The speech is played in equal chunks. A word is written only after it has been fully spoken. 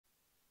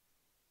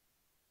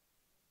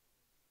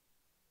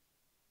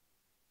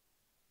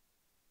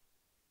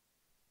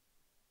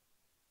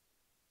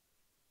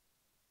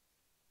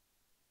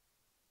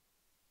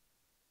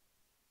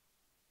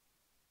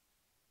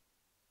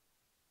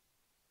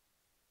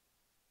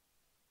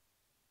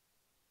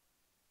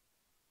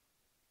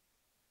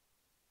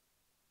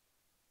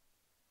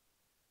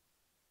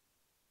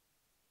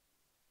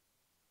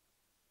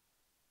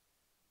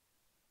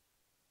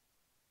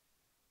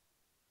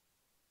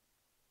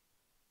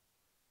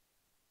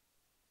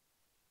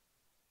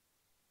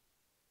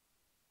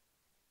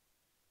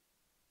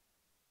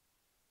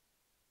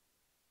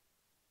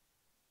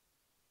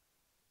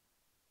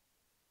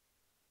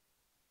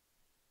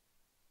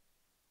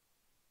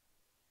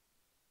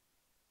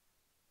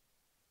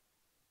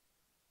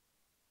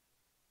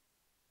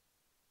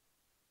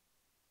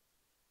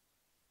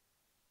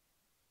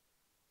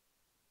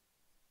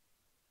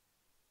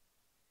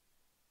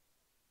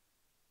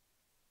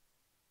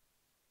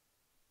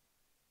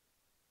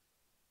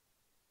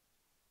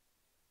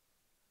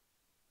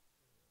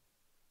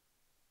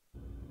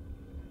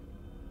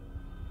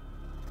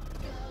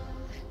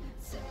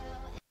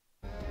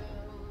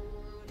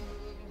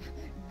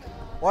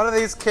One of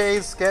these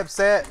keys skips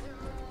it.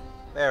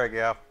 There we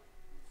go.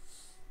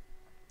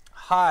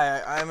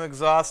 Hi, I'm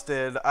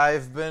exhausted.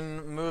 I've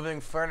been moving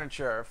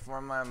furniture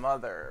for my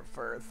mother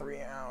for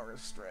 3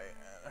 hours straight,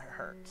 and it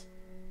hurts.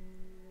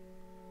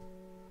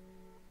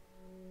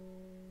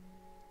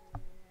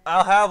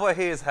 I'll have what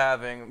he's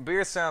having.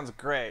 Beer sounds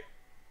great.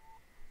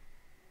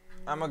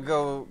 I'm gonna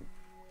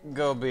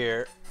go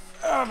beer.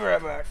 I'll be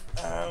right back.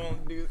 I'll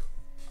do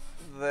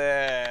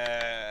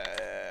this.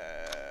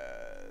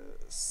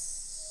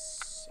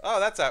 Oh,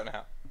 that's out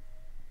now.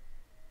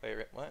 Wait,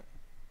 what?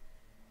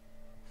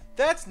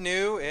 That's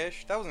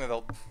new-ish. That wasn't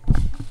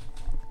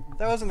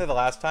there the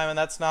last time, and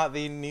that's not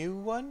the new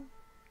one?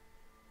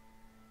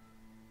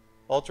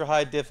 Ultra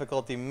high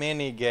difficulty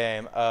mini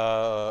game.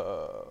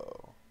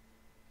 Oh.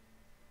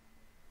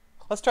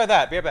 Let's try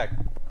that. Be right back.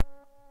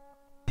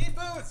 Need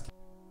boost.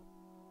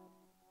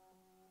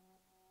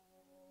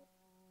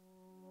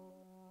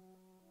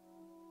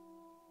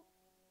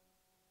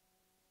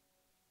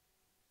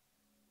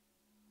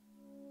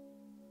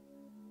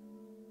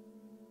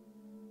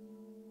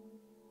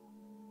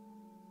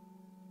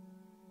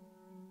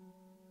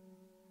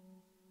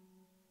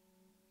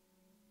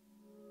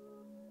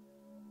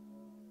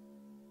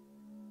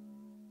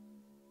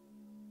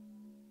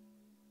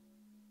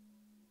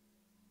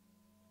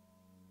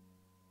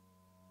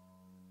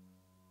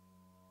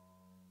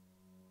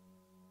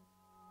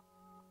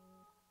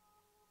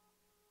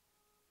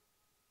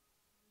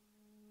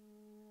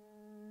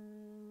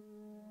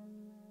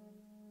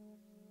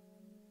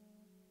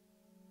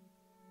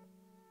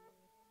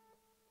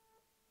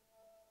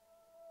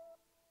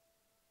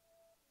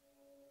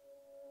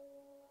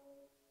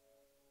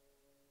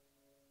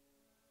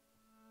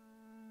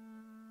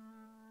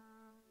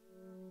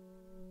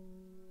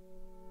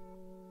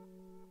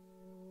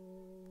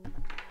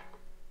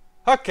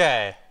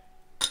 Okay.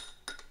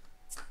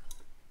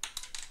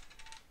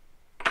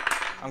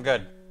 I'm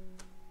good.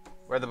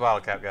 Where'd the bottle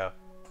cap go?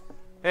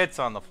 It's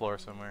on the floor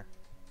somewhere.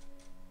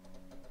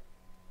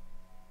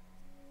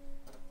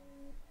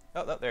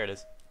 Oh, there it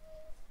is.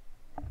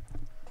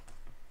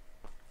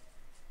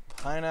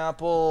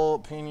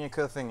 Pineapple pina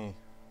thingy.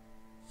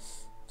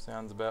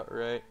 Sounds about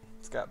right.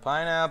 It's got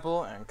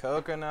pineapple and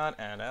coconut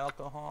and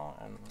alcohol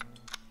and...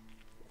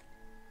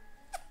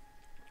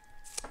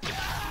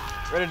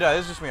 Ready to die.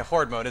 This is just gonna be a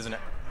horde mode, isn't it?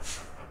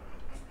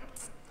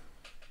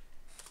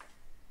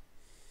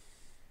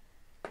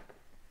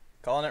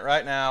 Calling it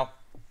right now.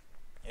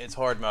 It's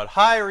horde mode.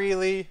 Hi,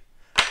 really?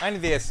 I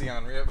need the AC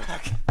on. Real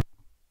back.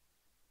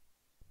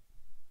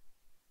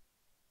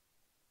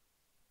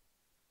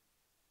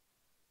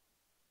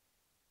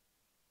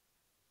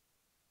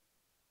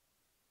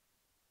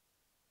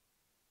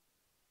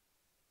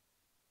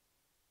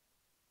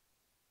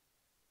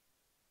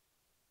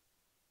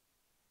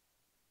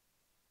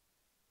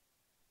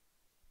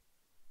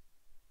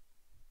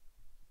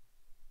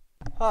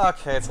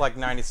 Okay, it's like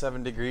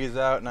 97 degrees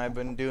out, and I've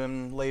been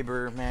doing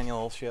labor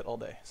manual shit all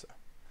day, so.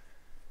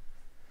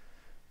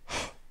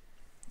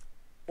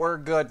 We're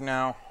good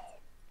now.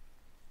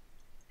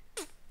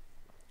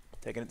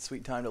 Taking its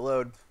sweet time to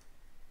load.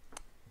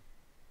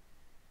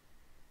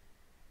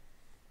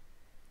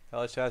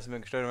 College shots have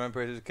been constructed on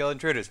purposes to kill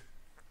intruders.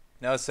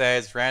 No say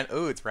it's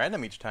ooh, it's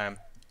random each time.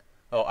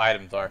 Oh,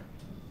 items are.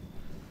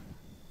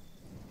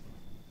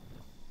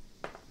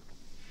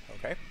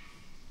 Okay.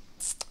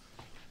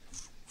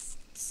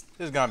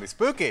 This is gonna be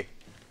spooky.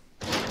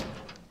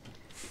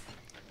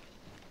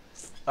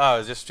 Oh,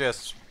 it's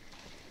just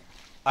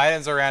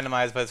items are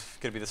randomized, but it's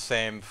gonna be the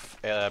same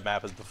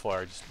map as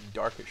before. Just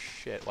dark as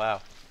shit.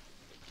 Wow.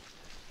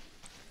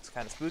 It's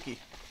kind of spooky.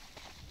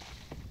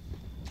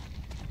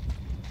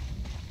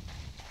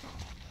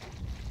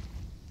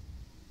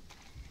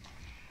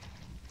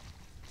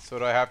 So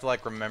do I have to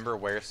like remember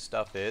where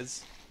stuff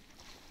is?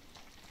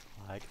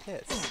 Like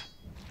this.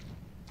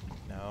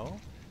 No.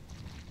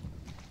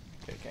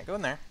 Okay, can't go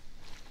in there.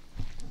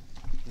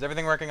 Is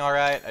everything working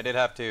alright? I did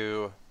have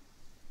to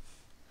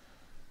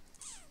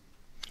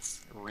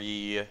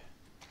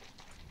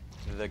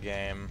the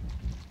game.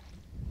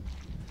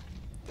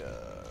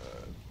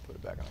 Put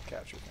it back on the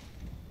capture thing.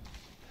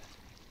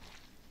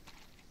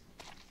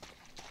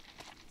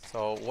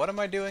 So what am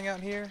I doing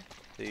out here?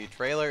 The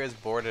trailer is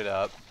boarded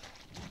up.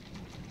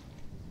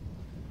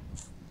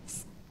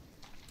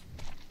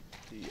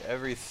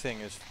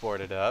 Everything is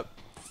boarded up.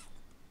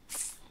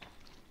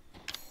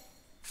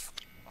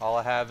 All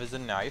I have is a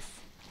knife.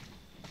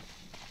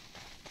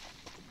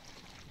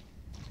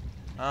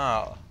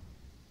 Oh.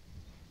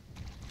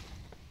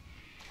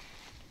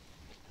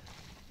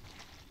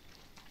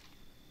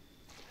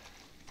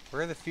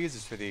 Where are the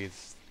fuses for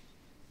these?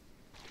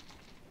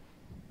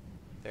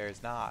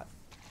 There's not.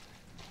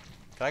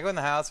 Can I go in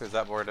the house, or is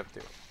that boarded up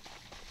too?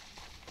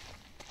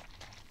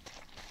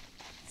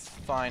 Let's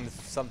find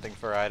something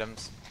for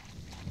items.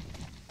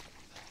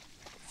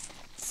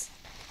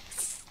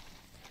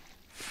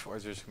 Or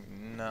is there just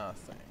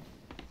nothing?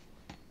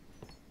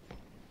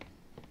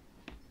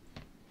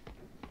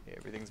 Yeah,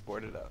 everything's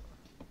boarded up.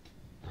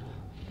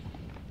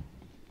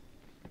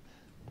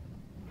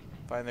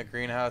 Find the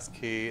greenhouse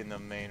key in the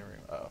main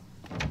room. Oh.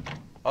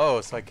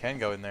 Oh, so I can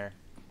go in there.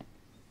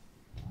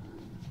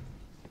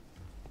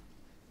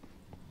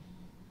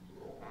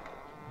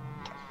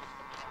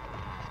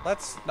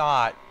 Let's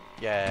not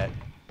yet.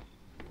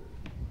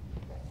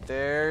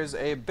 There's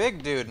a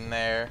big dude in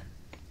there.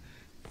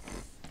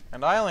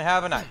 And I only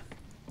have a knife.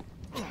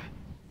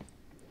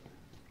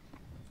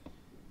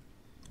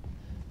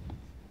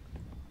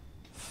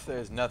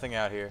 There's nothing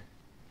out here.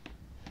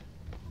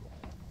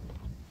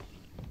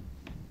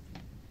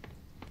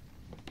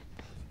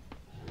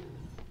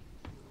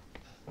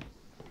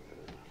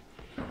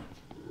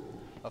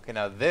 Okay,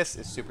 now this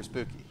is super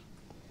spooky.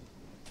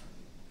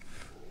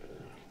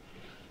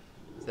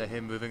 Is that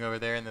him moving over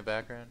there in the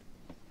background?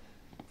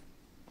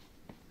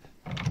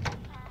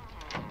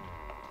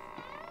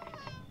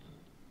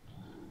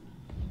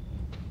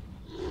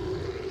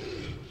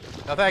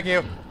 No, thank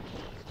you.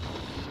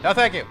 No,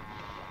 thank you.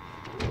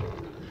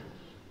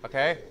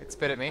 Okay, it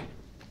spit at me.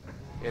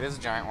 It is a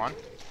giant one.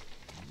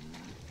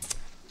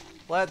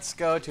 Let's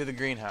go to the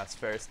greenhouse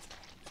first.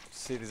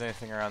 See if there's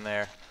anything around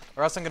there.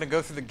 Or else I'm going to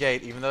go through the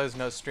gate, even though there's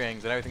no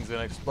strings, and everything's going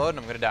to explode, and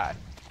I'm going to die.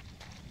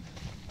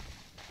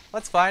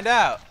 Let's find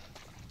out.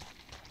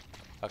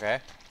 Okay.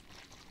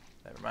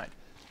 Never mind.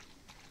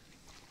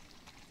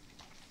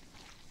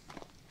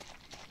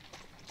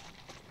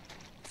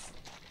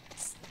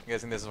 I'm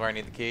guessing this is where I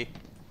need the key.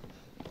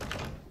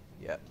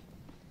 Yep.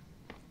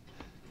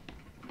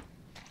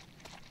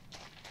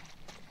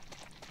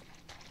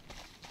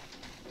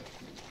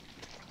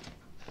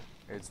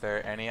 Is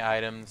there any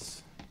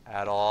items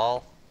at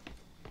all?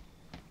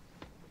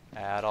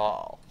 At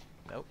all.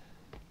 Nope.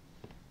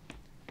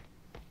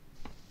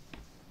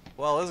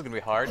 Well, this is gonna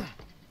be hard.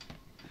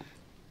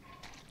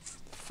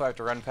 If I have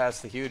to run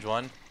past the huge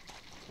one.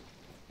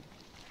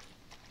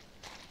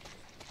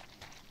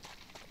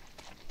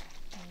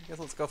 I guess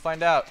let's go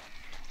find out.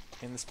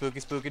 In the spooky,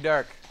 spooky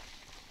dark.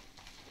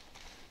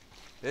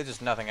 There's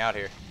just nothing out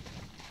here.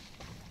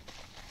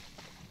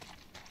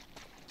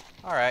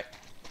 Alright.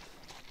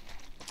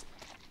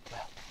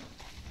 Well.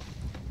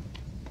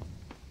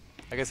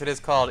 I guess it is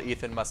called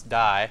Ethan Must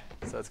Die,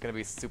 so it's gonna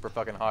be super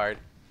fucking hard.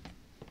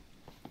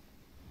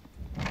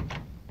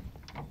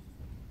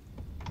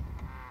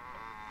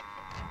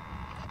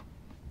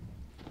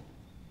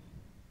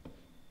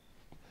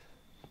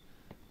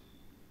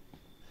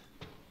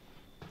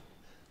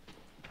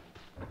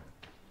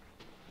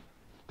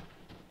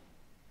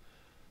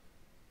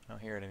 I don't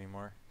hear it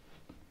anymore.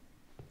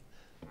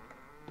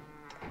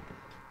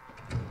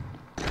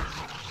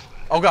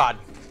 Oh god!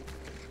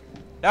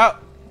 No!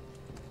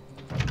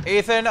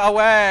 Ethan,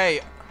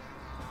 away!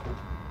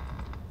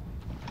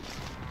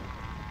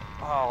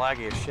 Oh,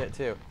 laggy as shit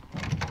too.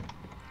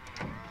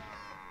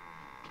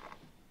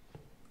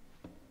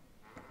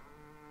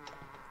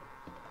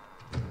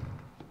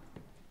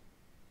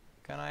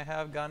 Can I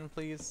have gun,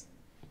 please?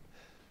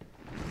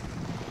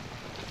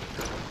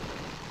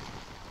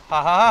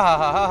 Ha ha ha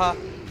ha ha ha!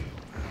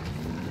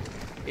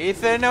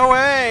 Ethan,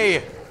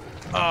 away!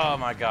 Oh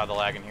my god, the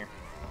lag in here.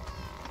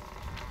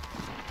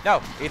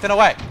 No, Ethan,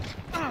 away!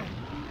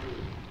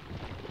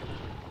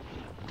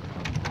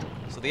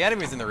 So the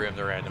enemies in the rooms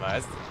are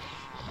randomized.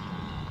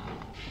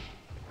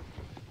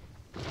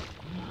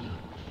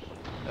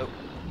 Oh.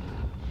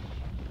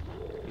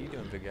 What are you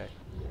doing, big guy?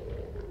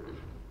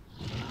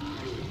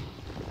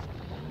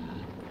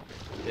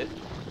 Hit?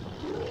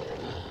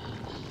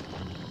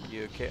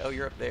 You okay? Oh,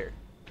 you're up there.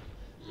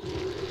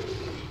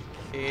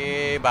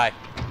 Okay, bye.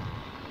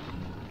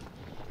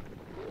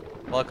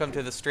 Welcome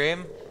to the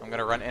stream. I'm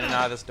gonna run in and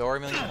out of this door a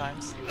million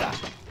times.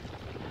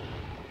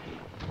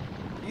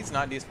 He's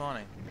not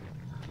despawning.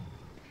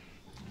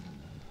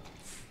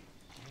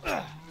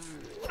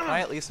 Can I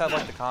at least have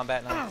like the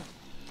combat knife?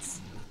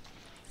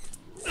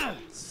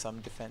 Some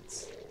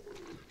defense.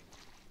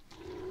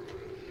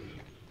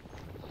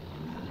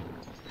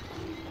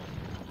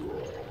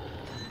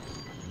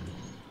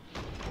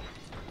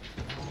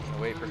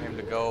 Gonna wait for him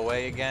to go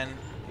away again.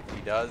 If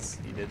he does,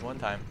 he did one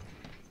time.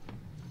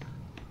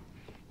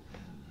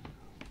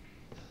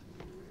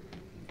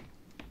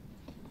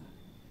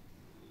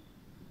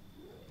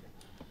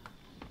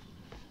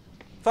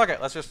 Fuck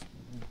it, let's just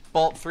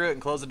bolt through it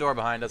and close the door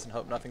behind us and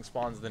hope nothing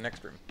spawns in the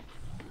next room.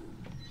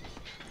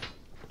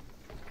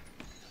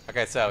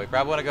 Okay, so we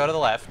probably want to go to the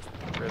left,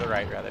 or the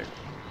right rather.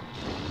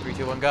 3,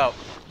 2, 1, go.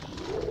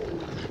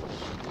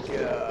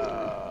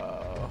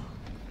 Go.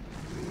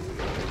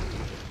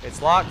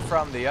 It's locked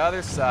from the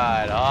other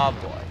side. Oh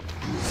boy.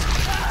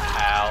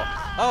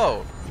 Ow.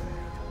 Oh.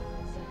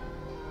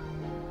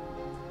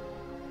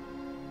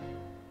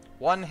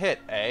 One hit,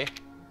 eh?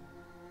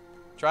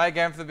 Try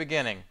again from the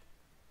beginning.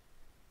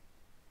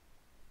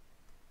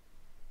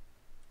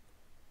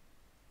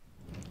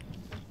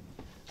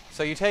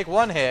 So you take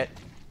one hit.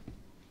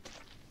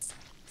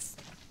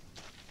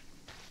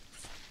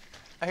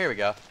 Oh, here we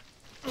go.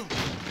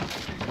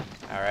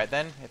 Alright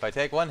then, if I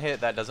take one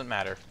hit, that doesn't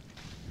matter.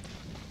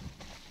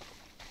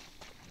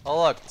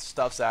 Oh look,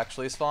 stuff's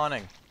actually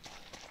spawning.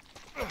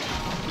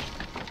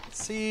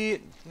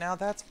 See, now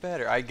that's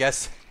better. I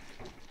guess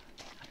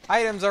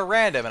Items are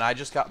random, and I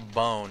just got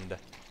boned.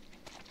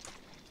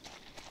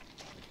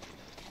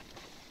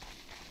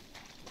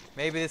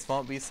 Maybe this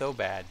won't be so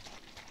bad.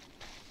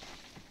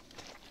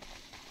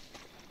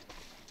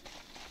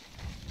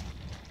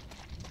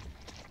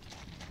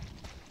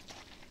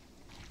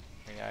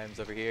 Any items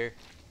over here?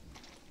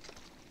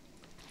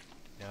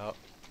 Nope.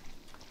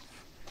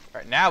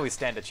 Right now we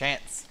stand a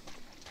chance.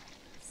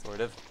 Sort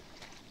of.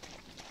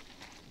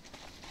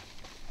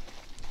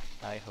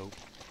 I hope.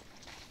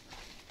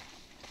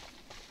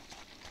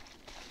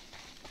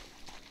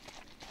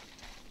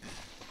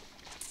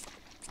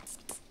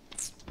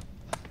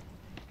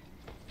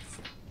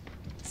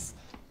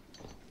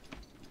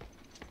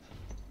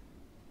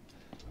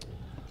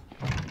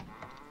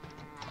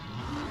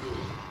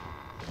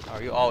 Oh,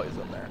 are you always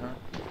up there, huh?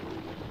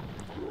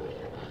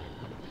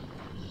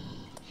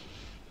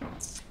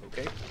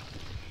 Okay.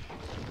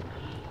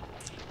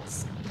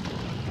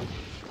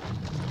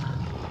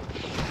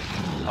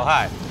 Oh,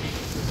 hi.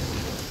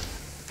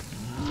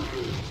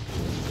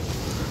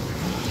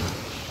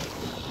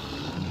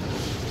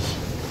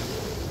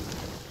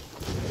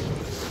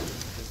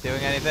 Just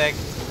doing anything?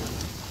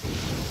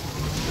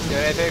 Just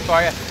doing anything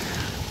for you?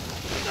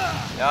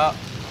 No.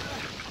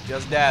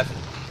 Just death.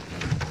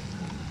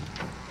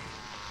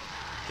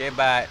 Okay,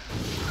 bye.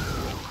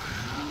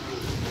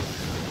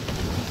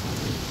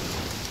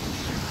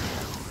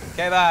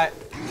 Okay, bye.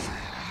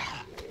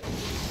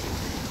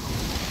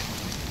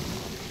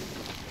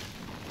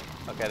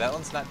 Okay, that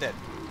one's not dead.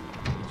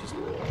 Just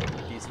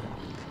peaceful.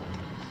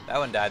 That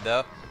one died,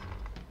 though.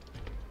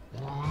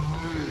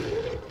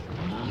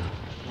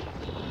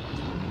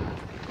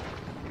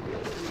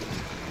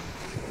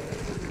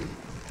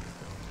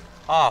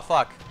 Oh,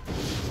 fuck.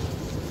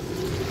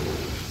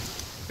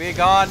 Be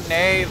gone,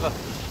 knave.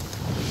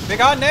 Be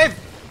gone, knave!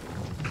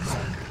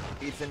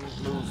 Ethan,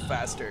 move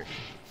faster.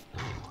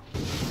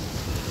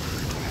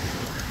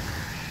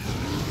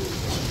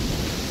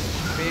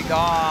 Be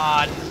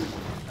gone!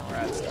 No, we're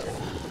out of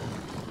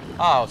stuff.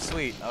 Oh,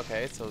 sweet.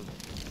 Okay, so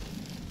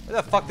where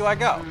the fuck do I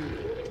go?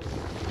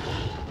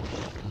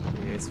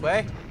 This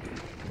way?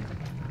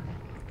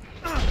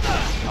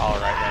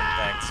 Alright then,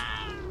 thanks.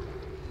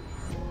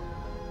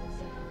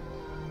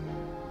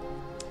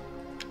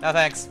 No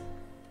thanks.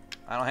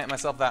 I don't hate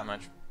myself that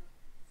much.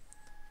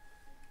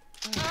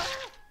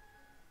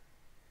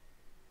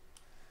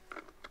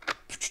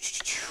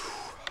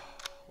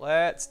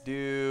 Let's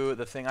do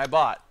the thing I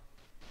bought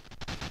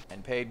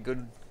and paid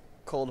good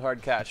cold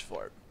hard cash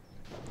for it.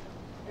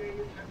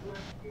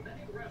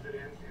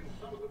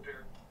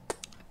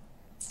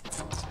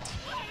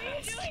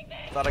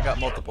 Thought I got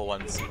multiple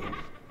ones.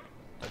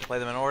 Let's play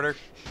them in order.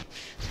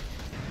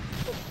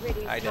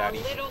 Hi, Daddy.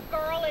 Little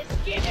girl is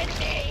giving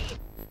me.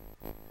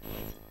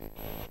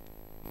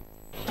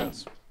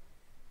 Gross.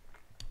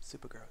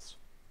 Super gross.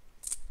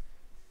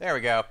 There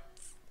we go.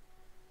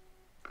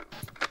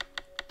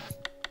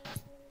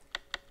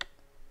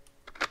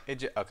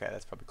 Okay,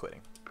 that's probably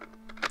quitting.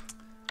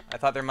 I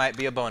thought there might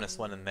be a bonus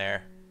one in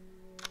there.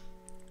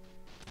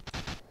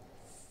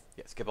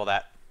 Yeah, skip all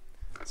that.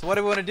 So what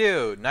do we want to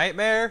do?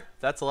 Nightmare?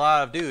 That's a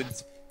lot of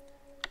dudes.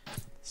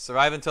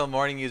 Survive until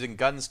morning using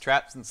guns,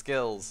 traps, and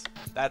skills.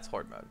 That's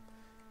horde mode.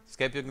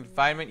 Escape your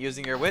confinement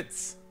using your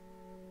wits.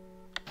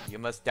 You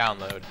must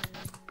download.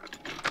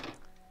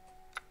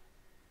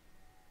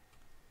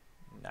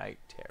 Night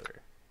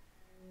terror.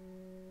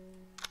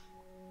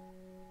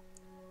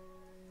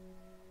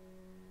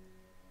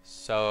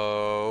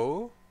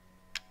 So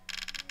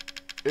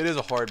it is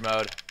a horde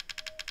mode.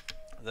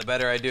 The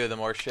better I do, the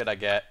more shit I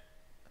get.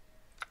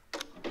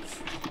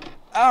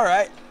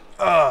 Alright.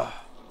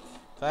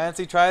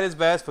 Clancy tried his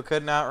best but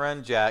couldn't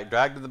outrun Jack.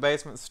 Dragged to the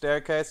basement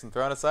staircase and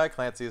thrown aside,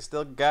 Clancy is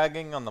still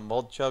gagging on the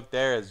mold-choked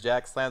air as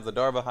Jack slams the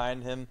door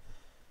behind him.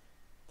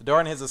 The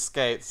door in his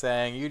escape,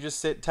 saying, "You just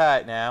sit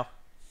tight now.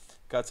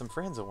 Got some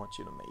friends I want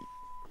you to meet."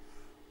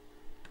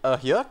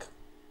 Yuck?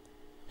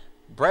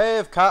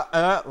 Brave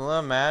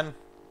man.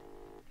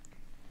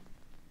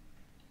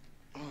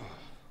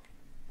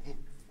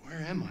 Where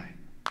am I?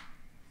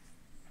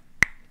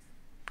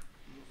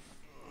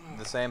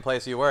 The same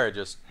place you were,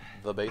 just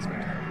the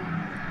basement.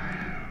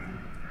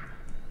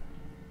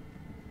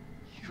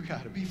 You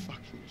gotta be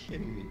fucking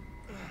kidding me.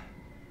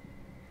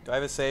 Do I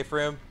have a safe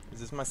room? Is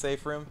this my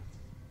safe room?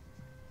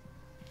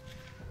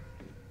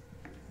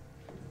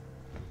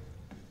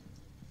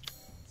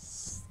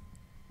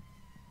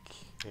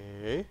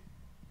 Okay.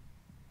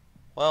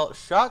 Well,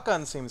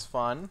 shotgun seems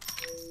fun.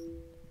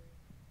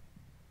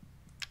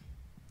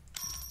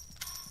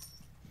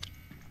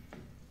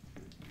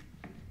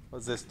 What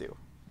does this do?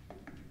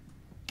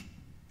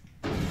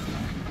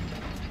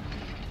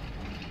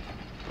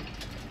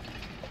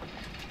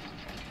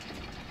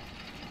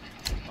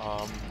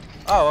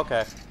 Oh,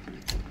 okay.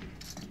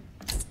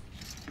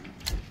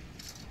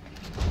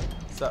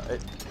 So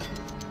it.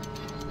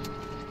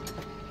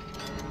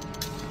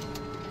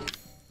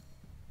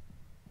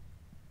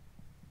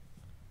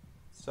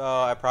 So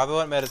I probably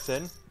want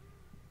medicine.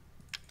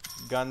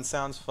 Gun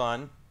sounds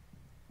fun.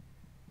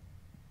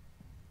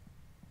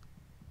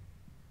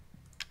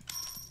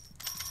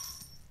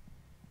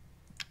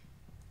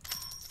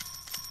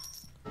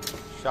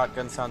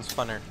 Shotgun sounds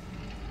funner.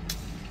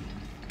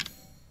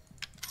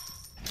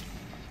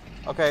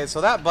 Okay, so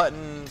that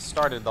button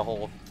started the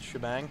whole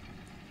shebang.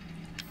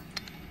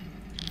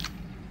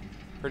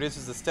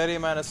 Produces a steady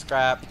amount of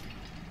scrap,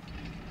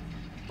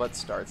 but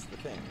starts the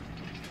thing.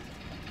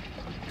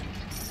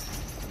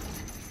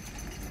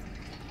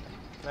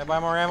 Can I buy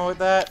more ammo with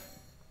that?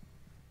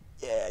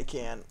 Yeah, I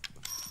can.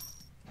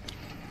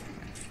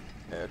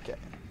 Okay.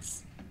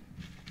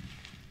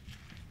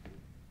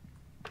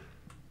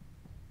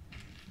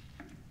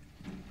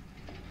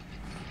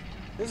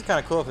 This is kind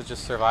of cool if it's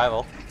just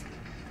survival.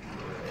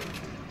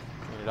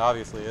 I mean, it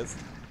obviously is.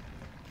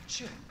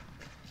 Shit.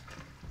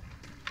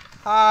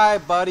 Hi,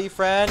 buddy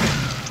friend.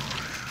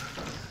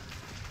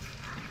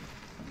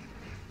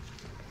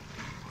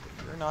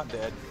 You're not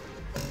dead.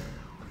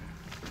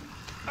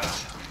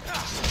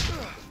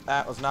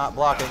 That was not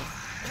blocking.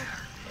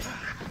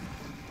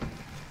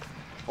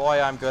 Boy,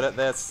 I'm good at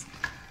this.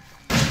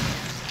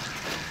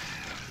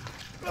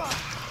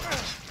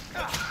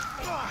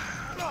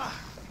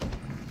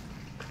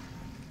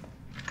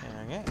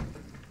 Okay.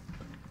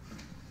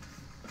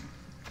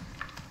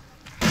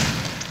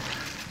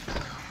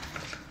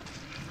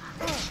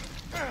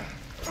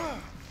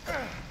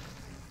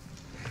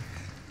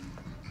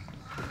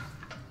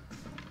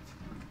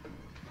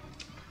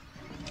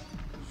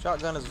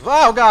 Shotgun is...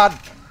 Oh, God!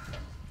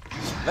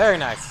 Very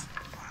nice.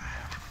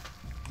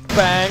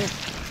 Bang!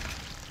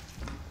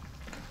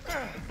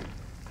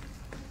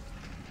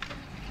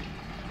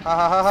 Ha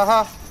ha ha ha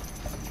ha!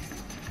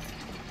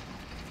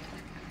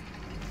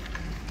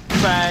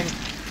 Bang!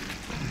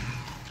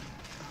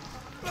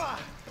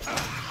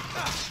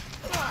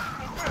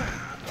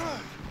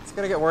 It's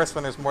gonna get worse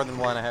when there's more than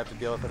one I have to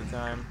deal with at a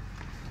time.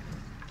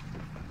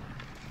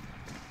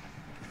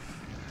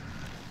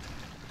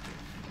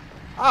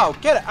 Oh,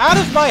 get out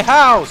of my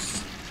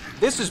house!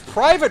 This is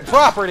private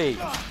property!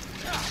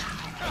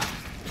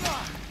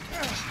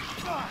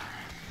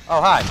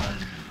 Oh, hi.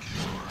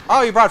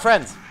 Oh, you brought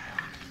friends.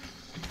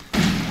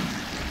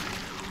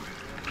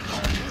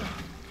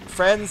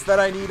 Friends that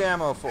I need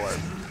ammo for.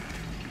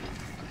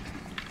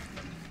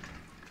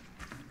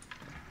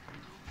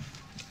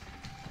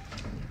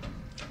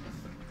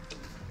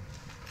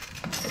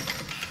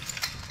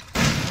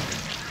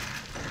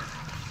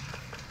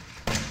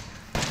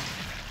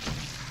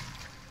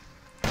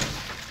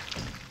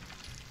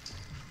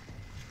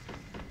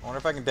 I wonder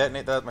if I can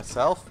detonate that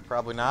myself.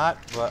 Probably not,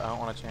 but I don't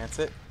want to chance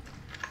it.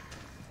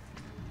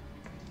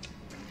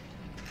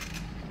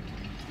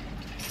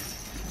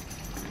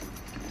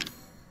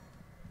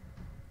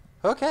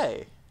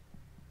 Okay.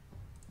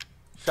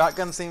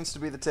 Shotgun seems to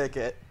be the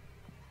ticket.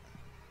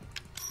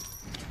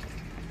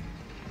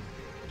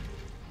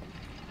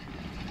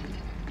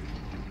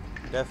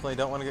 Definitely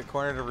don't want to get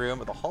cornered in a room,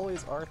 but the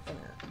hallways are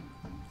thinner.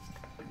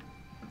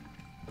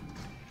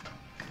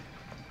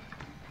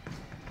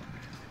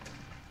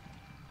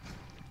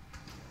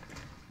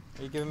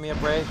 Are you giving me a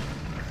break?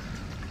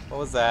 What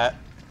was that?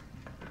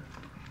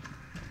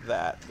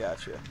 That,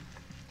 gotcha.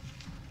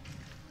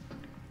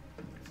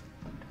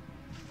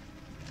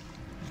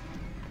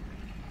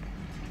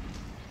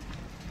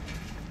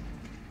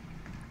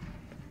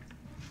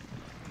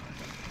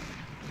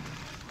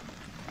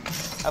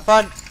 Have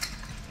fun!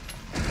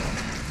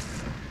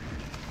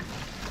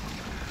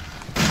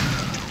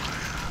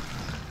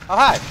 Oh,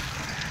 hi!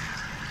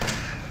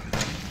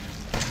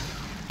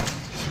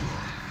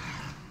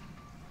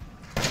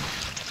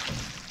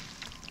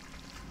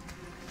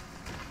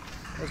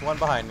 There's one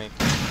behind me.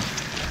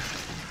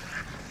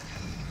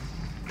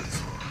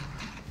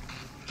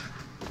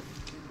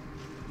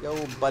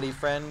 Yo, buddy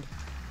friend.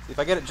 See if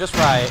I get it just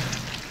right.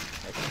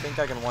 I think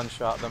I can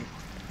one-shot them.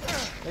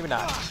 Maybe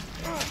not.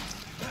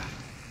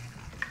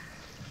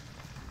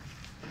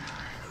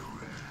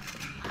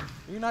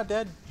 Are you not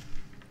dead?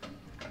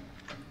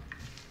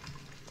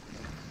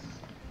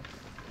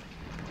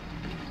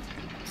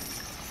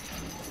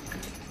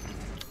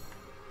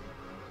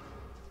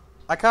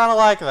 I kind of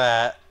like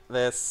that.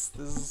 This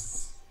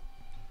is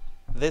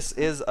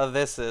a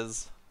this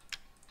is.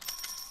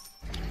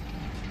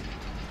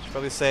 Should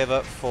probably save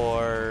up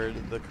for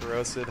the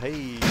corrosive.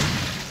 Hey,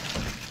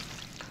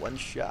 one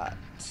shot,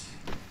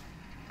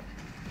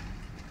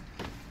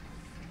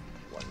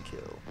 one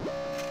kill.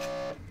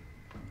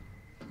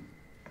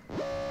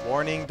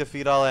 Warning: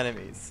 defeat all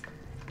enemies.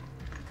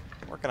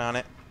 Working on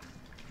it.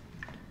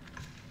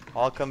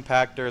 All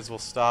compactors will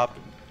stop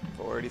in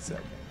 40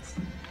 seconds.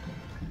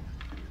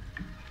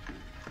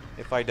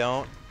 If I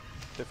don't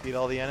defeat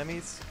all the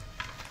enemies.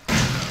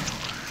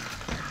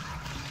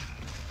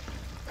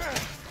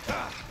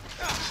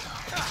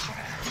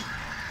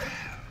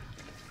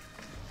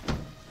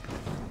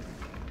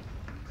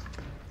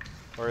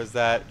 Or is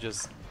that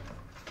just...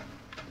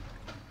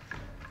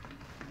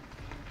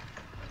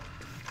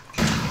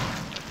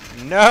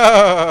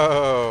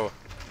 No!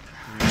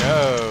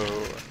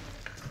 No!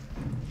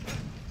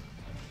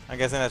 I'm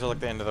guessing that's like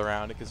the end of the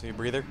round. It gives me a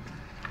breather.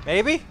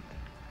 Maybe?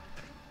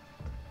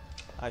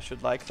 I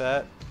should like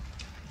that.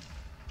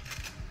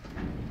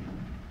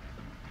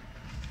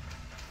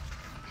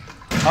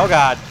 Oh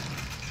god.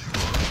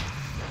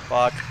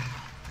 Fuck.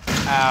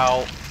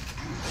 Ow.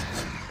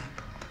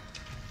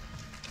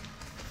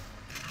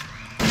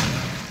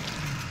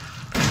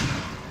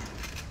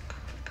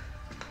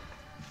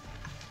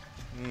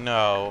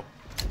 No.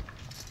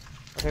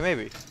 Okay,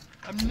 maybe.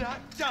 I'm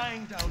not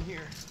dying down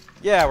here.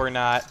 Yeah, we're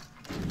not.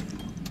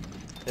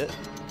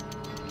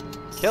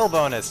 Kill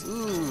bonus.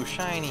 Ooh,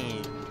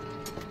 shiny.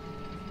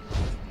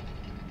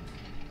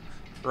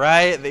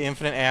 Right? The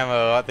infinite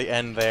ammo at the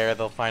end there,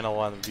 the final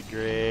one would be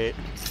great.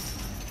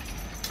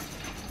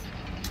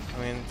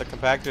 I mean, the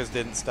compactors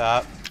didn't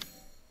stop.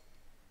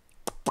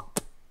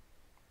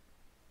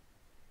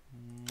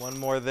 One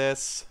more of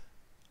this.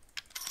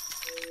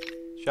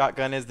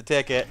 Shotgun is the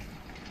ticket.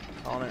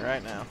 Calling it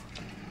right now.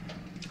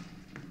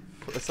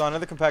 I saw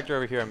another compactor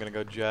over here. I'm gonna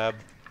go jab.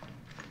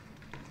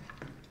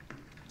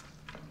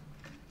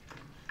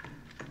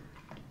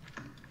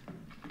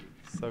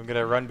 So I'm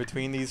gonna run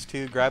between these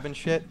two, grabbing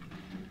shit.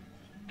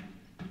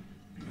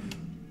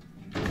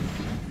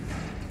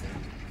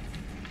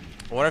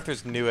 I wonder if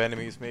there's new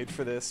enemies made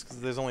for this,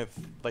 because there's only,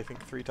 I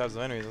think, 3 types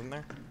of enemies, isn't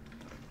there?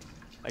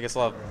 I guess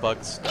I'll have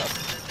bug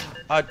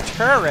stuff. A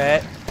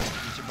turret?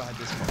 You should buy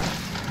this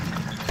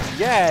one.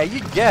 Yeah, you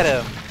get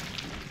him.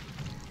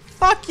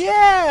 Fuck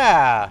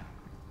yeah!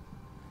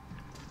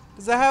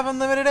 Does it have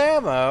unlimited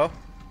ammo?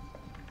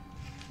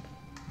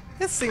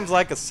 This seems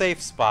like a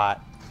safe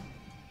spot.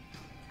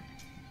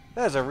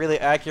 That is a really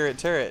accurate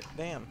turret.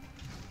 Damn.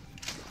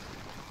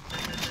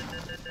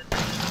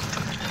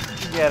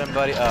 You get him,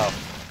 buddy. Oh.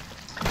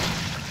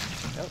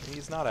 Nope,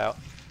 he's not out.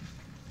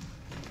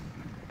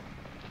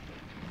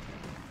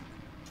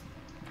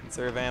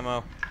 Conserve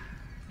ammo.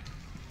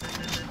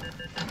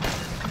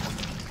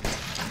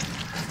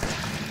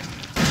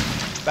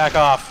 Back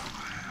off.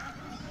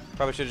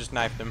 Probably should have just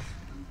knifed him.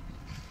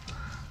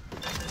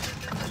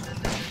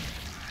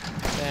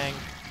 Bang.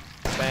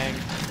 Bang.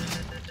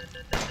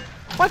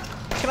 What?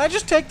 Can I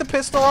just take the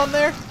pistol on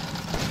there?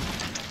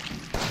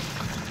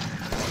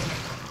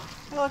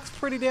 That looks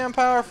pretty damn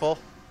powerful.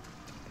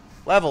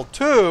 Level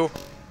 2?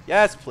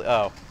 Yes, please.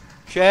 Oh.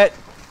 Shit.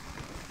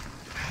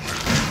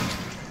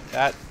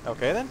 That.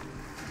 Okay then.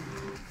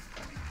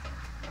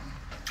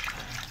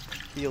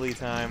 Healy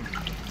time.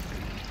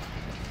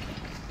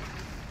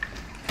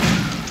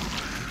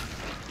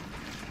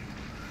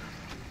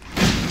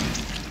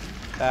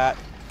 That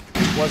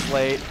was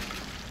late.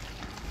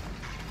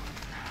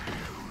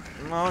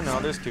 Oh no,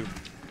 there's 2.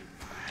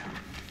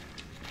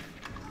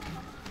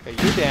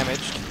 Okay, you're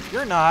damaged.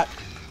 You're not.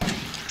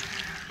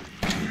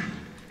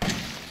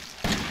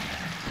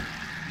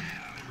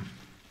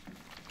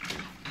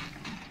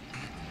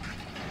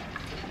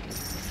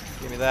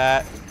 Give me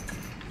that.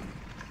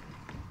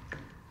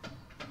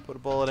 Put a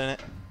bullet in it.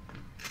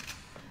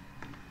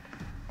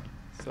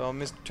 So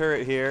Mr.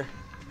 Turret here,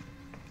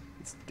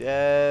 it's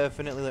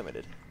definitely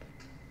limited.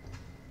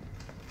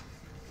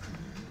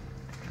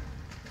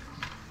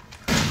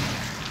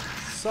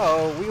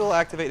 So we will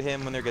activate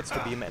him when there gets to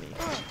be many.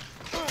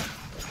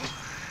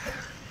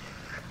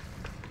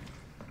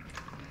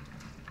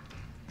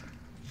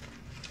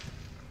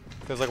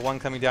 If there's like one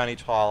coming down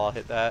each hall, I'll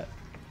hit that.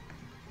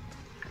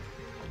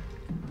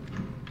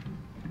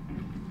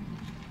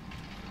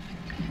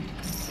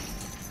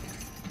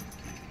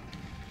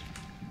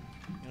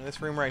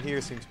 This room right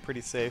here seems pretty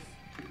safe.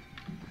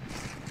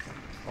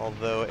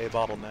 Although a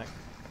bottleneck.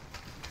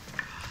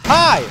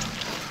 Hi!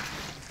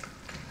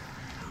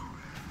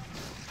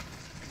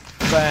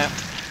 Bam.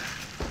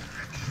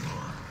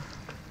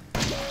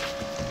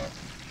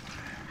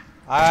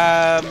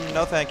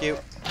 No thank you.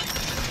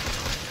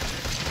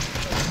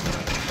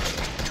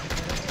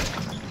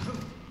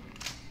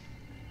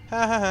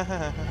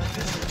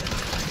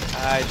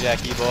 Hi,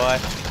 Jackie boy.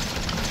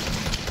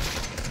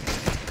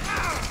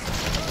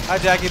 Hi,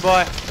 Jackie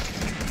boy.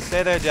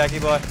 Stay there, Jackie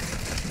boy.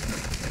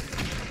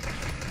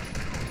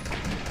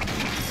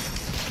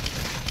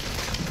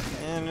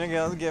 And the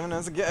girl's giving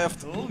us a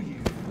gift. Oh, you.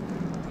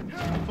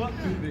 Fuck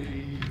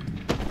me.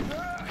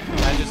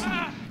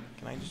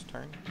 Can I just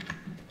turn?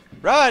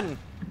 Run!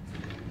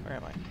 Where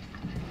am I?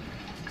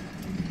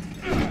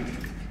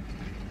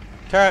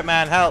 Turret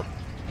man, help!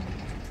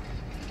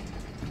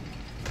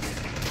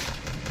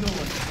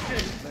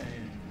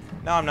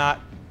 No, I'm not.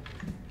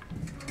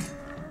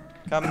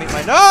 Come meet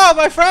my— No,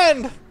 my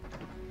friend!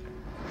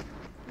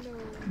 No.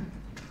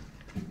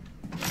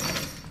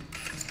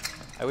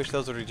 I wish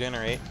those would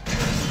regenerate.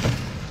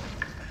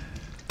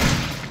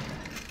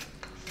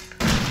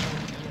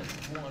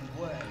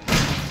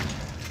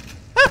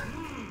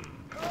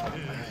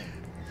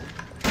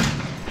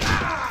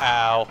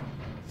 Ow.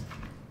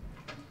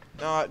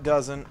 No, it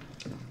doesn't.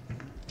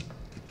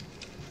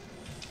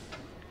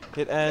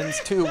 It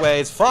ends 2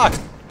 ways. Fuck!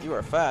 You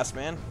are fast,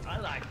 man. I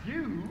like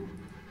you.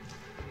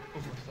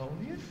 But what's on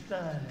the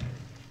inside?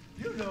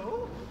 You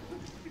know.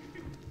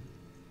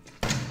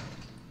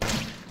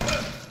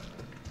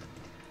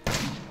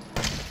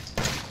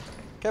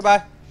 Okay,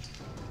 bye.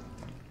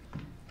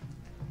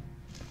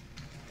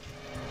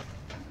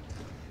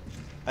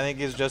 I think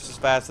he's just as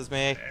fast as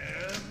me.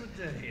 Every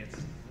day it's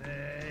the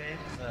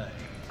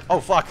Oh,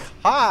 fuck.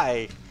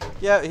 Hi!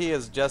 Yeah, he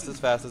is just as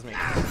fast as me.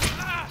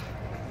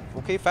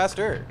 Okay,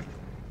 faster.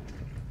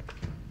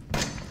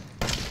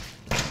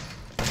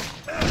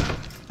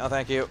 No,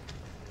 thank you.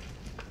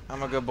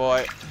 I'm a good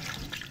boy.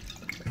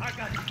 I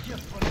got the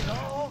gift running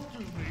all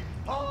through me.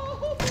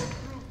 All through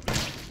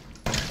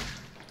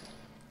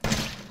me.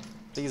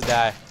 Please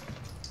die.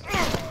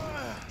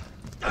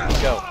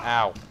 Go.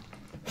 Ow.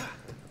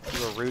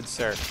 You are rude,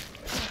 sir.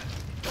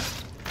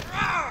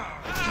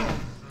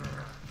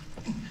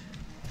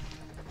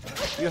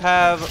 You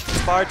have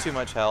far too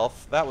much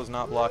health. That was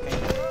not blocking.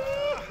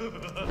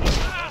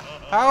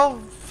 How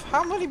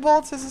many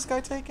bullets has this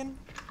guy taken?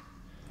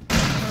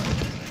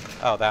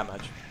 Oh, that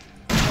much.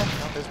 Oh,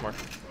 no, there's more.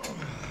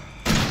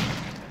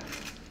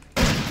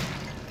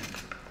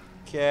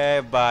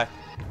 Okay, bye.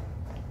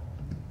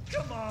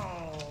 Come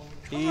on.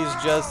 He's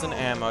just an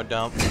ammo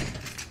dump.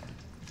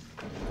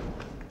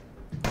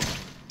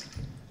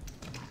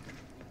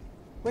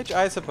 Which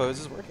I suppose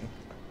is working.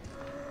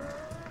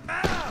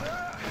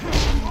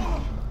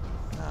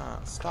 Ah,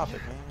 stop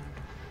it, man.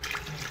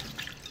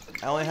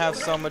 I only have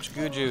so much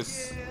goo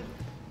juice.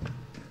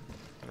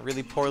 And a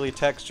really poorly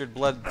textured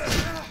blood.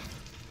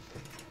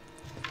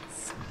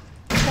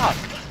 Stop.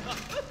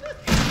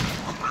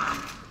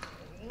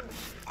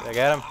 Did I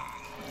get him?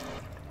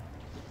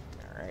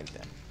 Alright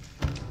then.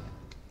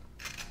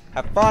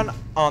 Have fun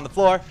on the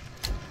floor.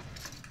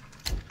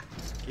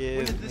 Give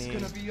When is this me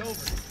gonna be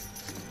over?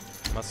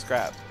 my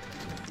scrap.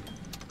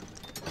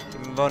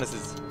 Give me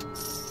bonuses.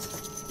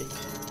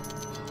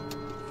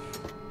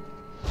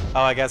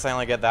 Oh, I guess I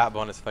only get that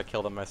bonus if I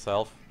kill them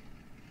myself.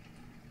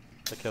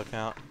 The kill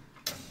count.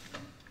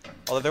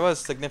 Although there was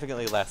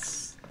significantly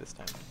less this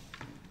time.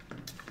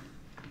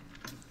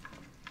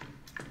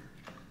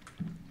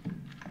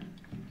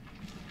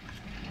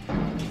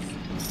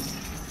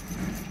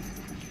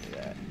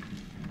 Yeah.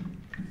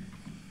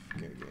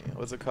 Okay.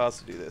 What's it cost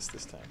to do this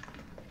time?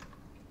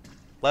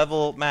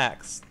 Level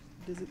max.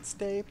 Does it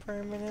stay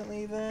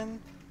permanently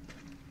then?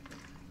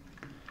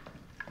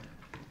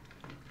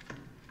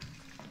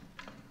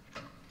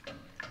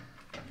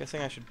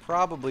 Guessing I should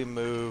probably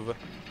move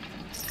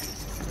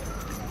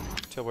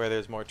to where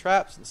there's more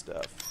traps and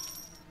stuff.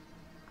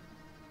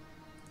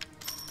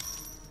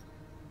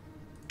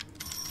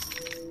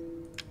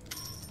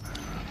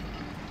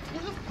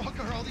 Where the fuck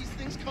are all these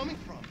things coming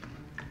from?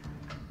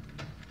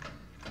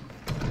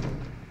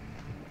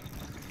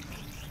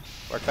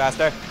 Work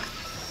faster.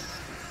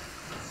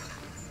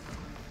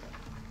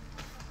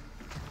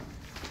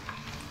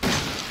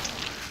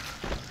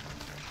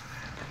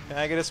 Can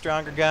I get a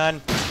stronger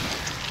gun?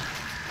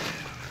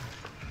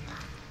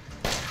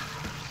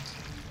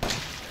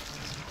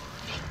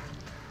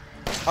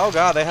 Oh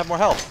god, they have more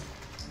health.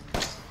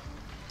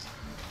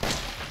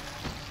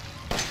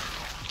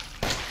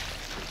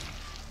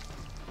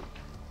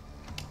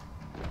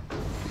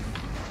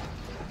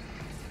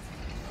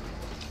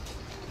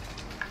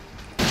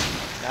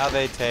 Now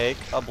they take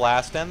a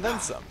blast and then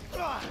some.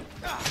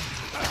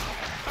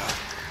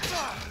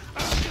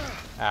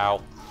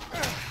 Ow.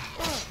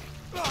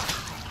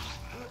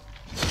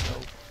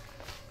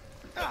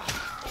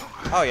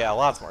 Oh yeah,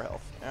 lots more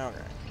health. Okay.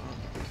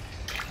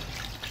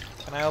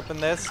 Can I open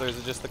this, or is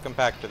it just the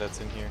compactor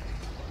that's in here?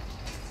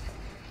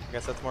 I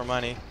guess that's more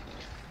money.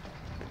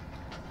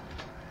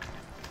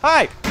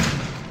 Hi!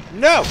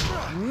 No!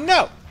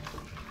 No!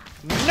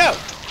 No!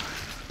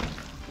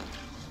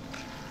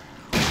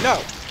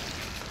 No!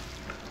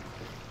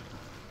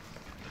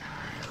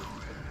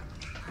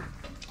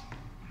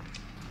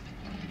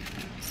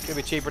 It's gonna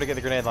be cheaper to get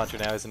the grenade launcher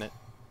now, isn't it?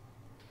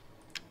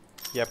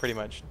 Yeah, pretty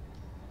much.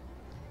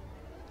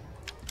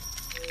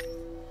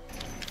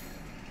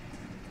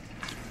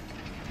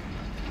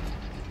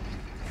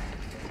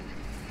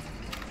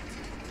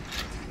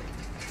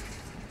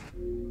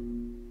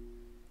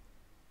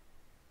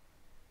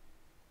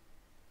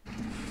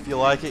 If you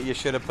like it, you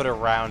should have put a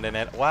round in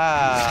it.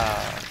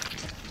 Wow.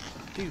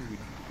 Dude.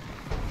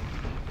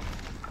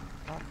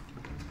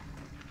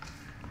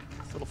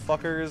 These little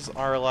fuckers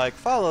are like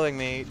following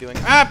me, doing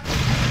ah!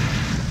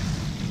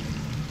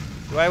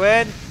 Do I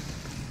win?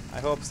 I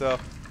hope so.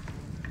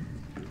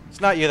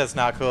 It's not you that's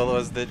not cool, it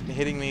was the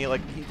hitting me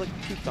like he like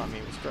puked on me.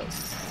 It was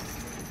gross.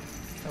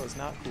 That was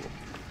not cool.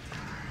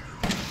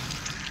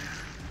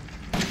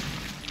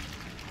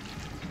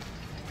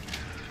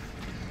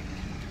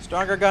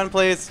 Stronger gun,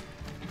 please.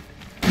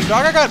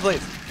 Stronger gun,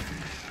 please.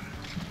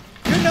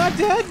 You're not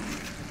dead.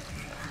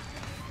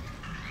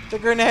 The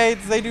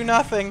grenades, they do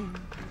nothing.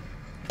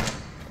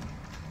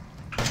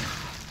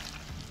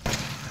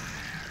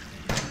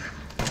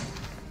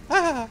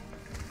 Ah.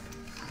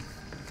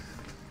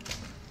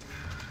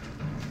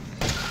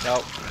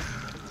 Nope.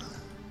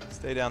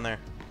 Stay down there.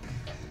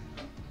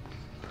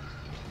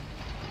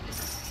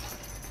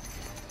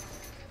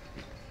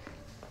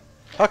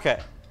 Okay.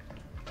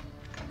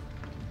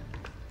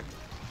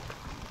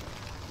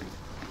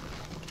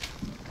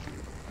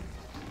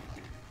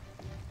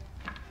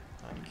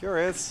 I'm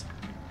curious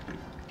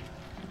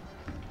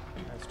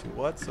as to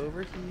what's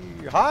over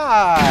here.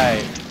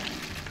 Hi!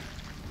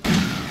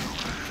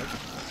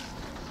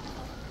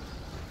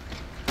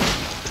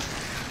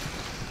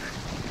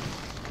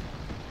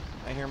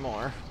 hear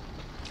more.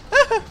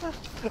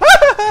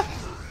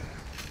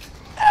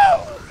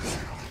 No!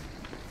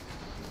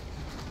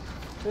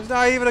 There's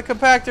not even a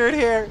compactor in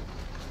here.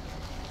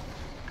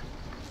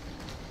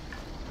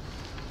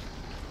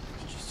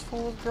 It's just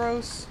full of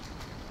gross.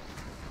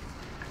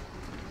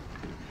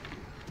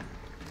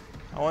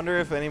 I wonder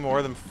if any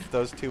more than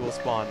those two will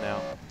spawn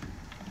now.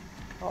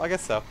 Oh, I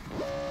guess so.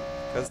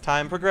 Because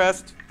time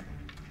progressed.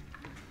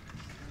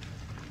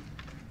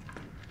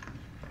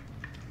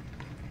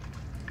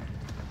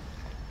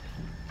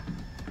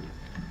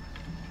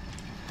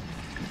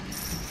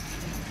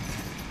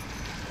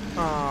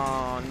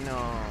 Oh,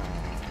 no.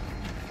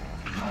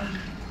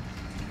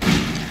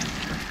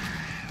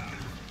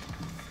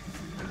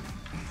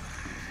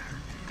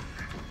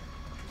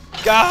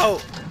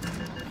 Go!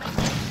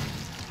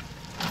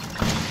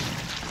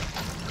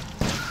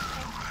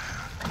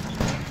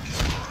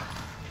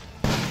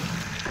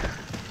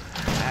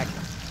 Back.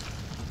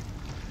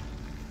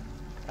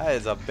 That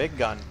is a big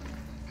gun.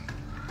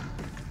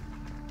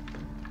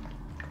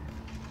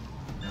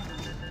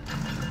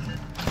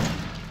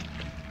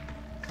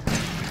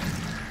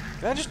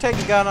 Can I just take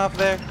a gun off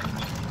there?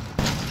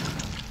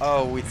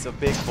 Oh, it's a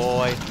big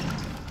boy.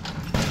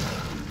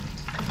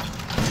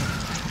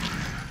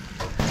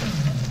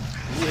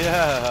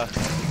 Yeah.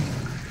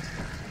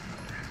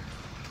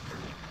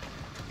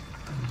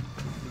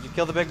 Did you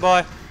kill the big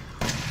boy?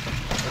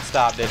 It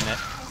stopped, didn't it?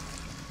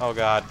 Oh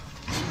god.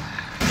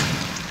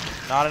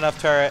 Not enough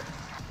turret.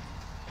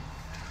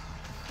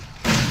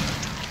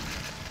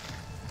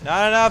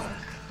 Not enough.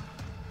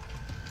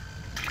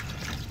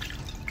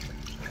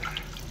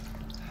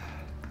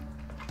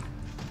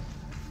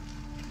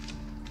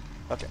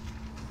 Okay.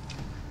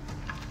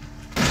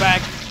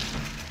 Back.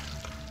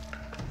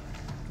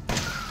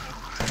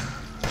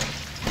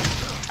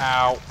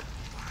 Ow.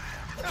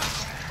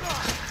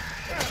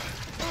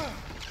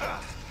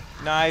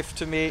 Knife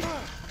to me.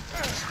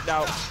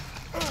 No.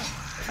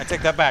 I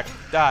take that back.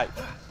 Die.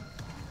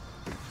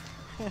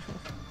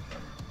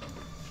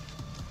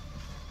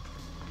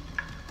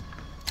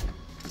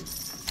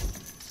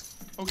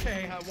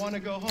 Okay, I want to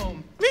go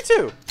home. Me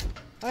too.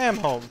 I am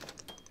home.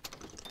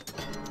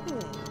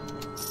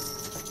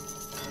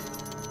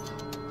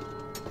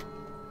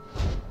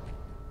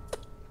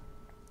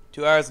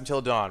 2 hours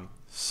until dawn.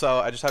 So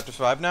I just have to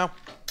survive now?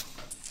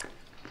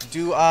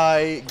 Do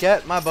I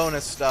get my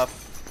bonus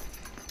stuff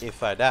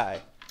if I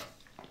die?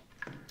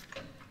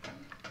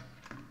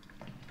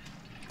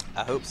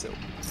 I hope so.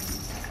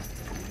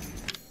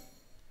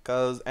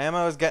 Because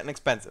ammo is getting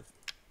expensive.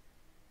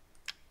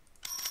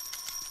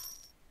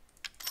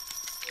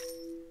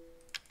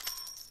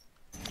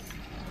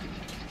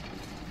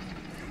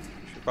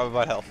 Should probably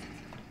buy health.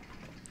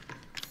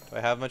 Do I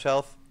have much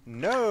health?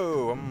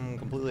 No! I'm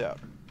completely out.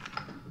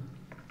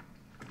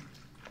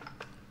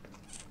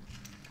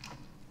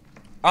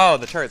 Oh,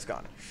 the turret's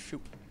gone.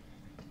 Shoot.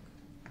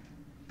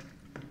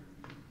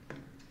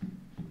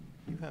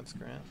 You have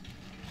scrap.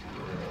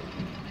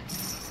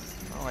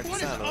 Oh, I What is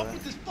sound up of it.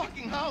 with this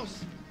fucking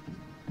house?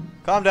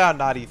 Calm down,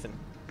 not Ethan.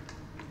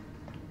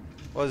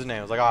 What was his name?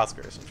 It was like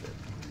Oscar or some shit.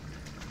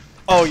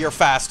 Oh, you're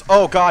fast.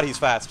 Oh god, he's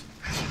fast.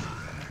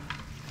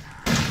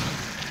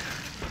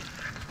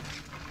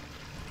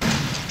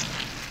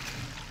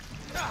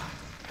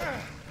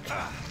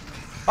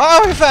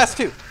 Oh, you're fast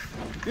too.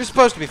 You're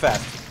supposed to be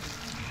fast.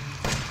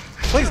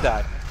 Please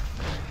die.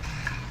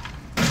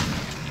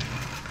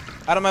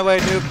 Out of my way,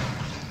 noob.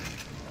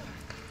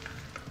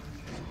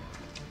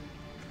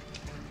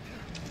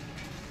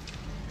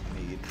 I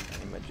need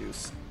my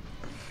juice.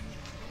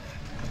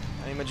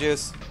 I need my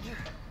juice.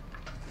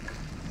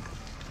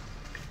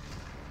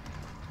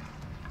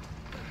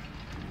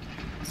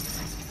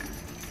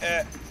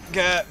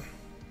 Get.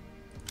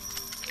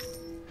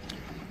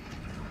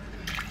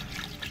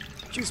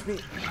 Juice me.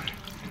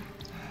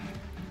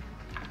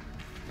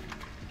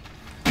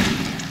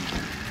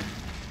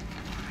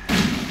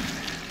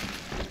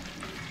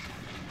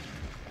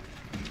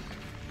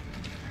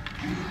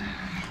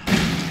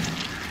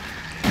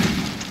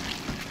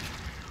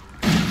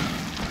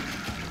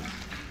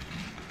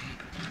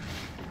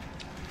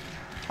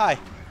 Hi.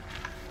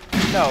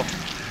 No.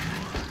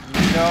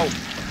 No.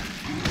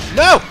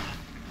 No!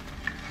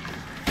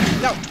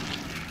 No!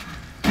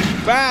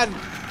 Bad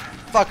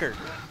fucker.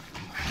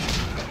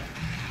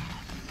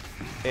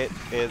 It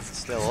is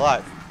still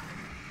alive.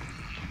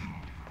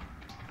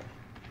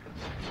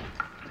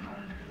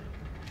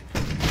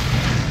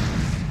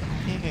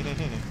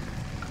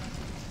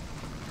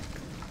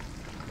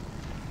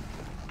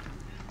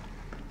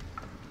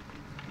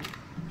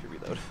 Should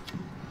reload.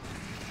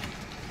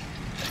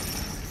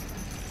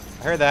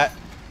 I heard that.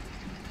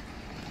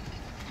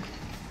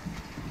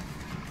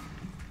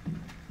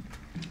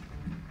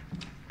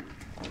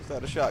 Was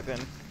that a shotgun?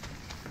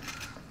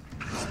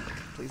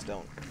 Please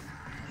don't.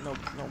 No,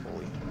 no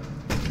bully.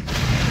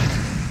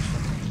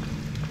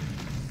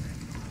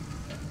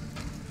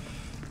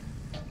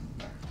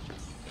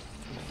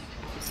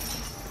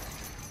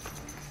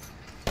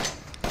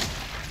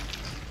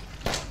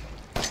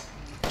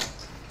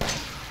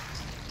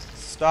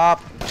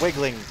 Stop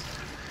wiggling.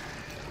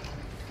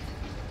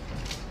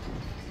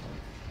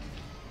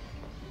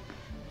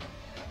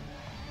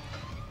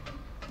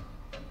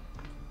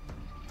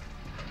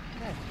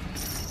 Okay.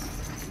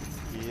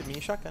 Give me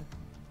a shotgun.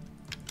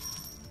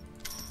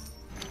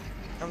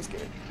 I'm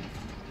scared.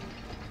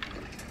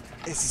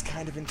 This is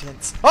kind of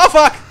intense. Oh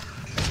fuck!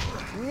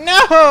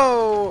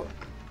 No!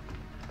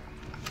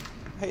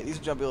 I hate these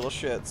jumpy little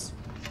shits.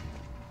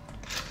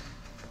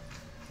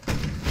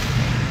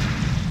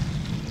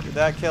 Did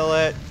that kill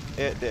it?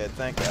 It did,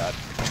 thank God.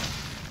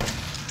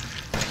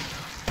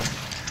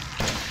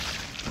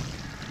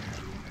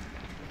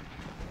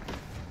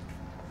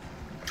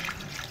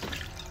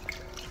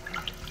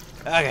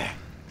 Okay.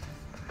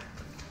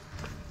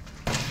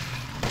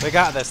 We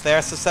got this.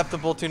 They're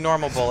susceptible to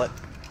normal bullet.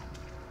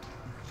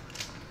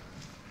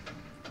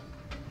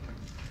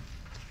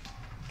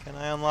 Can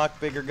I unlock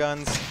bigger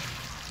guns?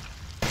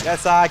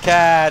 Yes, I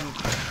can!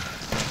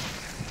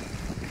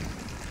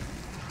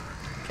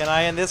 Can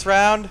I end this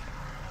round?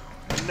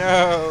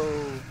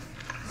 No.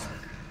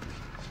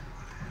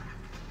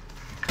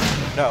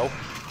 No.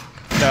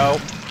 No.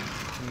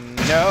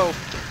 No.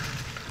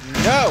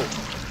 No.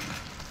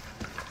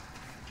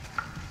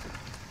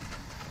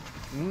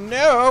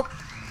 No.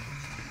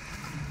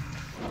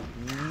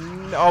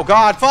 Oh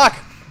God, fuck!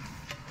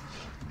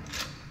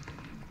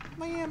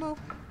 My ammo.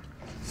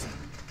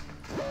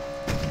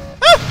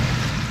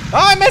 Ah!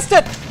 Oh, I missed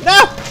it!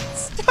 No!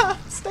 Stop!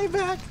 Stay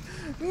back!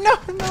 No,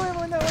 no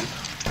ammo in that one.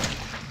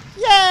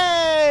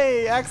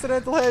 Yay!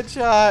 Accidental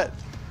headshot.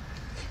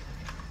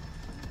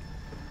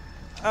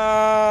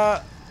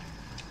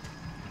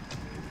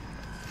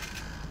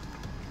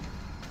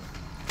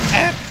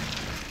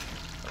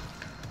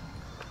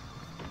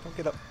 Don't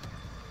get up.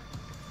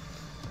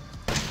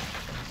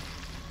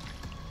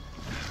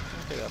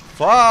 Don't get up.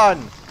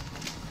 Fun!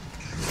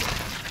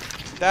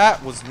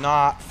 That was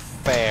not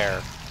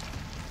fair.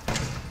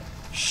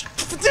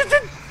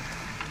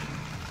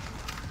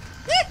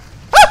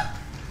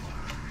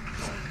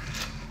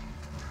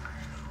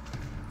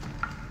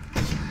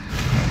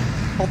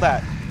 Hold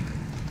that.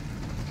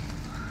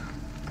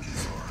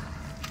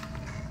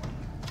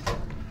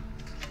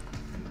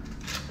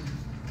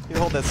 You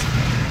hold this.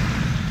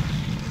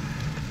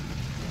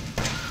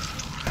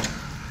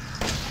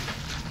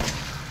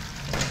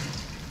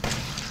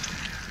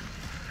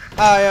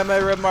 I am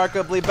a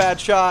remarkably bad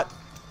shot.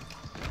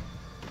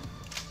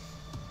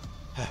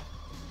 Oh,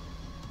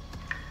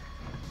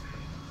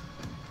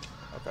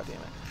 God damn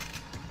it.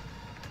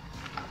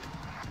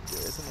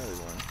 There's another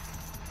one.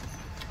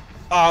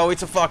 Oh,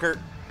 it's a fucker.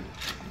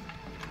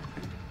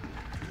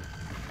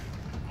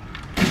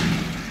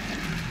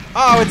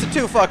 Oh, it's a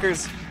two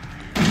fuckers.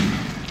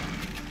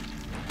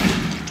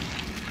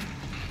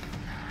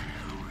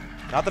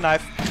 Not the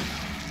knife.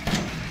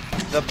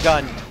 The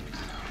gun.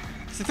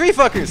 It's the three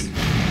fuckers.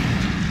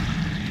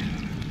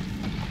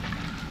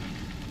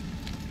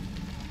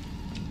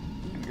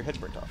 Ooh, your head's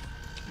burnt off.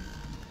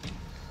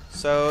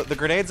 So, the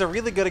grenades are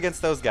really good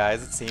against those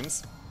guys, it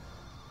seems.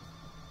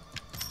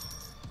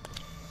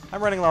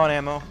 I'm running low on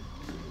ammo.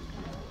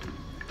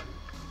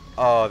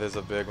 Oh, there's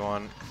a big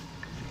one.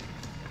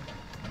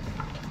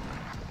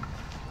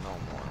 No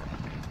more.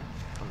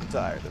 I'm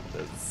tired of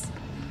this.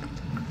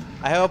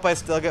 I hope I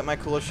still get my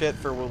cool shit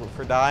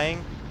for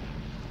dying.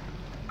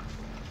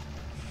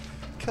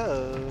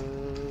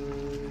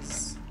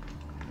 'Cause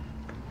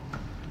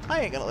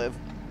I ain't gonna live.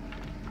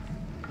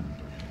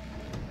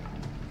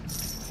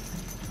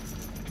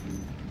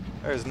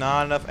 There's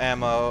not enough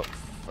ammo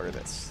for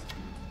this.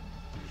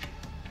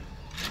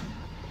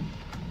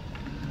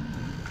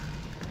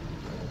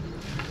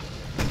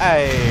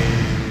 Hey,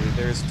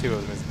 there's two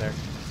of them, isn't there?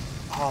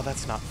 Oh,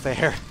 that's not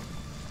fair.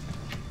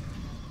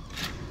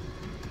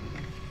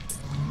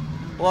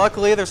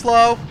 Luckily, they're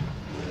slow.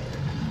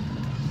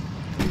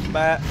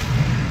 Bat.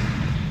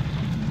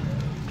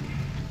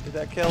 Did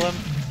that kill him?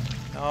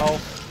 No.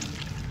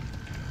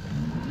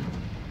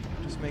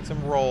 Just makes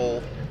him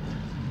roll.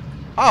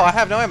 Oh, I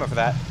have no ammo for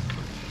that.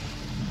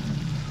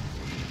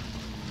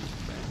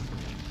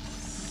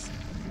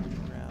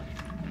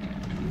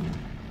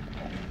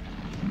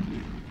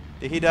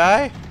 Did he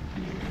die?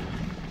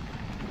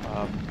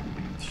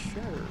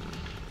 Sure.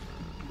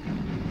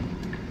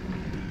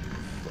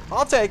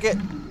 I'll take it.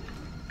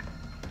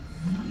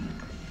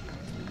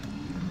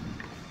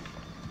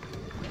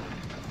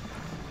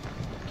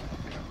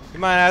 You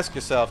might ask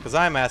yourself, because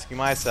I'm asking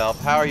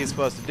myself, how are you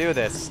supposed to do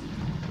this?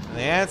 And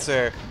the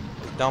answer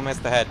is don't miss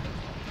the head.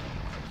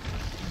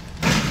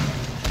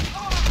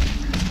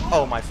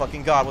 Oh my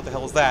fucking God, what the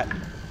hell was that?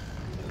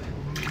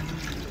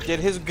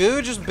 Did his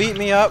goo just beat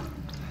me up?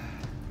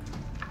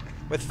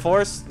 With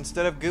force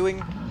instead of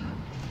gooing?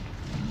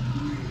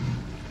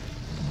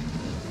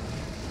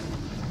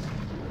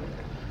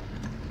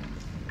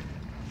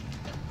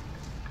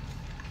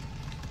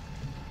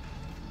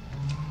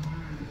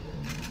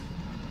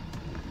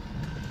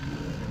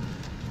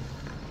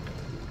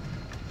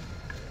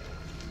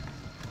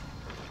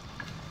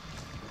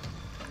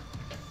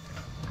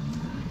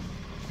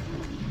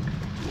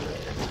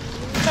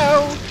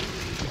 No!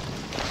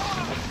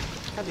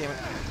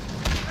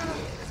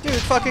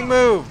 fucking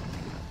move!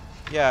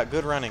 Yeah,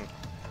 good running.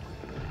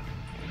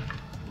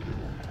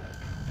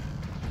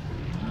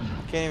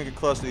 Can't even get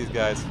close to these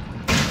guys.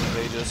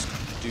 They just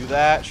do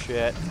that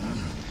shit.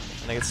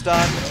 And they get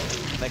stunned,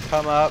 and they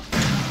come up,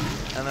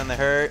 and then they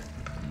hurt.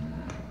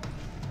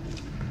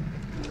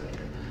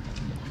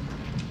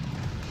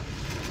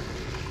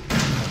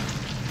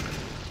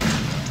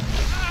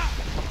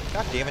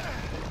 God damn it.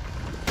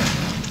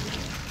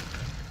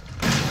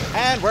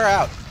 And we're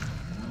out.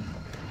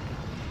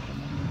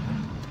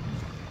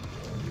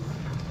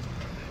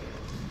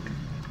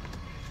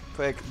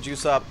 Quick,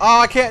 juice up.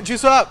 Oh, I can't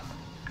juice up!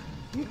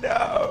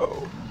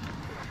 No!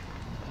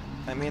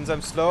 That means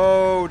I'm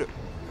slowed.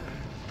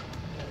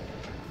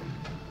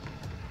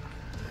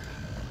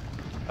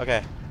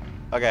 Okay.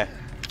 Okay.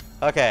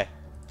 Okay.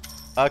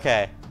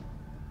 Okay.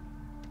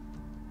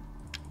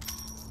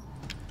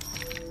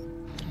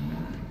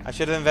 I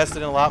should have invested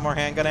in a lot more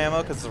handgun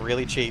ammo because it's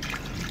really cheap.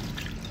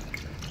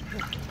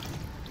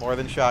 More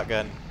than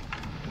shotgun.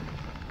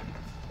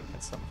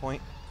 At some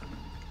point.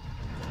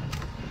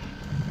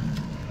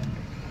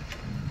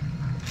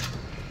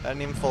 That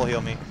didn't even full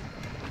heal me.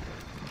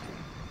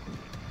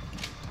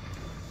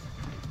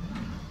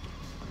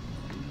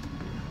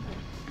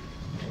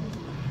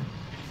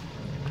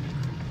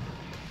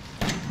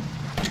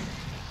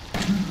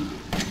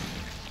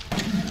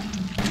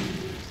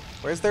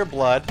 Where's their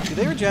blood? Do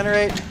they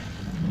regenerate?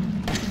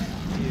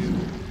 You.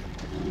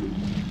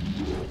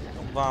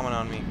 Don't vomit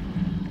on me.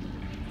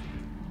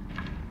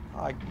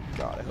 Oh,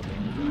 God, I hope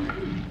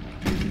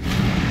they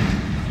regenerate.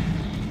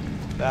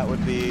 That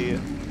would be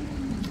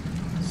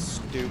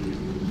stupid.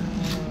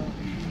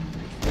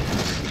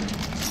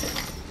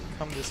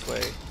 Come this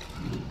way.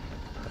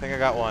 I think I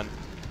got one.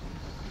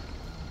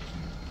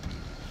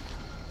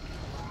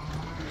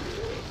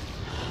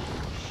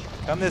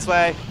 Come this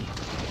way.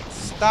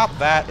 Stop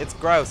that. It's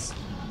gross.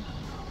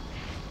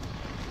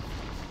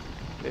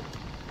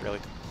 Really?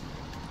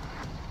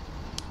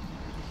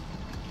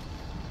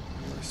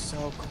 We're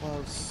so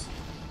close.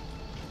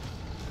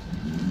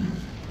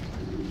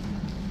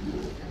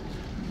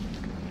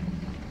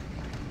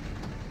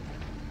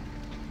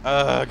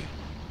 Ugh.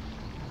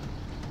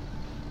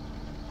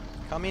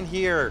 Come in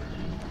here.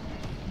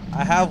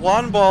 I have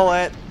one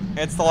bullet.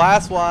 It's the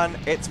last one.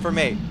 It's for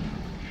me.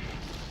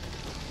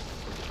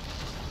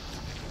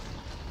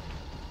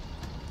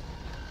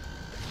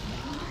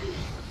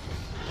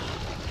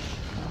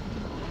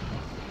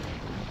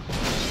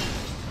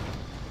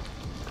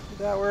 Did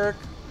that work?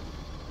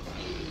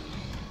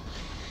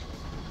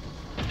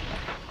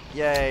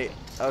 Yay.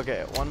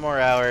 Okay, one more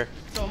hour.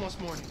 It's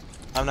almost morning.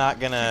 I'm not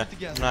gonna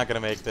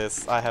make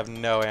this. I have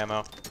no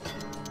ammo.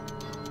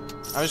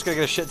 I'm just gonna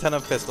get a shit ton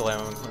of pistol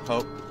ammo.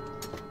 Hope.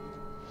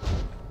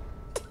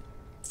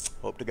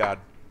 Hope to God.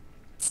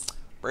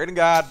 Pray to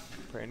God.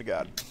 Pray to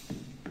God.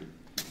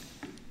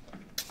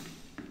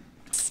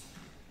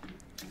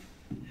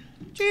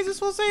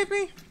 Jesus will save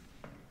me.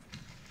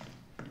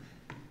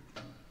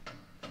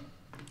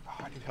 Oh,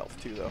 I need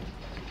health too, though.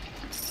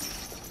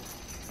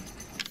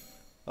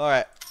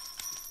 Alright.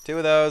 2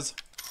 of those.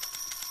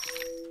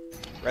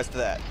 Rest of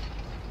that.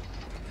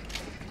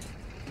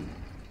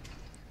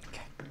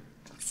 Okay.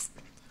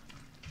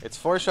 It's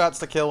 4 shots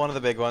to kill one of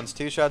the big ones,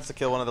 2 shots to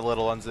kill one of the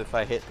little ones if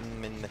I hit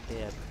them in the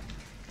head.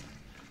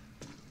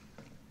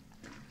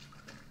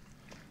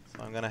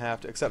 So I'm gonna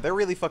have to, except they're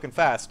really fucking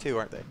fast too,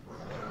 aren't they?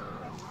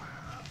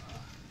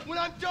 When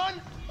I'm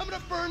done, I'm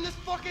gonna burn this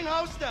fucking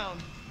house down.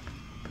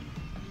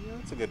 Yeah,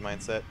 that's a good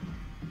mindset.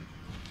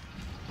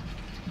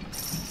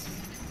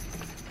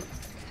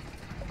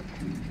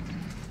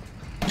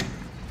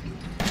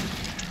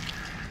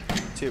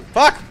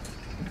 Fuck!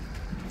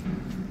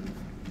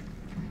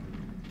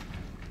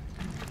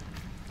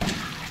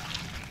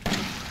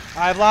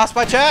 I've lost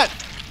my chat!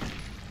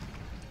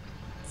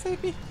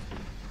 Save me.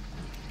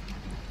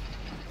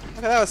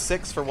 Okay, that was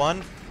 6 for 1.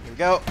 Here we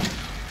go.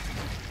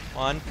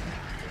 1.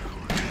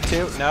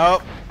 2.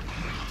 Nope.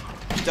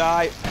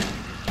 Die.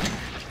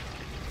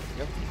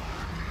 Go.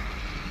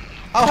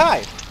 Oh,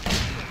 hi!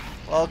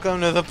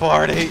 Welcome to the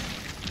party.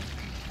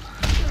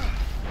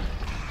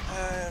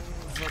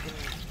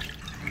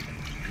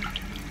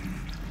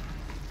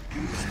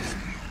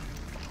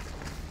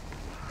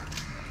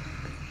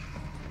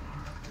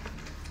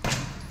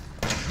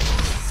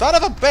 Son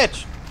of a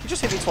bitch! You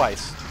just hit me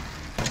twice.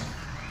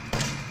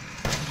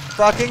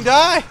 Fucking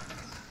die!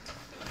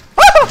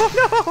 Oh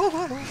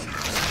no!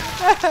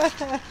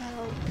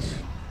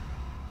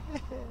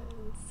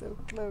 So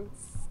close.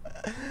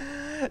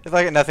 If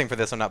I get nothing for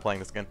this, I'm not playing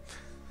this again.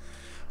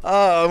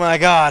 Oh my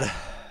god.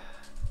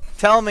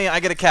 Tell me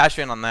I get a cash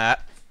in on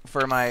that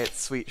for my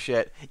sweet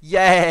shit.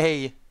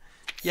 Yay!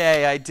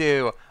 Yay, I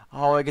do.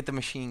 Oh, I get the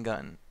machine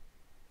gun.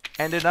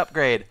 And an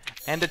upgrade.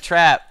 And a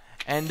trap.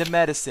 And a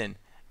medicine.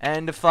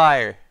 And a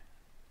fire.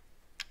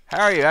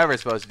 How are you ever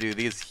supposed to do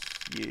these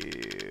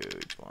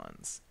huge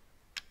ones?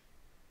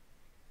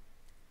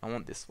 I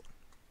want this one.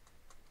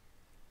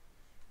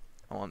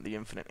 I want the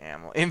infinite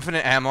ammo.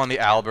 Infinite ammo on the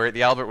Albert.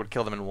 The Albert would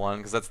kill them in 1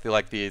 because that's the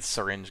the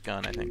syringe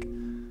gun, I think.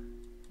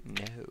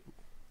 No.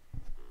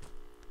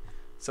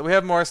 So we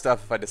have more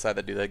stuff if I decide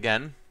to do that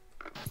again.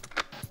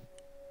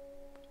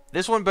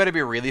 This one better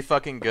be really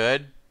fucking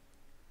good,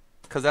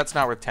 because that's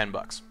not worth 10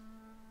 bucks.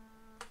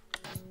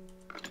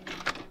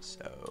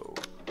 So...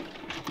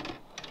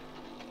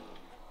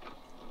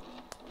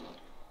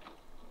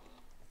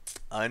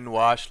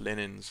 unwashed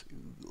linens.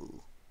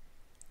 Ooh.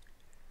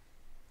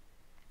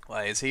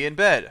 Why is he in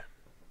bed?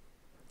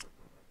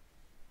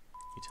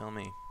 You tell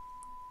me.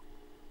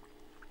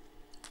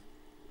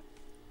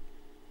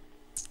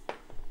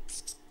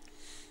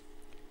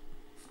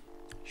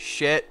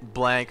 Shit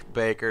blank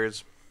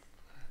bakers.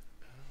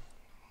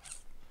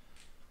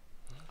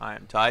 I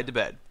am tied to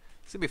bed.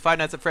 It's gonna be Five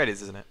Nights at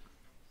Freddy's, isn't it?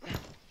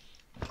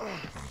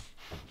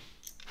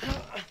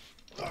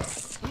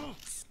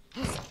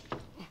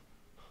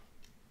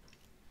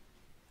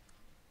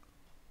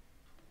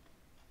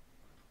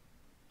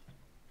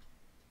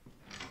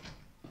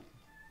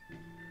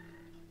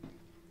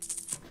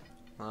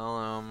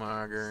 Hello,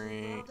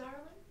 Marguerite. Well, darling,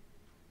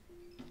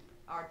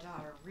 our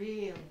daughter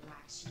really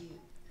likes you.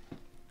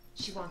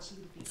 She wants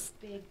you to be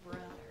a big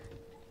brother.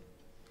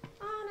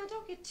 Oh, now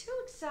don't get too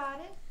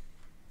excited.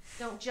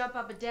 Don't jump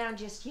up and down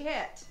just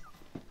yet.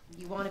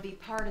 You want to be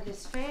part of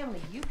this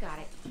family, you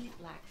gotta eat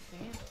like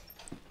family.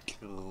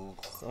 Ooh,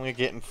 I'm gonna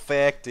get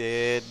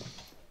infected.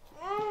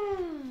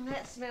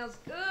 That smells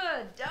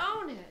good,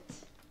 don't it?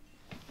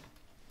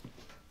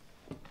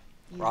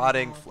 You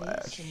Rotting eat all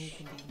this flesh. and you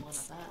can be one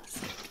of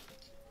us.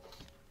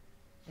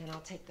 Then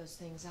I'll take those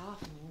things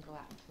off and you can go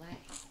out and play.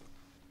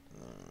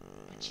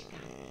 But you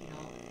gotta eat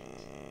all of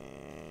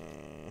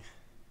it.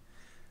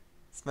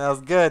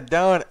 Smells good,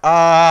 don't it?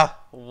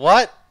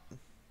 What?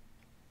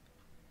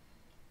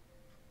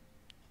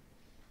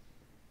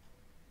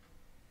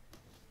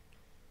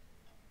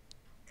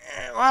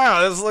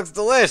 Wow, this looks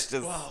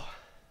delicious. Wow.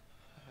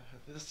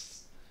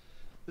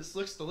 This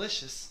looks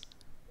delicious.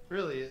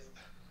 Really, it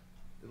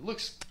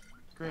looks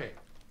great.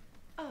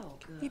 Oh,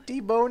 You good.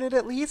 debone it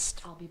at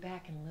least? I'll be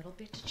back in a little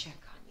bit to check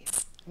on you.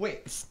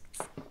 Wait,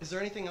 is there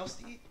anything else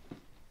to eat?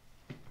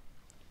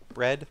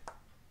 Bread?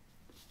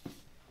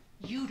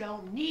 You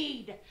don't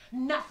need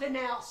nothing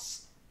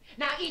else.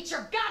 Now eat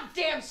your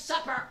goddamn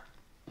supper.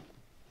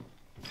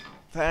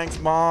 Thanks,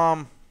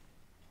 Mom.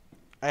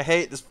 I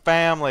hate this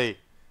family.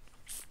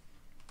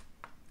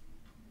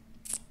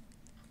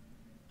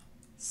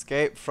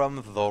 Escape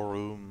from the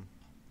room.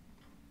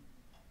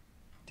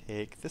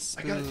 Take the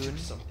I gotta do spoon.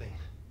 something.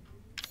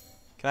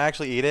 Can I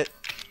actually eat it?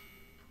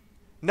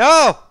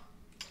 No!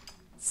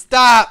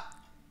 Stop!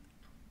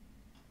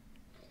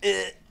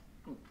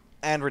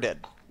 And we're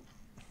dead.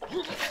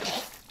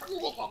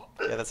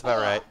 Yeah, that's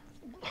about right.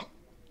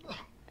 I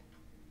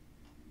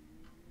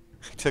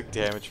took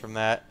damage from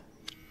that.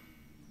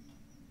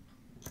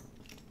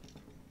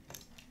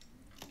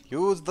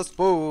 Use the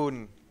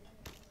spoon.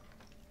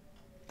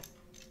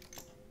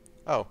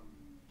 Oh.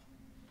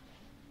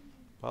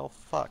 Well,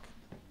 fuck.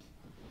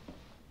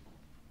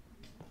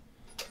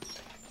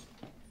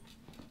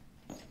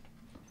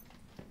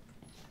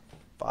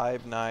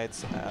 Five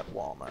Nights at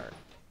Walmart.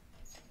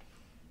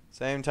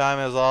 Same time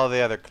as all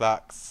the other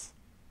clocks.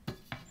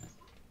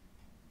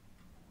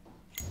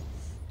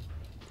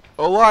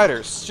 Oh,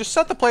 lighters. Just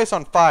set the place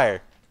on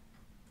fire.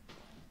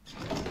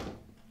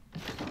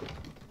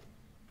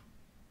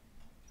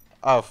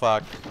 Oh,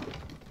 fuck.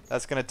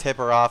 That's gonna tip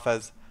her off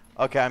as...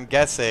 Okay, I'm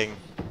guessing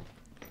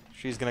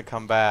she's gonna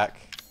come back.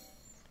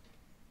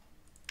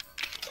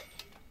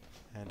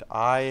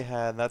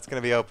 And that's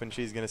gonna be open.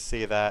 She's gonna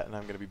see that, and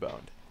I'm gonna be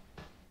boned.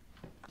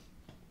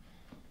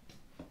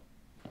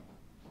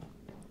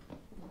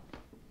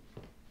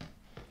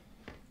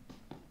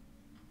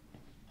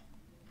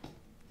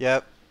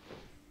 Yep.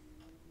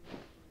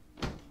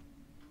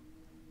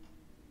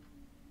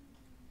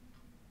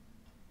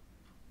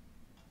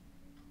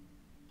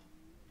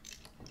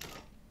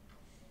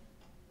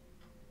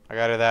 I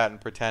got her that and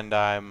pretend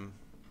I'm...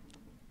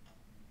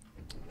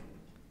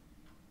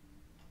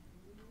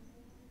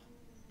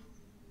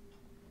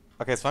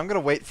 Okay, so I'm gonna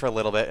wait for a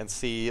little bit and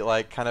see,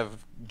 like, kind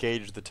of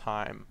gauge the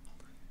time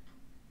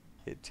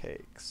it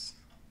takes.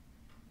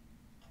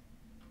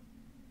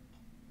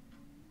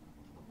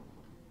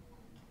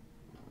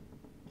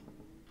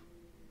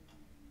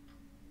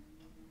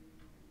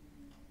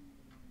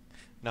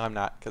 No, I'm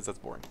not, because that's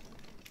boring.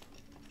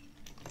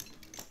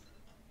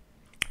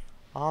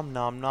 Om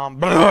nom nom.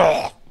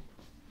 Blah!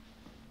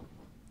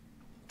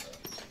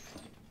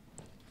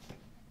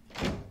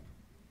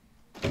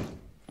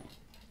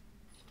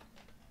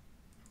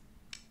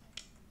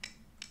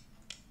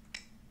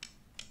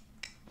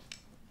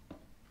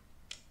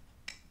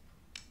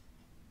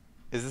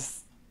 Is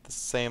this the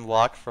same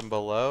lock from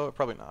below?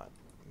 Probably not.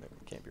 It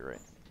can't be right.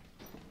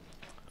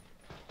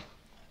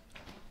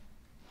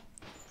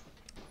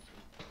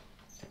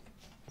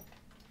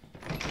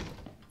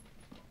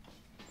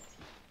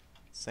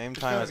 Same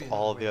time gotta as be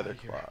all another the way other out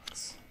of here.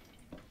 clocks.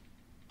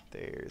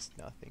 There's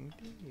nothing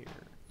here.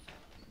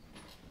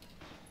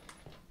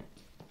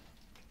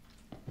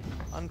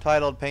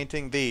 Untitled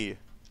painting B.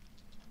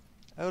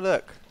 Oh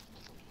look.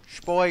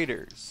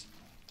 Spiders.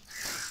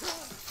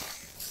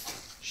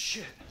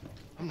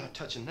 I'm not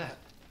touching that.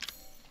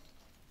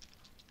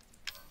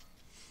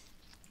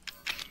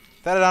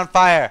 Set it on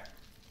fire.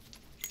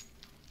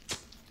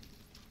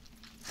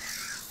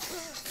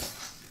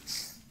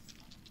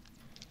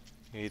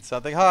 Need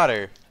something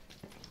hotter.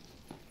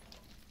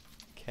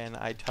 Can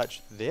I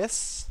touch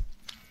this?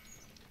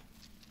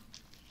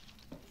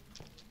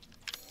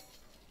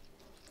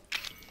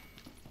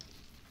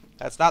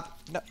 That's not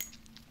no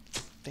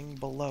thing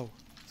below.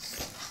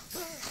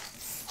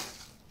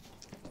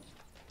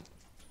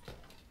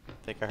 I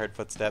think I heard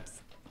footsteps.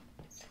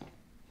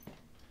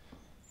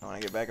 I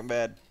want to get back in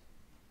bed.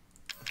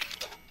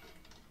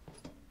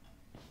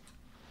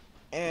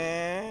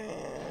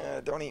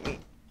 Don't eat me.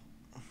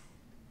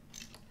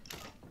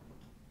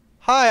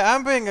 Hi,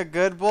 I'm being a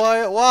good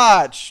boy.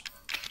 Watch.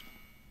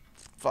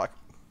 Fuck.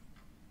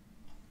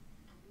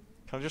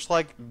 Can I just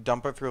like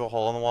dump it through the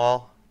hole in the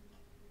wall?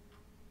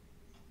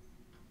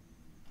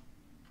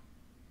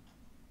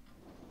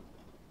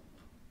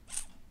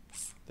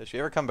 Did she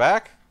ever come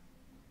back?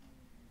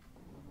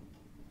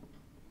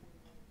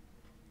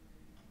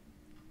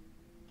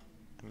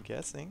 I'm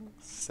guessing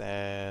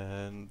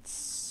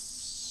since...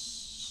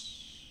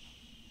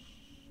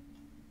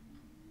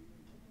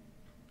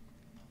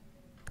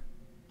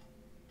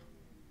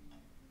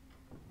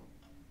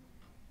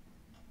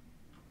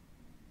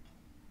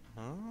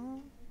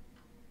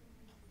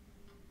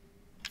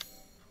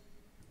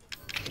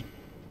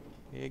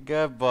 You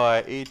good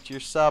boy, eat your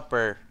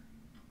supper.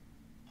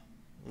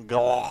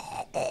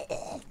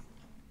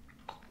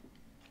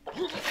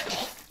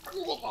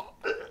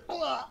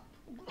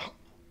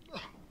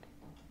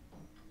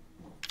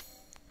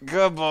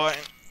 Good boy,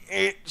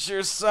 eat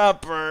your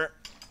supper.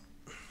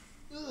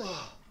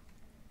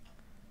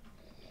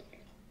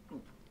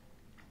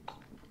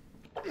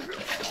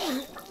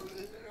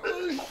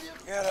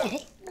 Gotta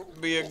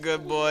be a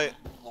good boy.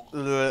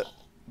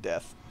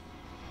 Death.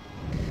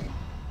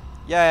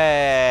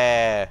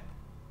 Yay!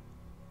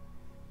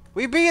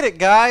 We beat it,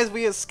 guys!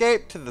 We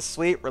escaped to the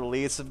sweet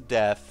release of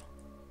death.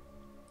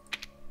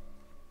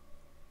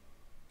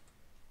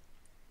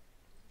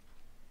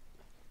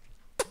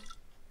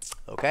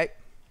 Okay.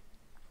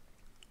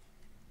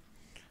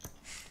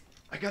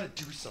 I gotta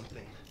do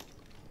something.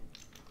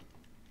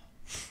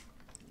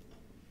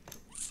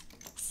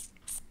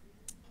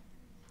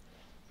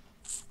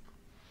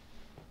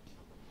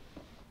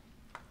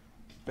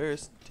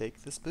 First,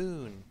 take the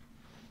spoon.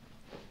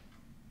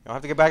 You don't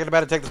have to get back into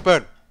bed and take the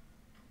spoon.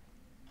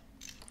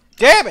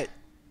 Damn it!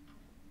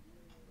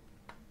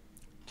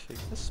 Take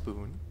the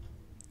spoon.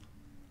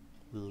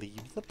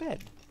 Leave the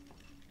bed.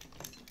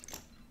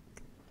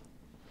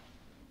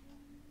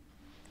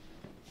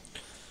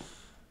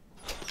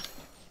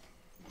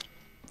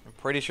 I'm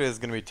pretty sure there's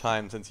gonna be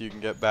time since you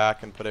can get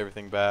back and put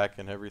everything back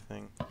and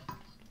everything.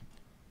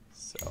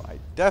 So I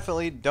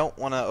definitely don't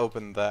want to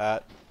open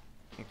that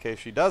in case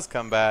she does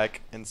come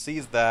back and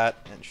sees that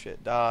and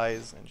shit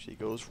dies and she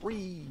goes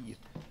ree.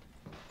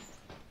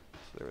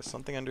 So there was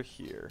something under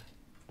here.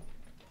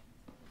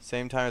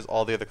 Same time as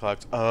all the other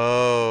clocks.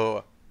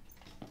 Oh.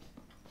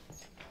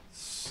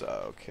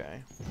 So,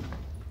 okay.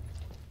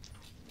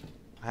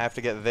 I have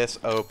to get this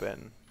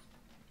open.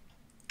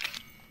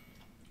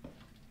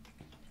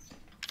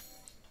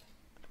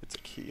 It's a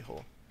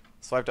keyhole.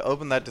 So I have to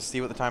open that to see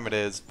what the time it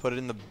is, put it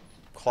in the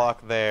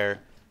clock there,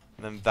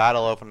 and then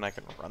that'll open and I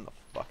can run the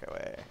fuck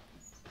away.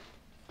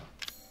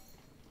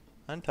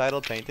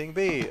 Untitled Painting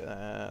B.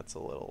 That's a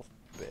little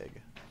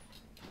big.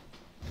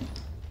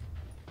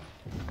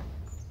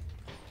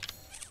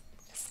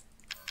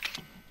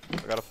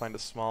 I gotta find a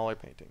smaller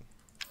painting.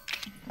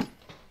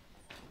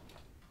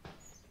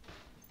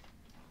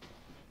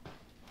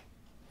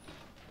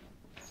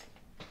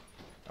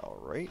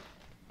 Alright.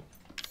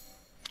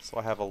 So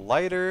I have a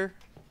lighter.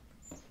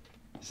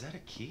 Is that a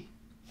key?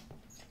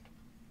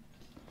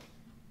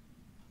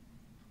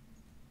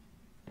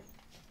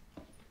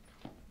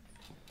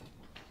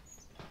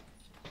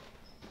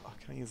 Oh,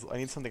 I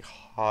need something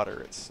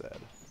hotter, it said.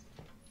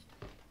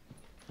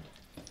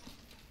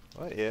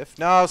 What if?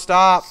 No,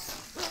 stop!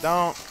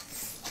 Don't.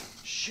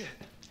 Shit.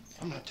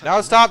 I'm not touching No,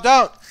 that. stop,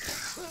 don't!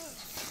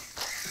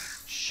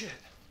 Shit.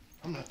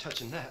 I'm not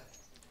touching that.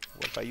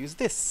 What if I use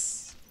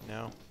this?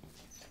 No.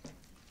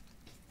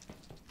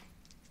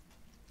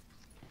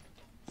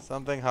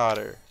 Something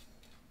hotter.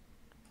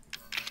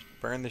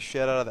 Burn the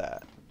shit out of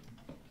that.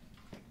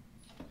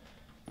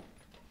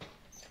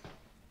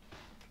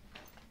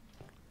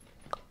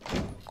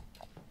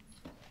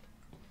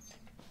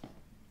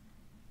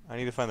 I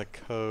need to find the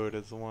code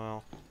as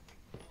well.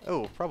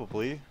 Oh,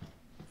 probably.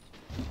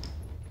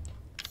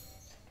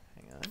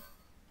 Hang on.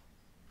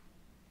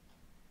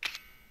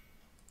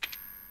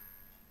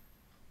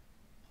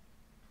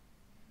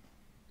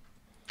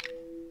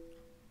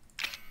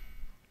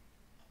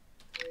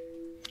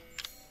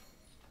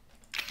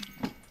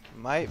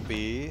 Might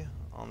be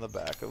on the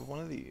back of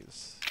one of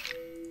these.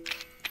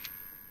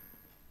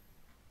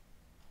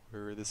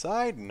 Or the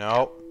side?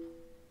 Nope.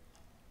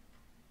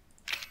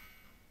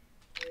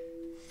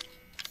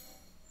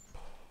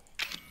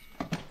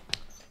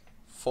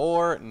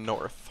 Four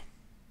north.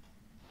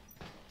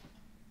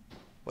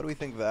 What do we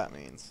think that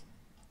means?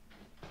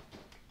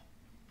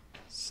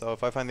 So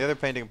if I find the other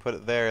painting and put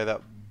it there,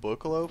 that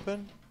book will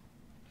open?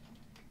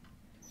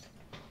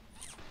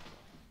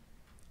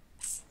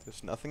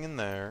 There's nothing in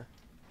there.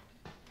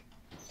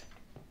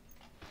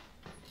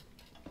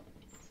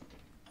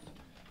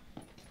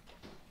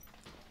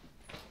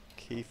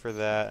 Key for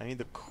that. I need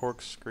the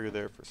corkscrew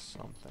there for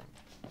something.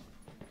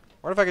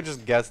 What if I could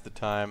just guess the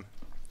time?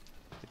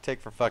 It'd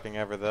take for fucking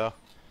ever though.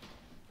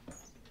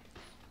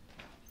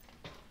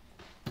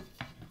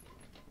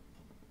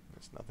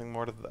 There's nothing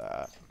more to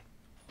that.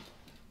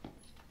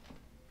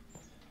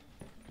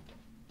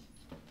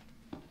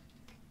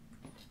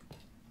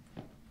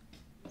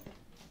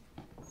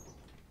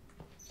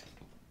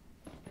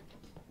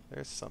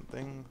 There's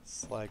something.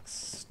 It's like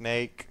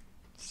snake.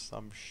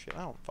 Some shit.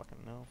 I don't fucking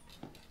know.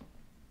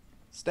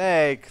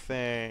 Snake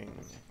thing.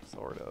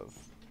 Sort of.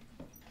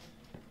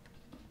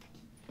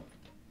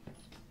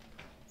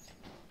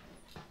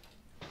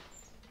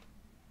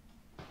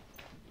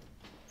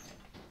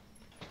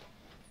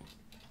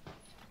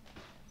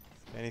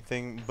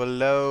 Anything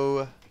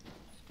below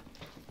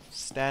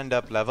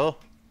stand-up level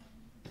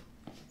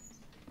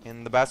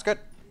in the basket?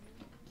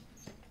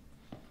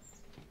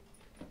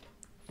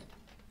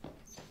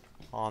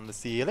 On the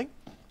ceiling?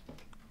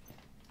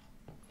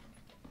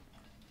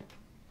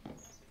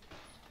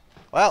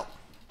 Well.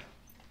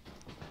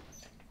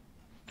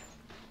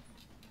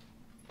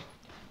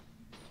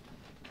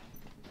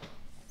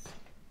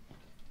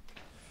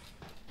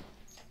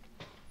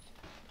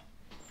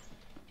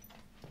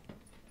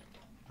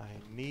 I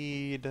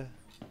need...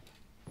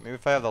 Maybe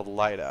if I have the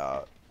light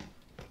out.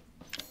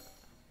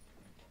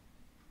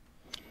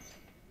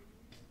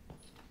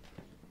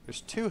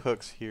 There's 2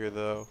 hooks here,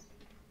 though.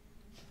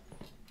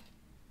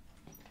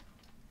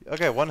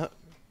 Okay, one hook.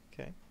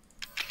 Okay.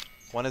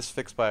 One is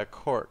fixed by a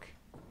cork.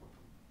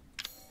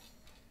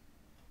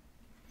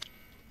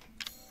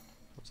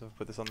 So if I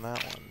put this on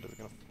that one, is it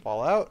gonna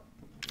fall out?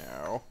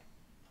 No.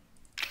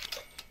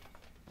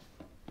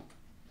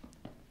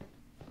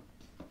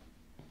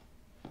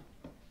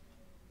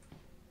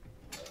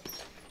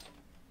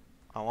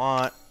 I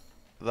want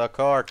the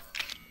cork.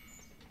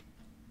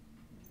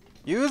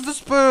 Use the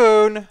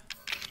spoon.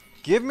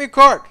 Give me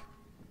cork.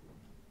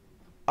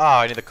 Oh,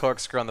 I need the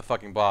corkscrew on the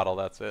fucking bottle.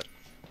 That's it.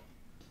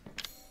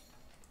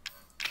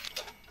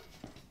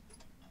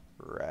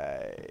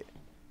 Right.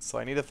 So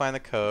I need to find the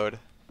code.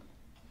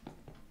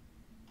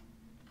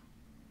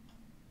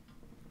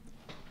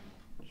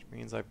 Which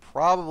means I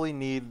probably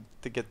need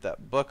to get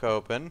that book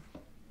open.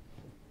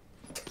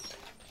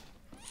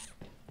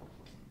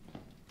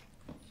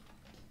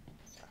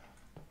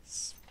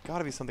 It's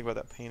gotta be something about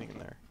that painting in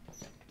there.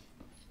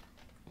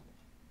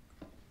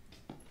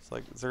 It's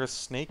like, is there a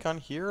snake on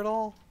here at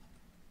all?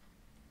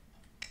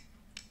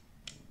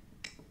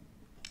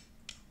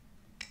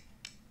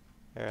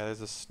 Yeah,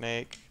 there's a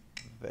snake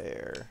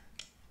there.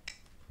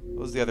 What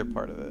was the other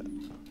part of it?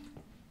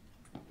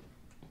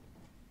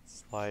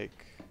 It's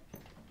like...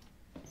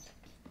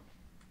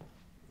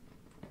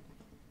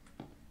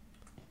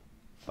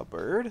 a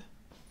bird?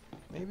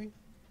 Maybe?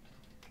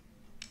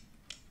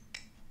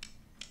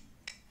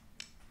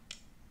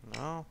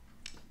 No.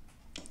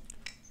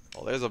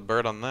 Well, there's a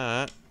bird on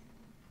that.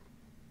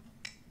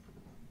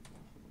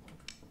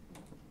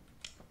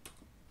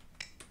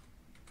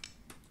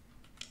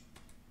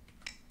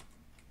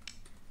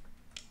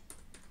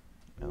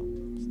 No,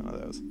 it's none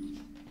of those.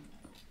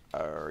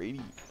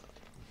 Alrighty.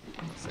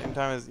 Same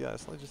time as, yeah,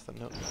 it's only just a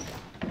note.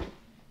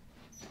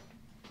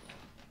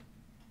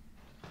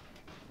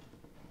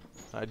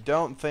 I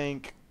don't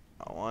think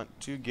I want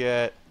to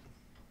get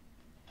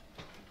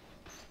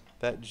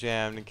that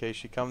jammed in case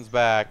she comes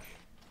back.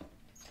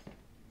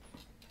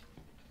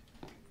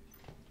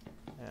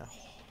 Yeah,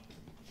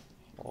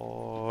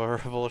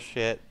 horrible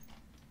shit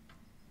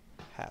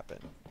happen.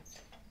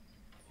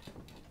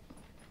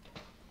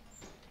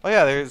 Oh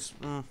yeah, there's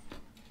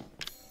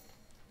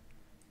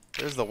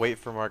the wait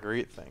for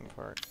Marguerite thing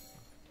part.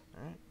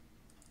 Alright.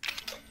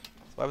 So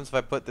what happens if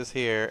I put this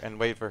here and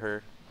wait for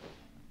her?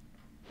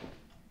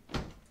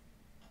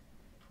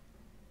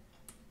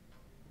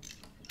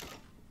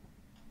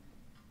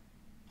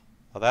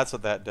 Oh, that's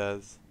what that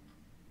does.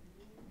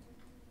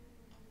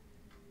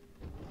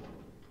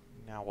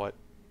 Now what?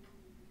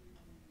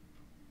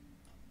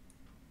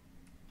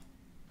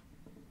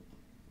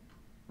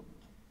 Is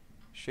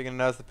she gonna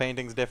notice the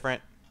painting's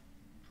different?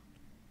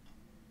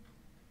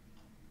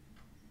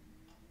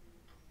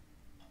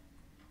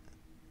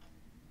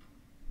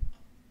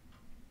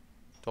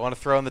 Don't want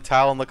to throw in the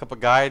towel and look up a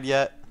guide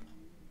yet.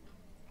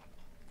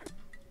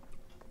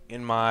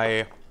 In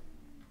my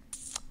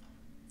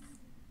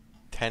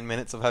 10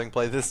 minutes of having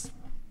played this.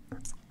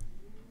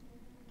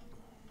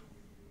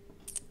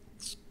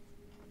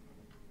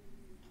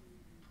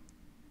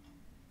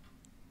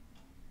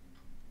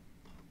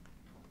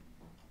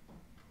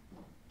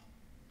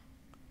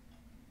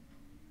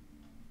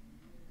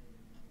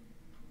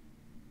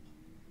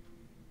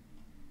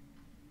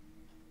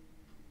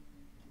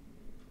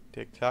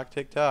 Tick tock,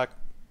 tick tock.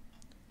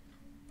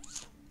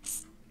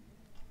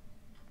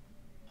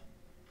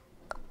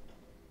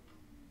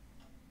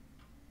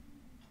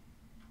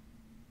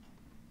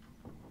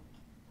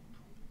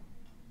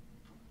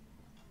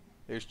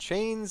 There's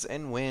chains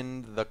and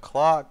wind. The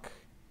clock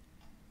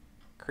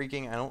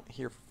creaking. I don't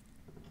hear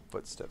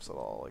footsteps at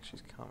all, like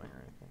she's coming or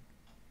anything.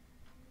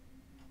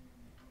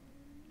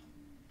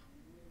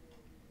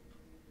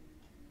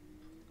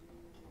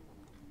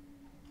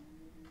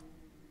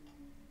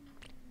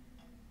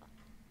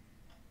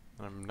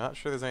 And I'm not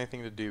sure there's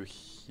anything to do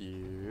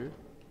here.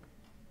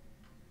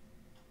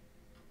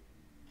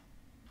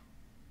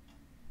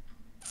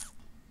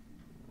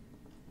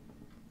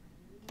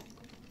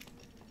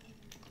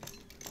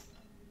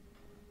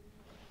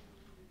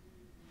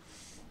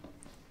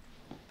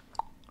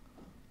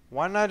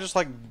 Why not just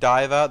like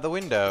dive out the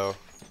window?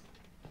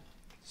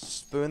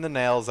 Spoon the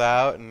nails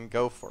out and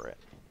go for it.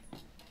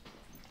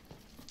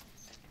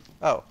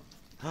 Oh.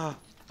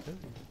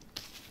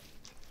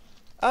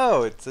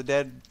 Oh, it's a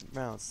dead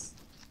mouse.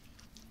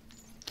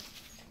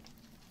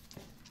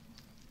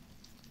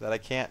 That I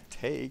can't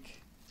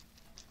take.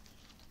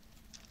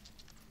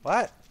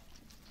 What?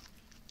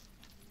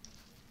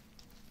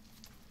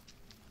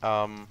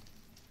 All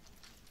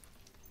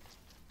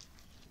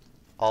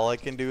I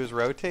can do is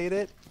rotate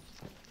it?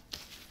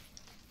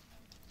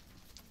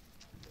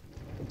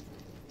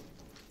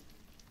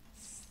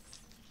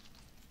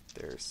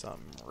 There's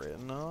something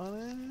written on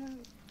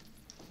it?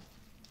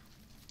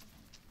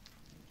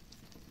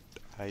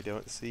 I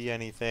don't see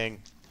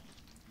anything.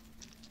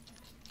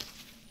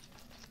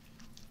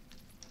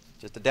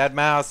 Just a dead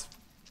mouse.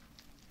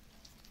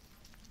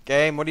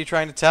 Game, what are you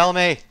trying to tell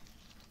me?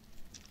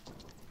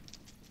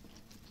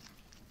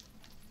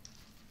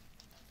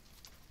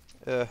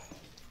 Ugh.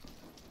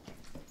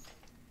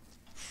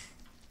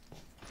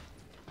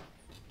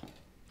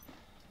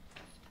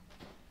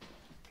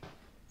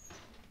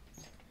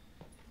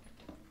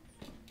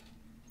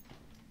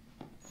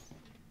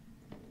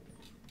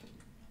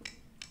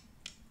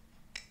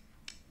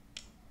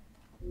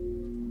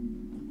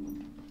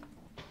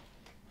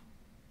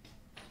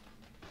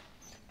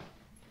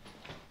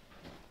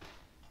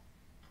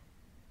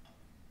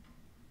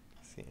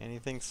 See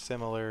anything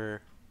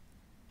similar?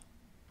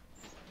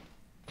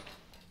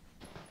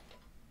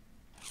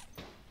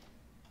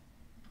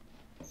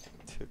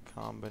 To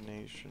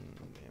combination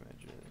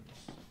images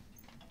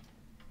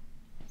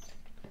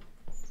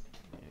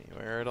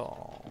anywhere at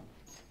all?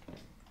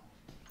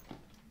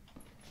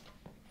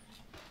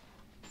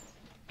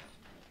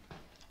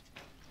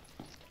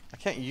 I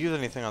can't use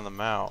anything on the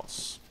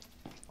mouse.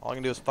 All I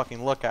can do is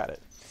fucking look at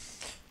it.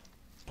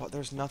 But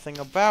there's nothing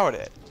about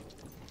it.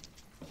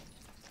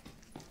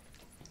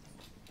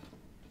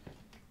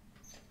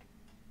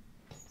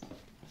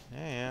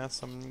 Yeah,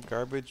 some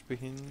garbage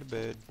behind the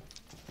bed.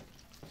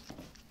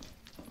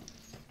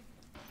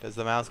 Does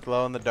the mouse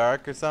glow in the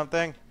dark or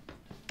something?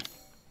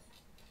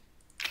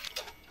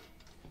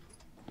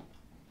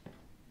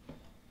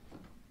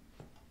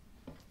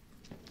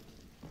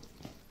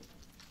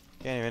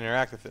 Can't even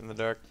interact with it in the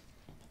dark.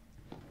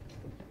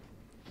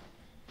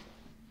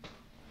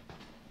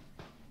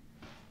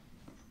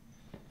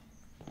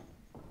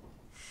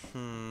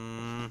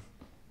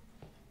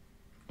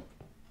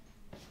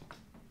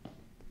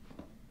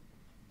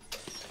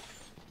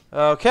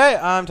 Okay,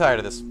 I'm tired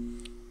of this.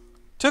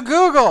 To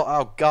Google!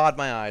 Oh god,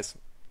 my eyes.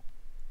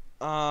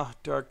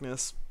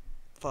 Darkness.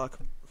 Fuck.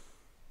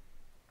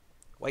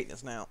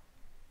 Whiteness now.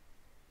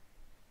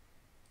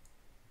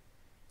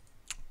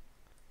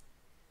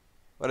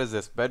 What is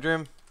this?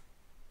 Bedroom?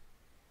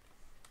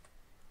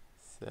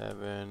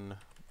 7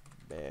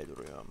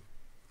 bedroom.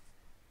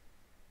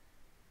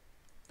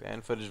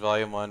 Band footage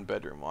volume 1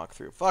 bedroom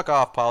walkthrough. Fuck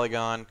off,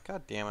 Polygon.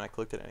 God damn it, I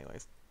clicked it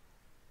anyways.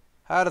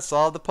 How to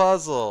solve the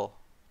puzzle.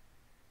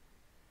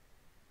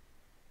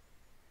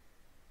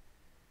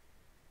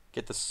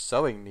 Get the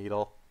sewing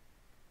needle.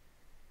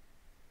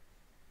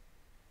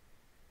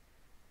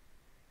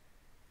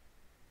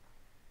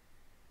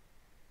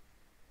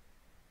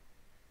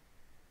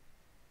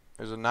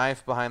 There's a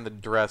knife behind the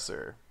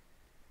dresser.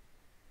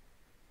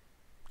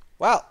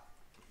 Well,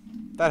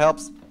 that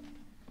helps.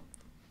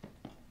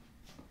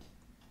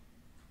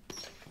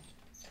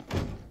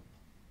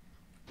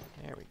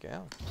 There we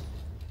go.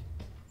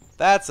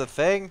 That's a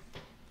thing.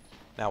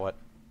 Now what?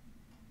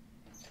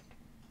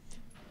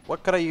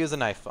 What could I use a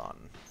knife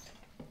on?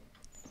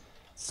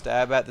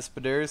 Stab at the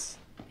spitters.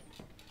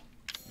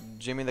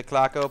 Jimmy the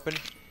clock open.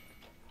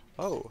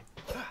 Oh.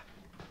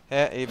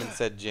 It even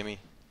said Jimmy.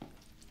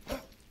 So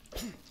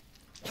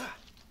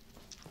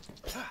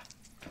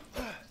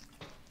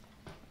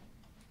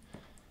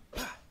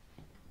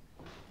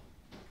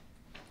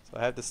I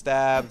have to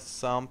stab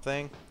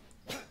something.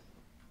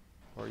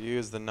 Or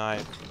use the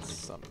knife at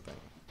something.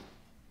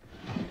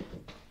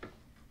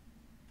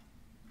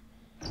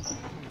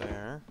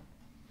 There.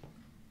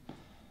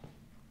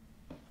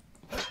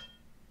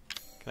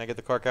 Can I get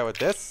the cork out with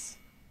this?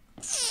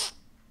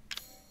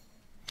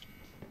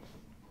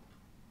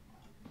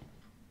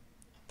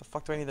 The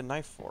fuck do I need the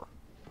knife for?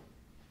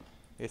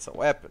 It's a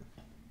weapon.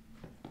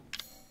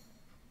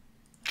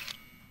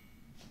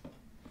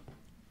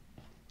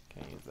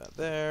 Can't use that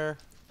there.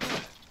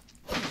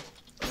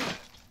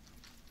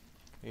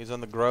 Use on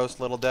the gross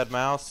little dead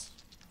mouse.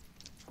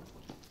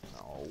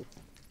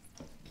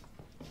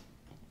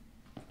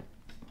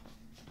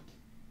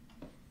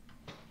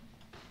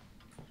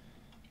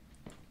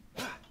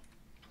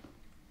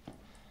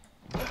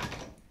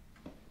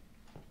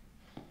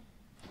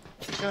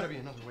 There's gotta be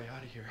another way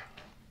out of here.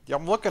 Yeah,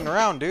 I'm looking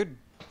around, dude.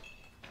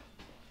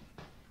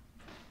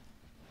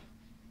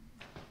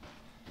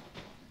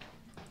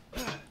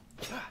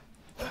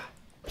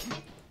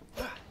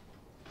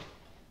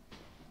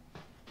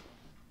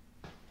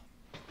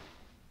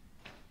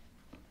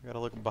 Gotta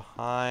look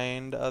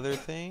behind other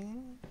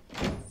things.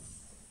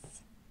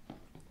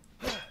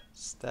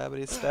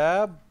 Stabbity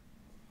stab.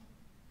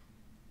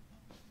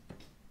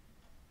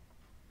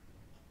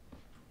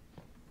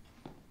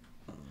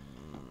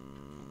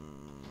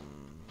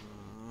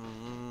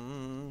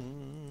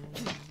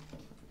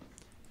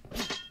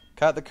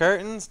 Cut the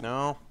curtains?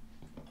 No.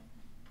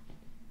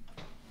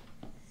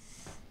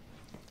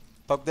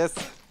 Poke this.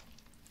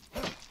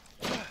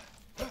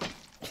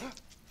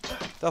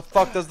 The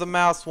fuck does the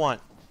mouse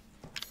want?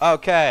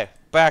 Okay,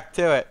 back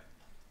to it.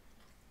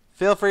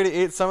 Feel free to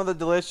eat some of the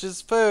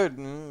delicious food.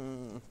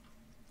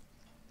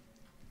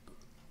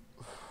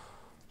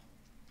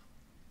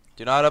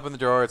 Do not open the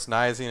drawer. It's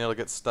noisy and it'll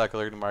get stuck,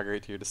 alerting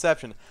Marguerite to your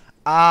deception.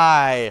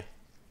 I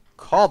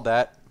called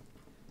that.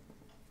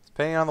 It's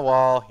painting on the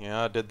wall.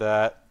 Yeah, I did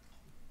that.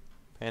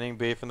 Painting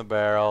beef in the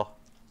barrel.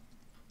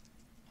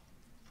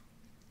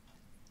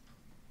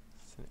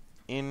 It's an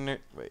inner...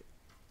 Wait.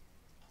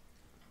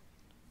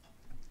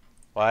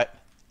 What?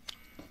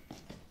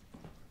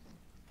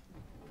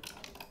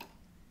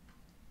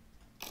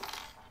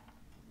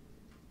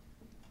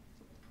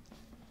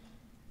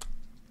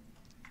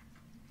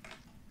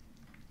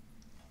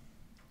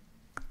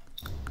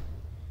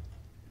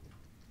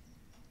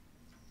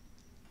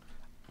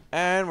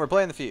 And we're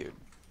playing the feud.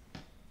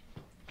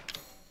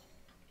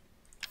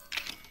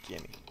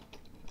 Gimme.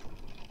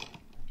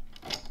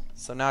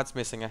 So now it's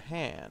missing a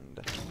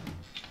hand.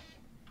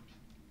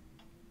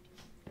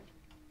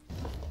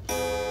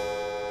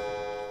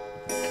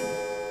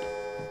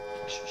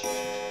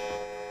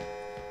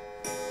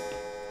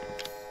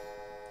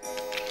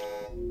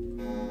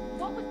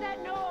 What was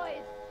that noise?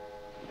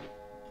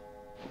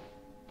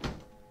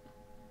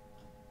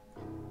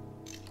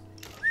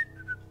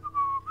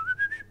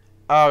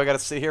 Oh, we gotta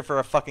sit here for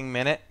a fucking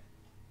minute?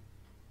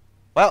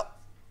 Well.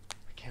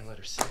 I can't let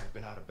her see I've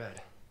been out of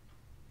bed.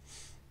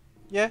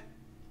 Yeah.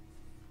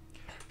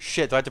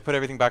 Shit, do I have to put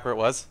everything back where it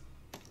was?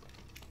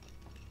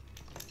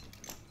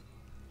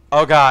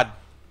 Oh god.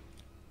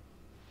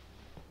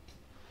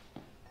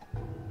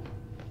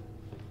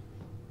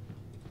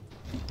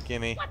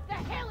 Gimme. What the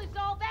hell is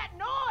all that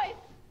noise?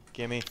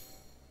 Gimme.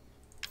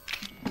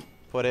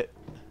 Put it.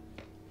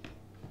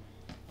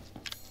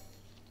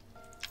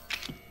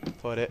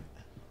 Put it.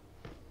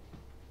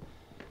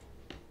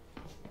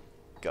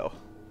 Go.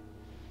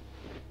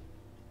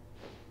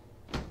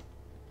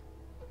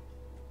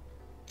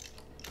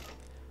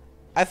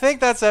 I think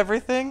that's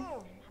everything.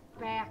 Oh,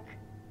 my back.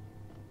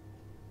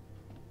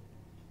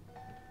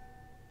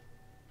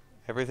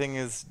 Everything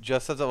is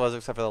just as it was,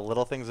 except for the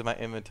little things in my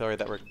inventory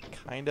that were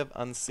kind of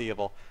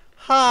unseeable.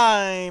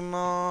 Hi,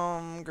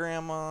 Mom,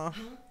 Grandma.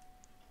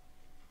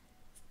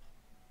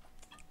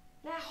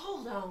 Now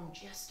hold on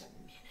just a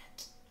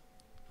minute.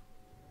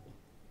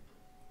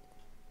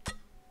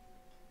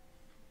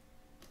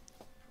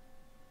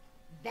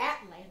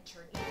 That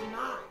lantern is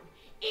mine.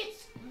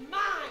 It's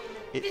mine.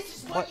 This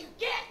is what you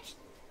get.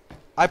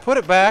 I put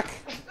it back.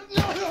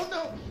 No.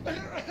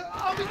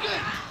 I'll be good.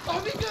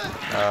 I'll be good.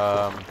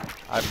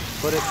 I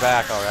put it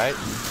back, alright.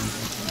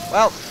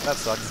 Well, that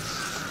sucks.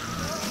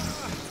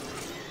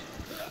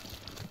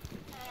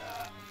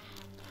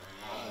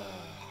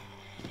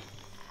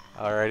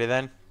 Alrighty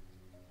then.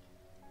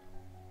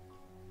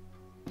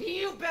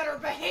 You better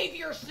behave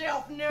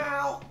yourself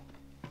now.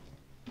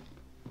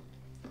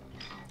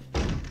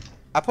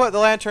 I put the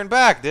lantern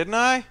back, didn't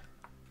I?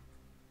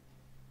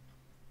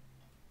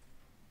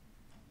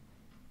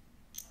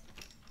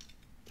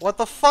 What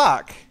the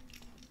fuck?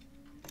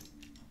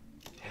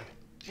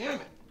 Damn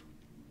it.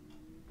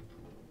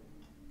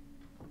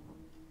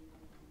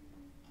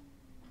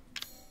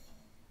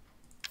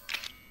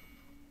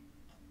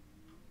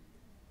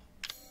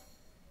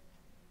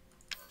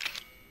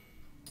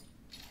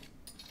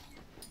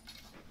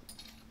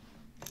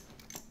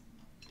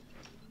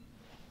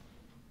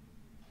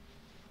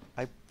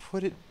 I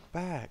put it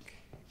back.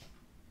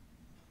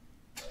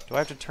 Do I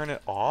have to turn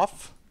it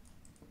off?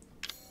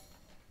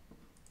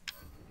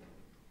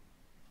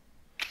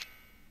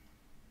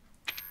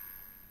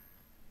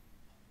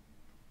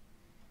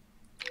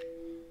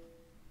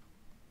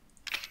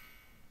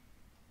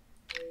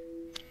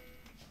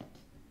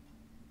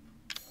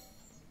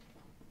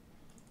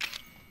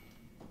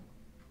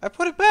 I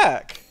put it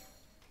back.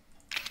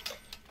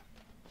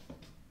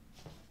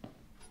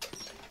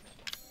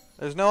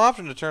 There's no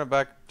option to turn it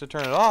back, to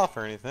turn it off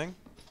or anything.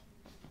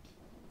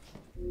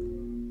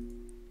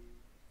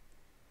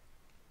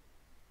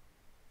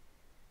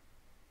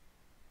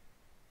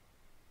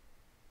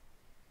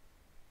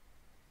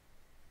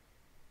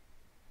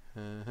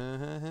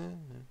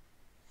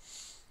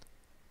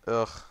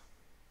 Ugh.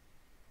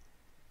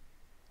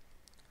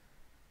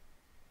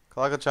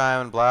 Clock a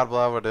chime and blah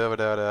blah blah blah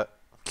blah blah.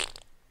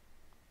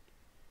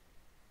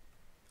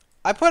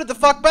 I put it the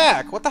fuck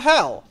back! What the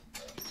hell?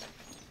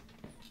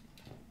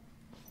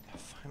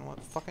 what,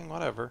 fucking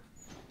whatever.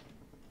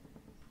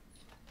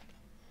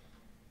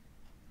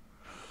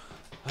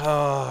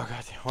 Oh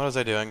god, what was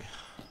I doing?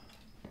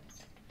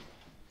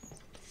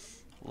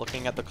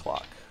 Looking at the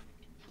clock.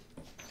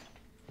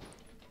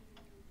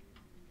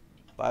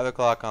 5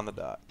 o'clock on the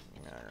dot.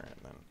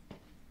 Alright then.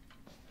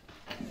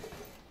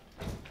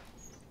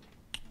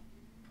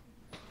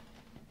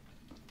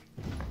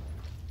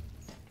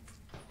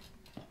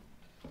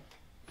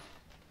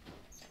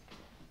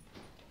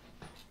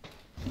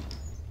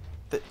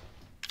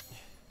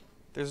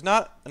 There's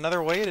not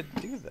another way to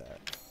do that.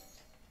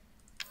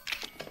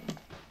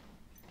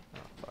 Oh,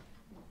 fuck.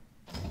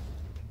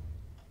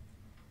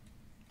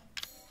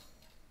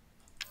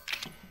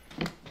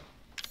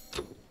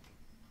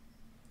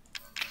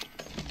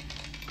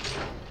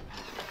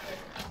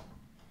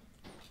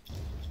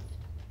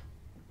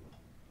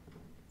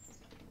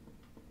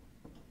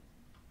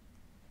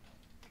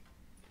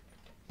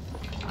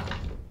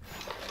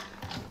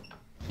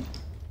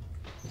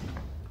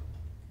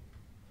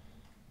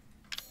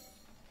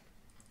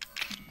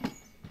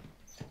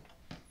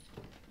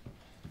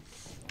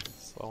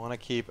 I want to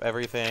keep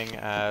everything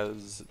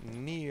as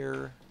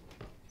near...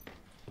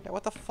 Yeah,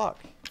 what the fuck?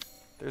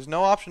 There's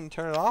no option to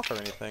turn it off or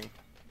anything.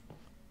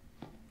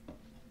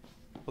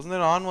 Wasn't it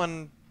on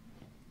when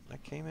I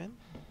came in?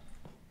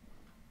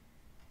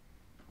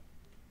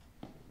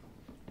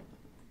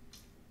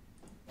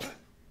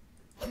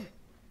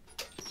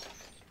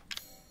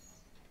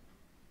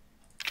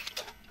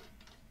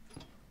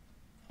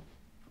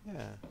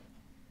 Yeah.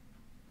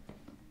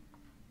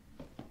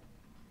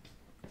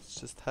 It's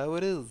just how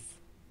it is.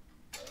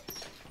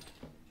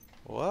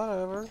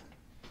 Whatever.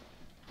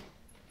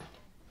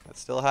 I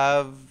still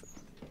have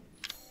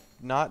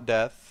not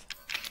death.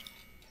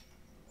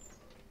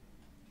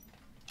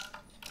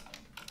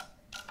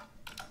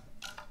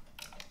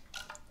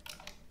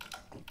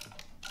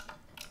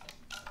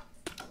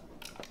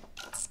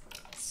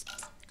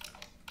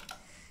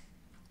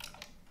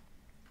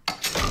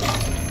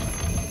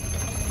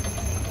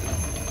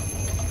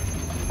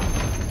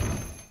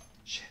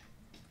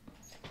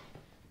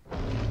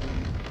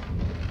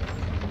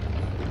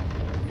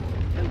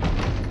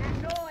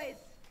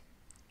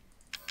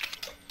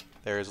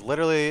 There's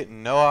literally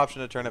no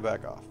option to turn it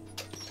back off.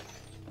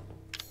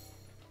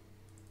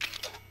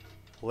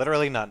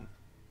 Literally none.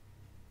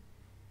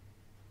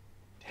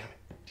 Damn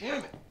it.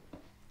 Damn it.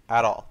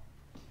 At all.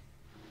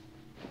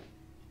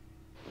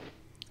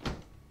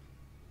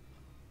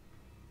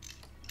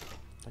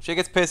 If she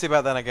gets pissy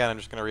about that again, I'm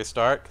just gonna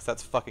restart, because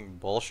that's fucking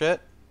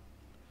bullshit.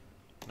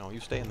 No, you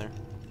stay in there.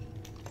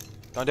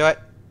 Don't do it.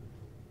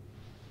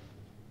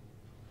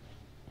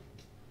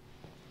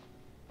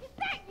 Is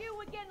that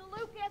you again,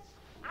 Lucas?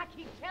 I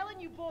keep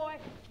telling you, boy,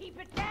 keep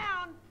it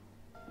down.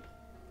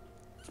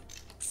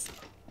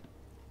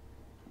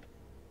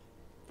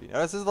 If you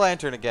notice his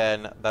lantern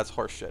again, that's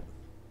horseshit.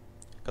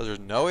 Because there's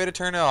no way to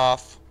turn it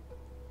off.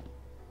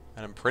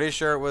 And I'm pretty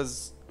sure it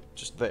was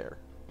just there.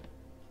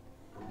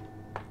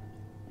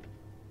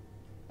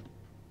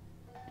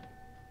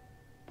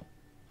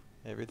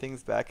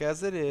 Everything's back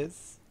as it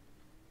is.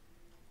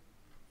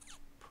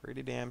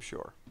 Pretty damn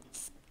sure.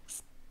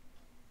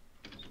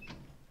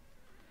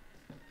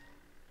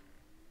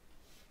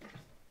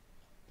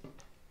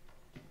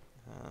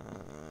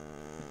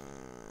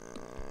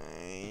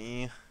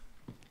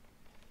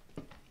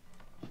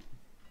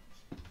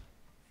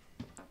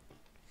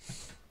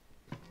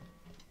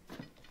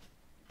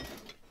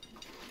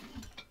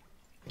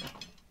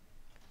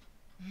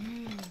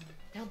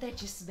 Don't that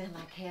just smell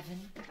like heaven?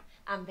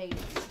 I made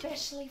it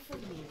especially for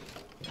you.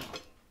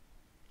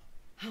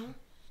 Huh?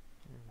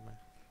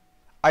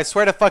 I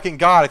swear to fucking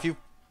God, if you...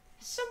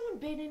 Has someone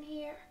been in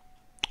here?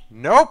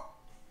 Nope!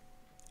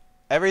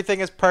 Everything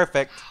is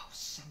perfect. Oh,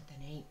 something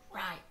ain't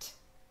right.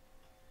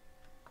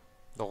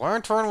 The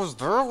lantern was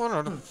there when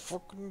I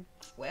fucking...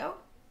 Well,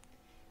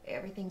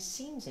 everything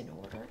seems in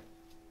order.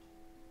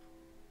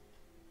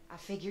 I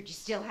figured you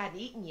still hadn't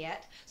eaten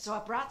yet, so I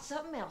brought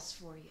something else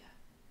for you.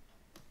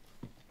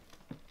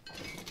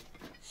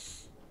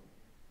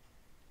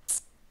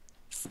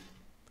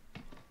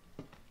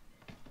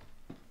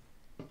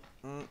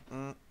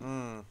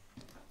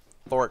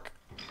 Fork.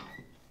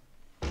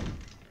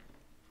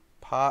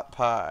 Pot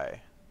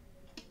pie.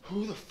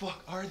 Who the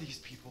fuck are these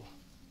people?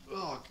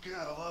 Oh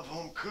god, I love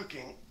home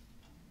cooking.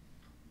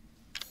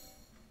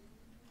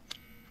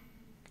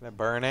 Can I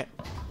burn it?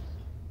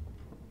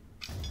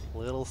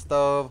 Little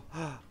stove.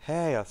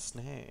 Hey, a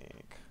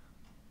snake.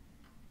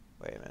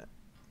 Wait a minute.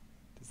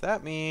 Does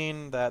that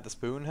mean that the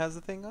spoon has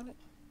the thing on it?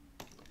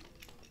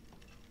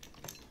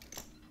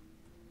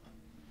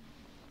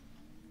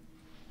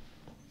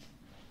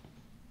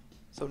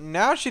 So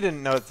now she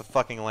didn't know it's a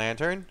fucking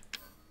lantern.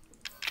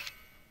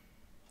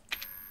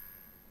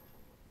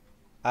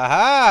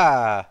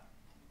 Aha!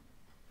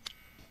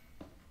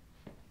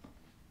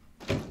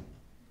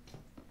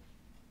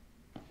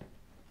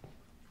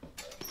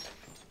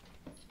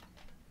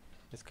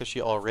 It's because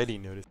she already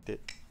noticed it.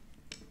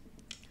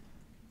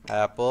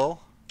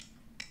 Apple.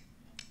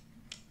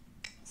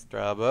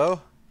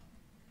 Strabo.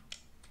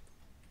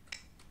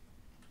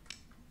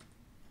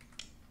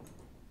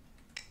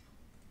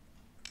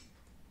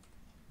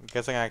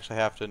 guessing I actually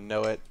have to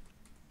know it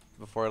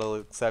before it'll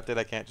accept it.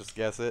 I can't just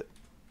guess it.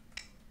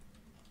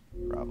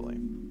 Probably.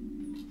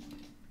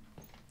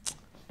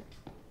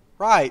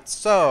 Right,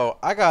 so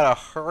I gotta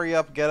hurry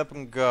up, get up,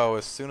 and go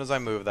as soon as I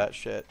move that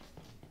shit.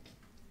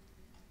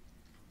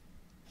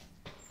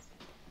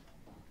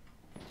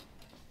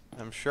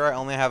 I'm sure I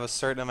only have a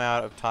certain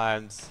amount of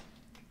times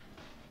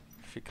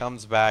she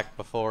comes back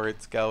before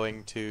it's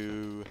going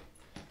to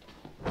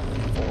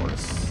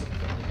force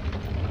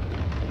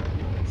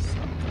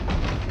something.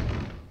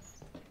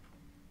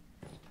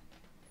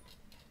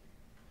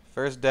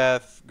 First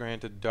death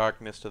granted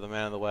darkness to the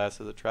man of the west.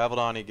 As it traveled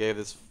on, he gave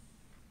this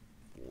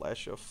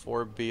flesh of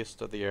 4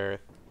 beasts of the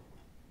earth.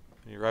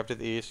 When he arrived at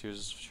the east, he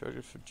was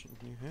showed for.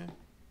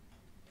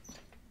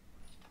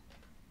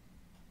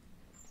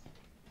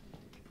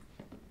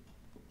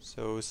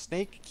 So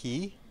snake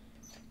key.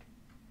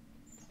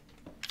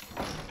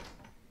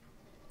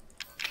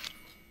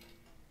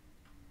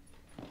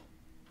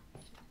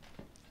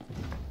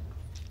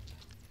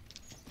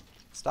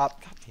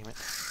 Stop. God damn it.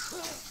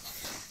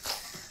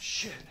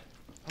 Shit.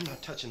 I'm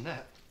not touching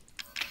that.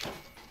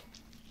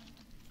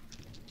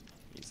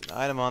 Use an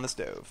item on the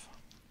stove.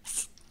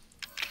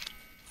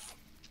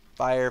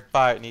 Fire,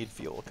 fire, need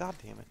fuel. God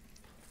damn it.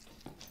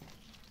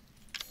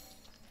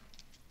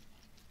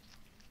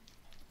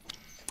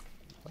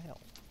 Well.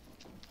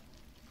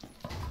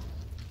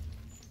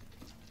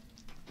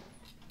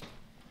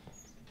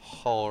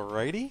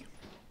 Alrighty.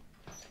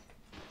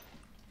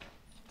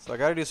 So I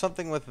gotta do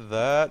something with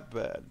that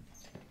bed.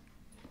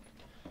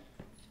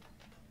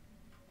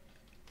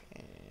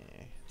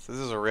 Okay. So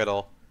this is a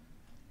riddle.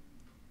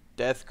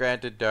 Death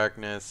granted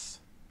darkness.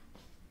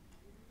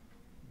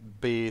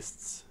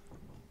 Beasts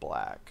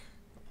black.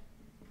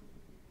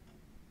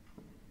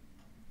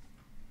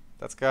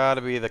 That's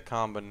gotta be the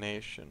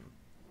combination.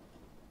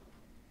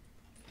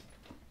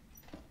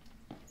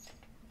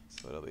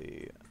 So it'll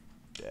be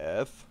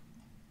death,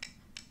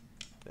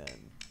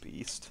 then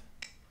beast.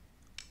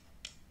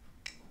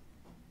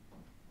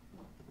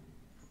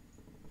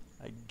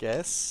 I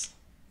guess.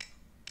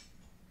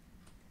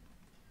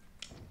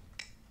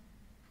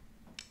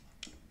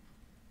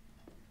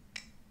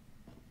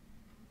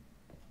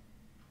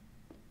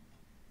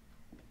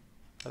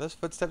 Are those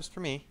footsteps for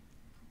me?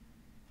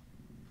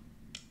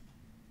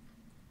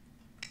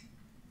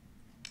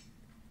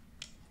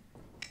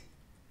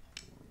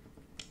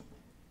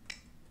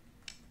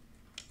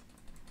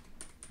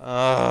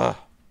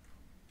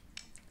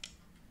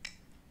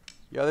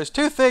 Yo, there's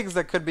 2 things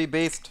that could be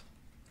beast.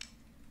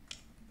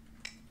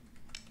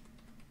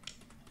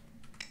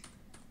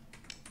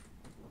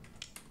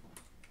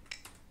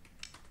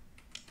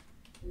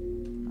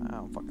 I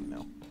don't fucking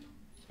know.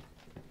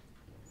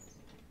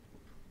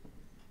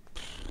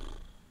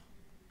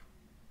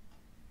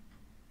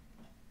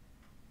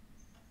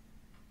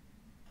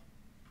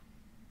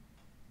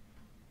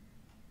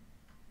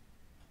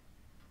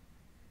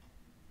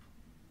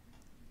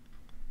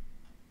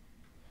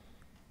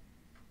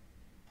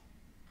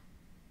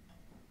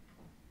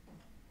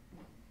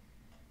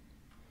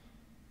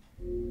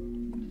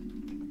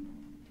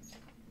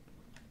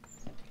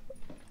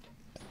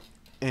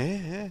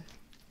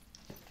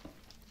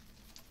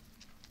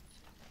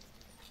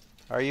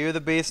 Are you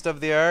the beast of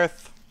the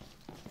earth?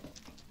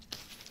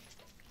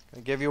 Can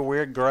I give you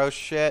weird, gross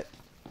shit?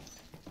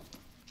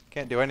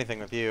 Can't do anything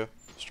with you.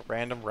 Just a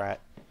random rat.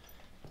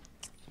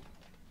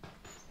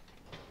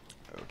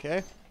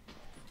 Okay.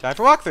 Time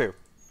for walkthrough.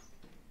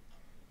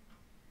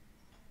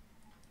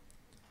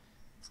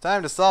 It's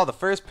time to solve the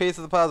first piece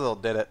of the puzzle.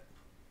 Did it.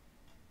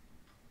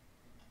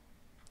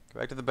 Go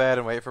back to the bed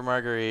and wait for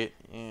Marguerite.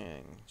 Yeah,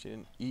 she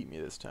didn't eat me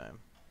this time.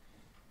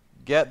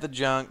 Get the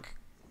junk.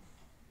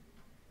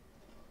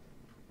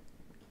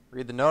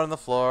 Read the note on the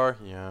floor.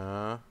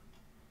 Yeah.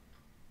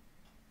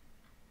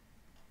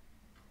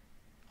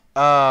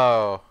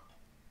 Oh.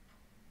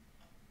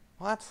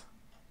 What?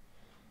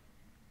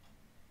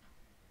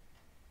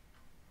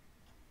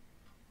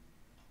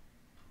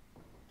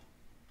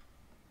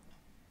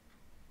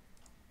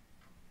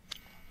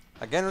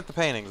 Again with the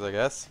paintings, I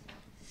guess.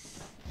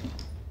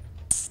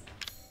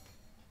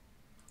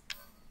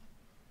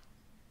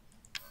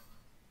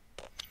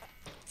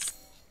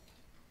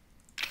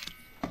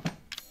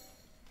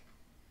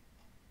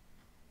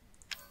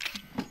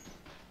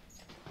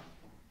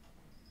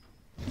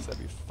 That'd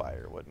be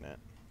fire, wouldn't it?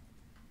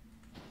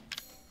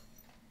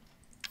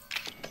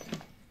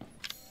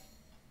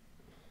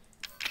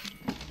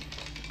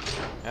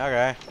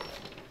 Okay.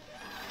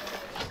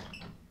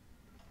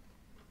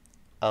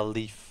 A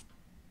leaf.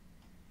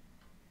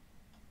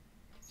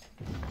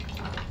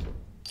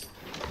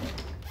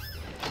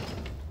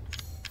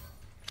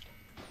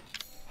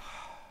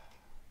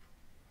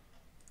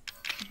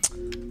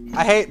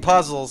 I hate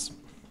puzzles.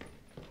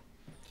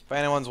 If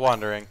anyone's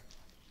wondering.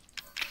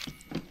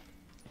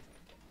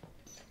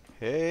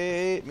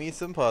 Hate me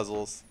some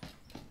puzzles.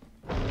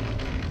 Calm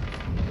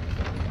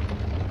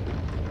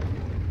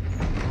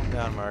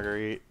down,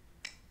 Marguerite.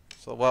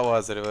 So what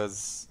was it? It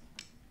was...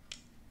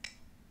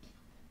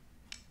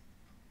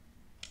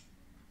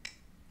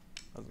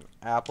 I was gonna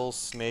apple,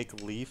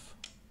 snake, leaf.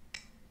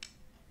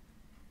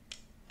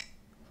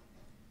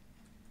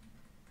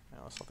 No,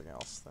 something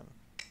else then.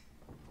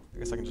 I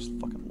guess I can just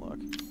fucking look.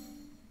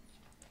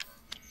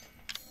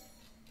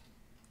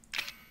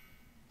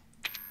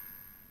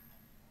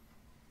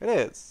 It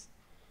is.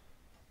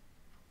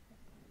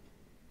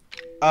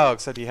 Oh,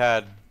 except he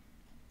had...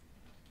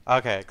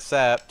 Okay,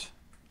 except...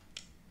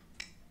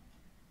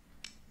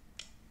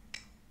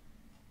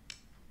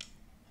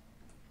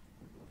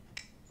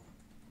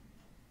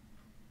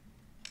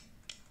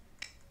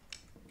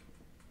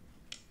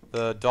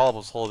 The doll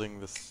was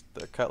holding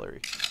the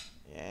cutlery.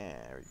 Yeah,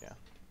 there we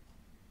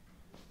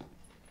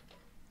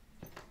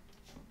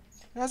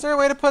go. Is there a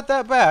way to put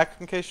that back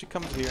in case she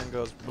comes here and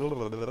goes blah,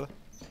 blah, blah, blah,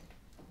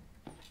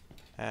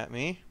 at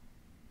me?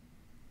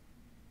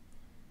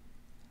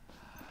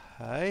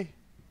 Hi.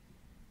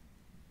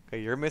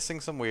 Okay, you're missing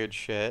some weird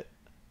shit.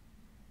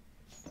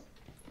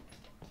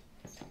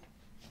 It's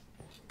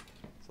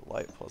a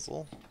light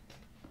puzzle.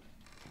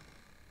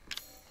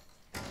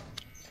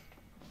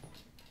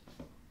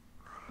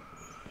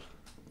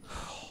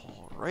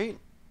 Alright.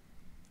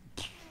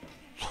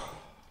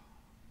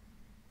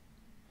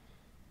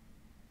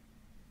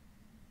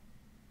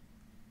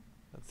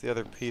 That's the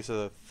other piece of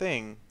the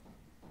thing.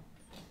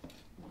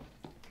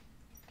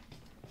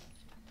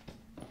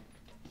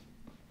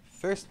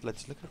 First,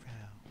 let's look around.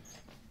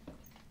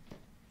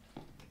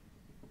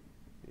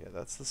 Yeah,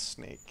 that's the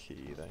snake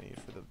key that I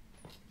need for the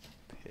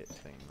pit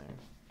thing there.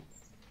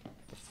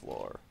 The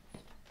floor.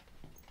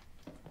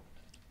 Can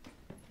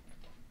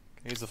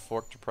I use a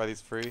fork to pry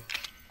these free?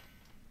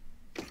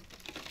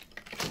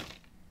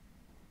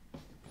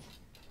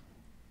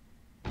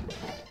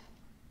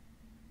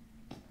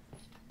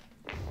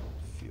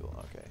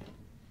 Fuel, okay.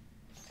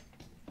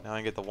 Now I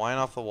can get the wine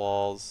off the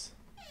walls.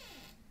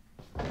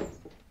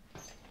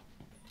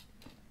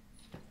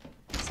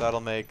 That'll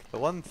make the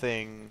one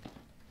thing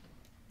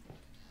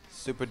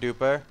super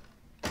duper.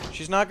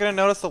 She's not gonna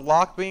notice the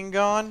lock being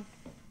gone.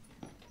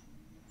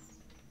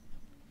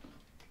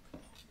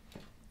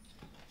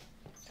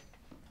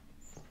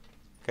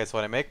 Okay, so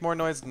when I make more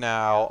noise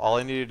now, all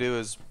I need to do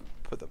is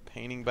put the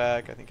painting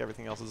back. I think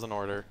everything else is in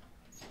order.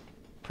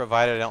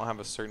 Provided I don't have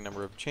a certain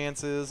number of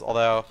chances.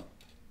 Although,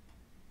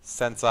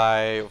 since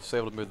I was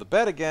able to move the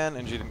bed again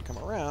and she didn't come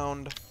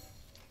around...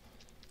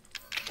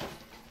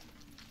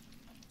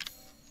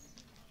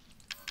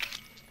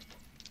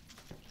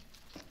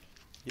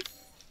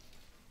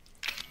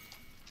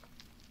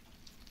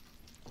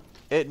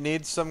 It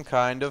needs some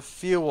kind of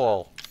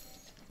fuel.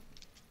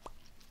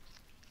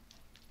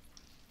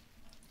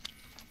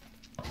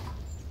 Are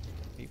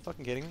you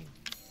fucking kidding me?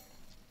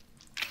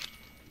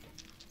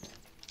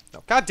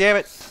 No, god damn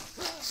it!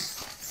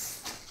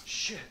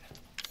 Shit.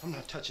 I'm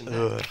not touching that.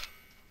 Ugh.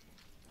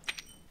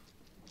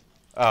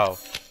 Oh.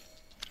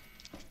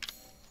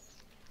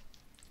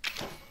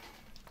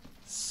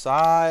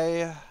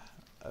 Sigh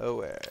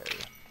away.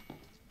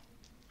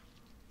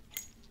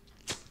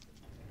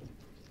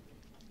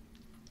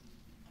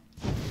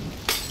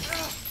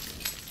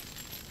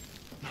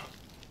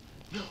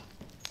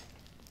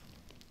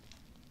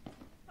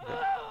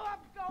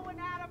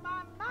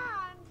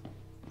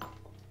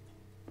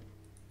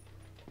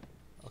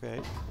 Okay,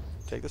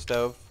 take the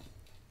stove.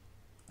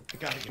 I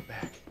gotta get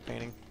back.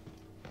 Painting.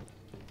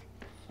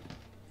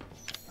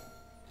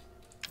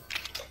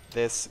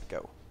 This,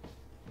 go.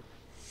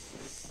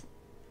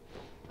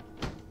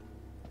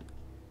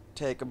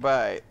 Take a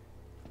bite.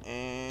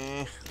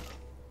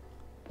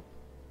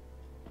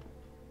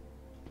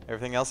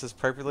 Everything else is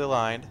perfectly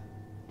aligned.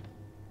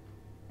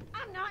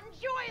 I'm not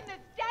enjoying this,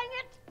 dang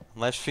it!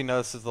 Unless she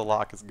notices the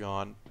lock is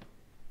gone.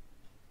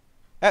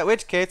 At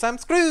which case, I'm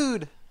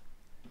screwed!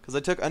 Because I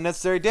took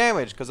unnecessary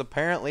damage, because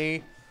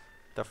apparently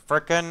the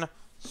frickin'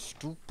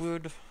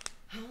 stupid...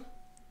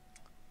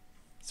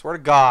 Swear to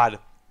God.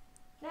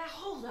 Now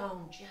hold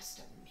on just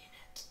a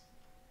minute.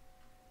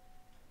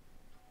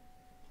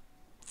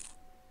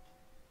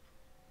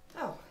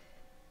 Oh,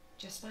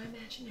 just my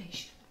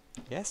imagination.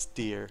 Yes,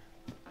 dear.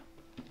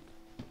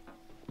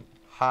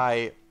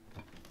 Hi.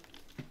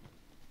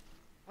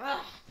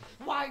 Ugh,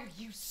 why are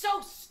you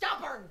so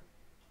stubborn?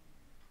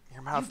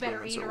 Your mouth You better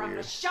movements eat are or I'm gonna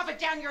weird. shove it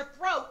down your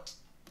throat.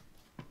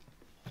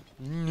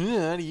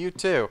 Yeah, you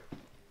too.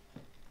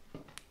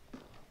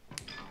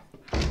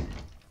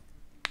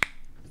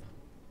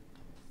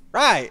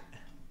 Right.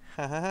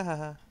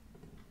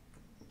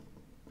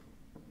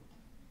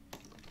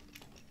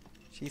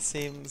 She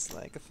seems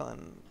like a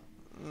fun.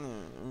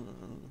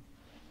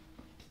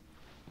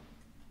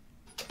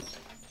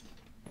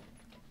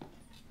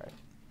 Right.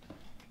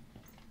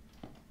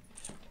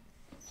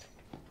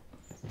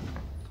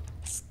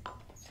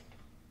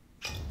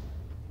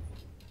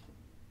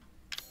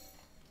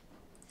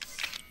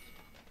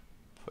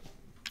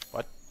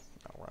 What?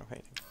 Oh, wrong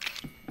painting.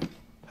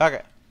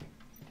 Okay.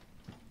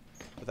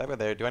 Put that by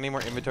there. Do I need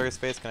more inventory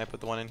space? Can I put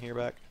the one in here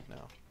back?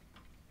 No.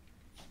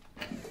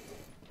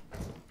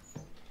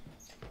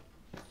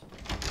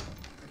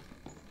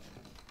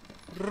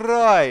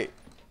 Right.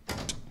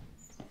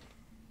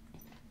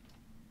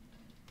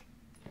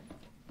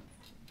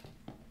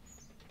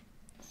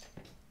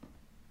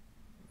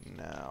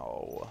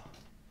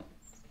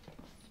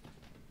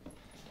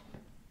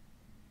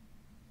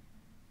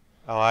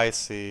 Oh, I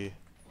see.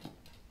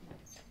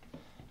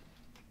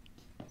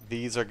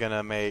 These are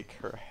gonna make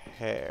her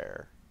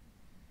hair.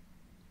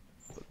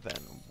 But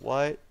then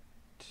what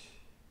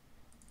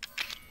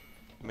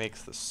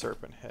makes the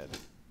serpent head?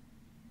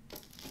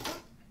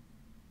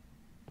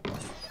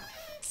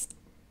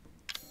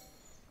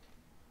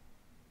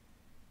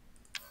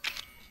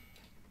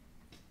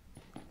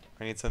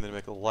 I need something to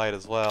make a light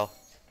as well,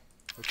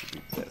 which would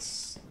be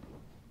this.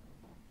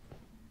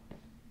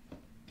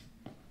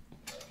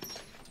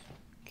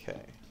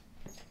 Okay.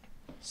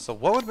 So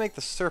what would make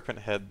the serpent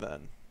head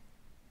then?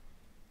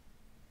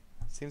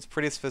 Seems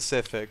pretty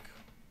specific.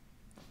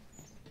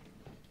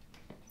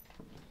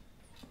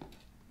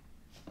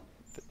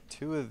 The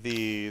two of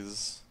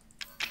these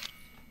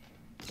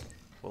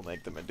will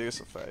make the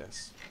Medusa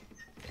face.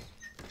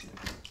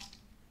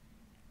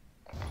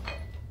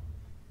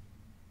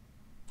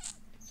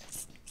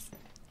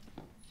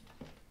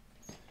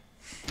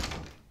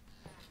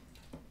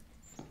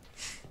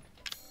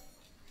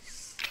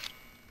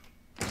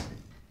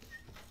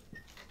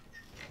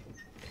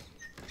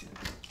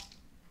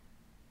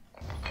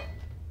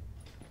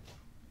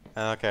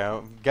 Okay,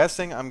 I'm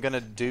guessing I'm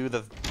gonna do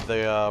the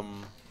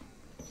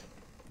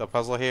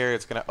puzzle here.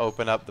 It's gonna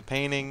open up the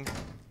painting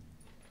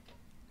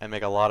and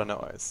make a lot of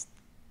noise.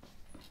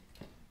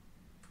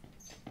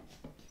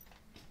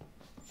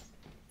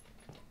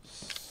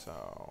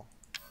 So,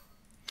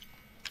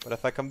 but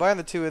if I combine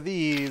the two of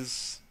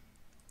these,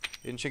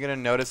 isn't you gonna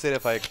notice it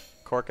if I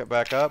cork it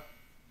back up?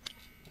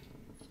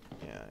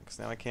 Yeah, because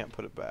now I can't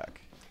put it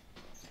back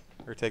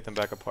or take them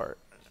back apart.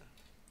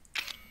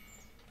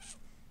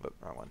 Look,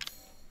 wrong one.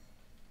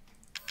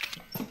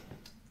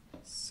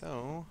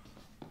 So,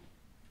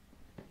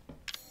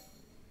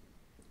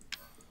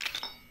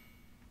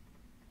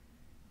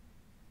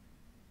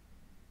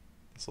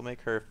 this will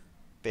make her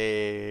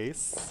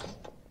face.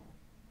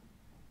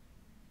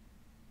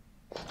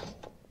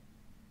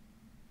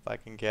 If I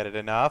can get it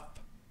enough.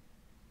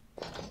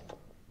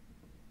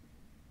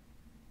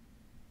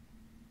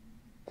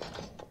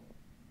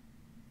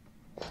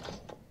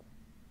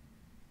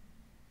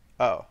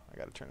 Oh, I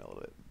gotta turn it a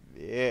little bit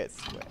this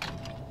way.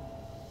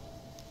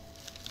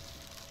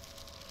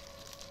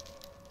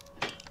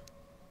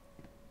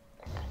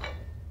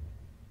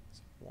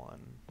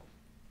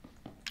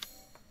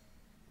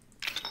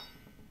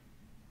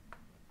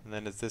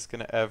 And then is this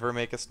gonna ever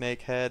make a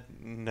snake head?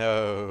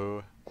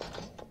 No.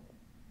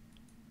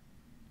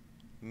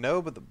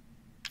 No, but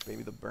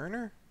maybe the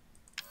burner?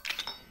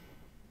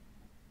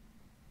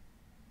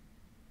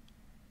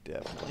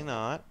 Definitely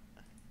not.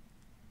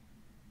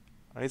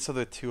 I need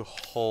something with two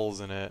holes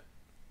in it.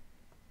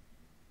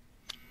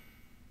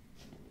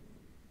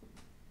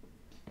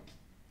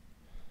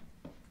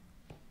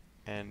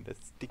 And a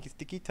sticky,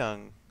 sticky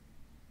tongue.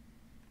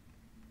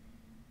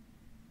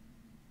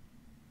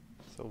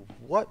 So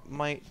what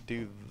might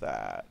do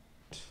that?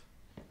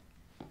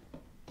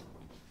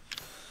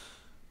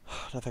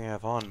 Nothing I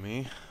have on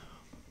me.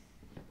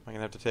 I'm gonna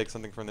have to take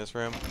something from this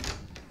room.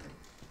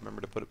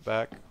 Remember to put it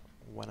back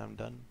when I'm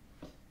done.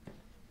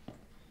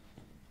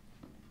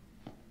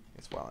 I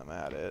guess while I'm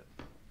at it.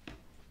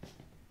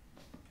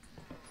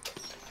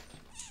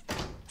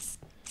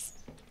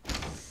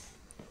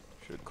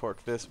 Should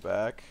cork this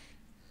back.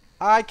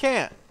 I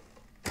can't!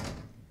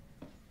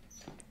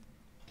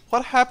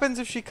 What happens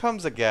if she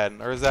comes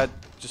again? Or is that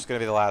just gonna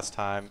be the last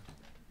time?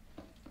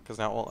 Because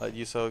now it won't let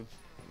you, so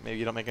maybe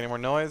you don't make any more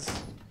noise?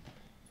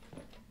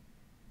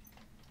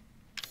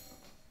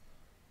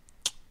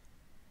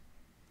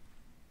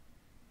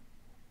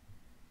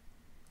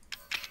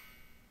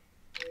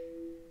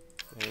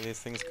 Any of these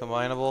things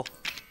combinable?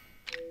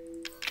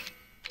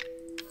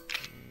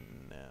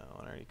 No,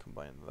 I already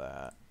combined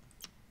that.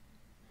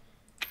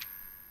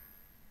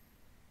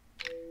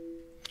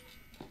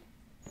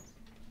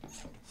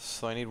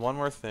 So I need one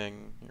more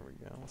thing. Here we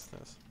go. What's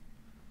this?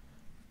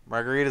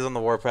 Margarita's on the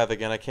warpath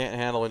again. I can't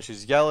handle when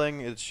she's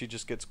yelling. It's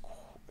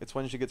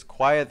when she gets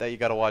quiet that you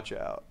gotta watch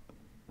out.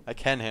 I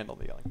can handle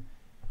the yelling.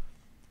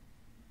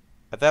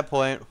 At that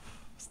point,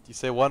 you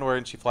say one word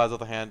and she flies off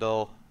the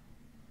handle.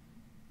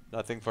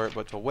 Nothing for it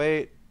but to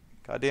wait.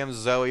 Goddamn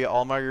Zoe.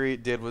 All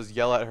Marguerite did was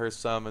yell at her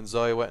some, and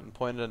Zoe went and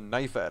pointed a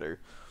knife at her.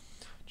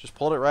 Just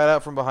pulled it right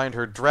out from behind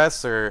her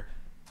dresser.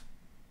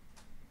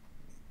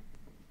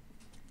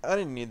 I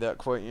didn't need that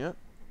quite yet.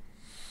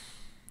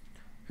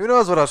 Who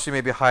knows what else she may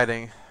be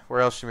hiding?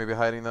 Where else she may be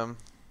hiding them?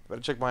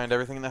 Better check behind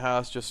everything in the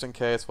house just in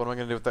case. What am I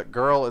going to do with that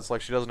girl? It's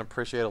like she doesn't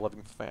appreciate a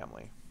loving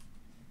family.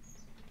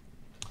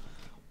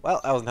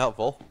 Well, that wasn't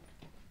helpful.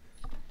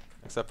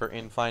 Except for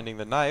in finding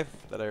the knife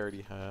that I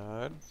already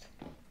had.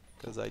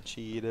 Because I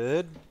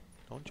cheated.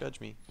 Don't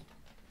judge me.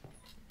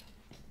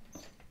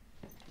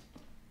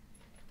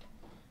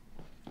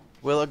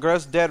 Will a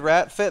gross dead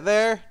rat fit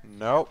there?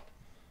 Nope.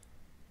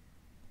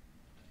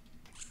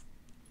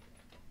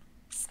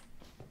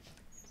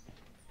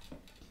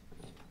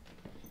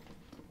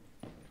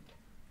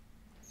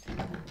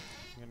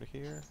 Under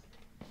here?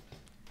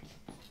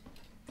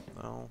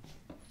 No. All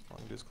I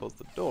can do is close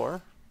the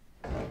door.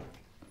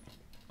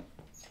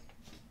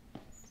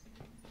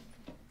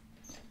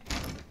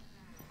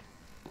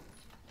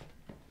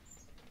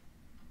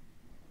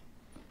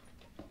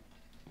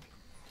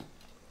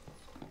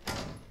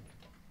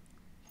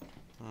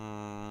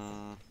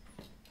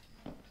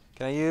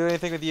 Can I do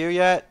anything with you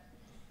yet?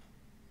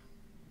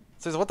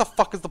 It says, what the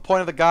fuck is the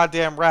point of the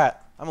goddamn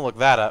rat? I'm gonna look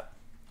that up.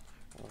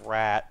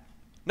 Rat.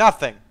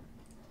 Nothing.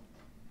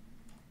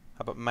 How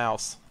about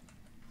mouse?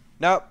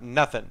 Nope,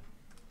 nothing.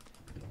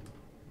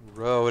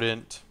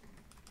 Rodent.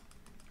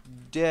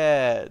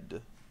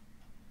 Dead.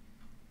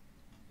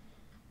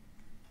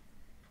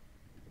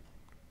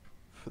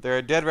 There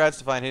are dead rats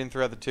to find hidden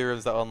throughout the 2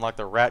 rooms that will unlock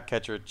the rat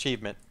catcher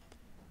achievement.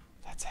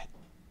 That's it.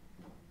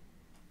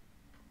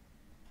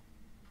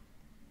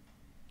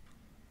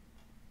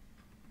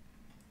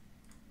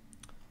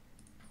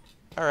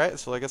 Alright,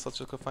 so I guess let's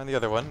just go find the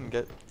other one and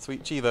get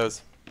sweet Chivos.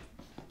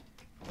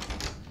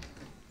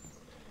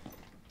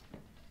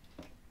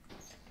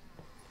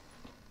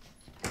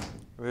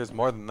 There's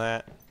more than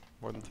that.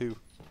 More than 2.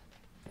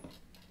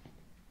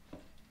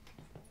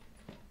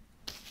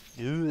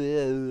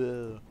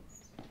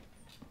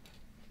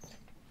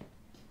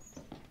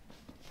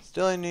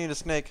 Still need a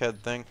snakehead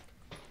thing.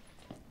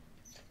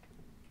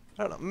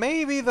 I don't know.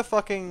 Maybe the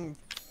fucking...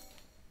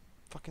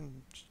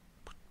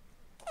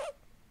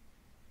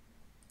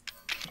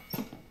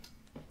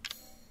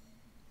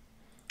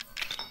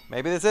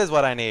 Maybe this is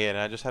what I need, and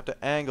I just have to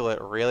angle it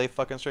really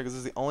fucking straight, because this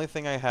is the only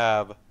thing I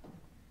have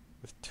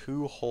with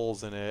 2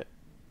 holes in it.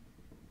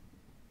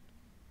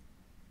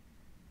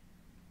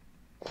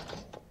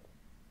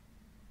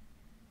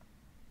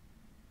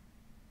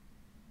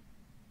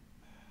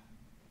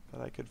 That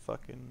I could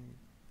fucking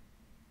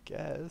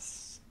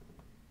guess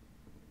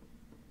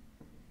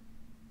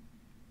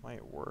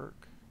might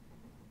work.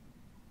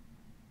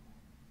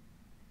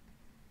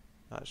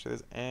 Not sure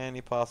there's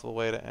any possible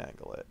way to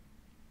angle it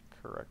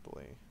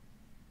correctly.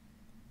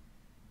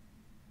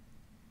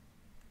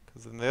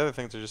 Because then the other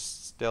things are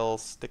just still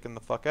sticking the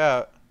fuck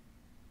out.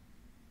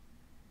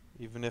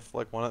 Even if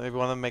like maybe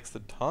one of them makes the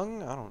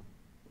tongue? I don't.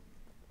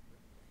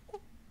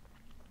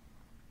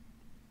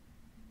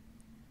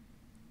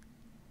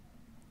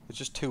 It's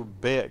just too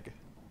big.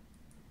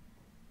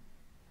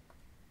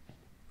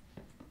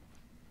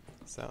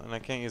 So, and I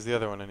can't use the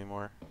other one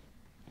anymore.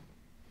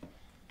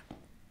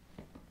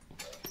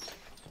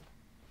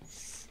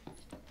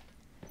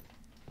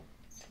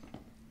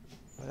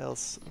 What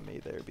else may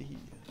there be?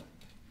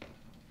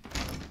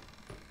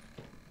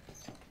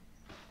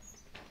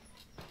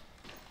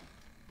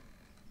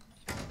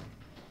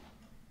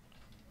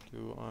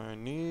 Do I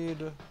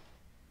need... I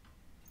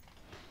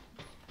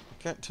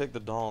can't take the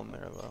doll in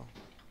there, though.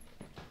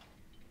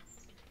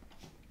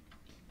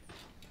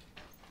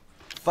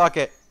 Fuck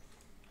it!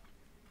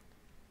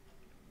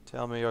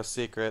 Tell me your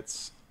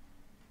secrets.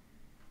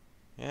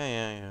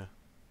 Yeah.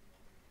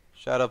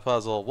 Shadow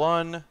puzzle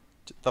 1.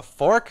 The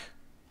fork?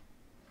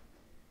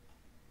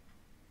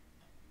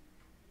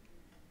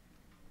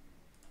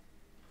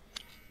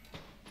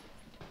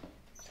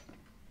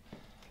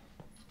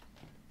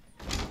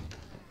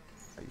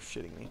 Are you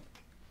shitting me?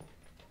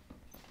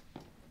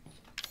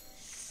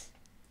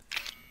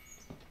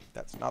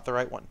 That's not the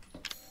right one.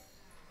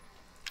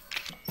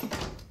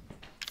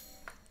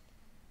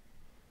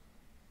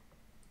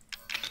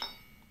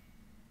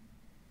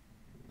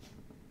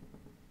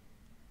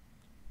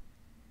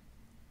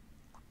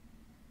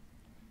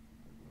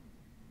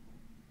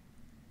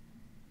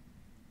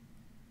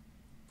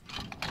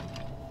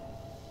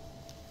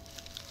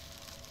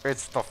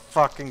 It's the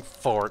fucking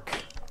fork.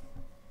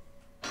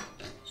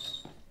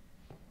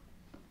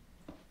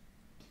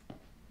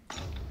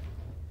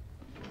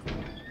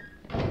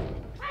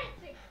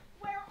 Clancy,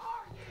 where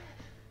are you?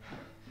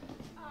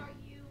 Are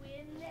you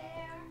in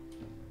there?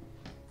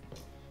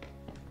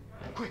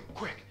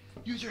 Quick!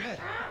 Use your head.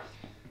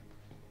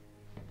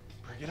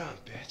 Bring it on,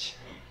 bitch.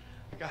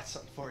 I got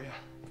something for you.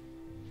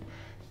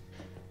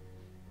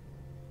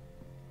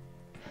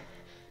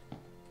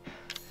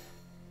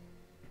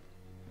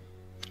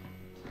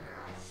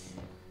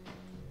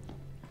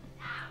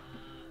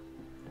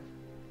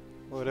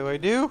 What do I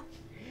do?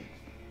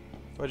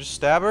 Do I just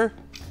stab her?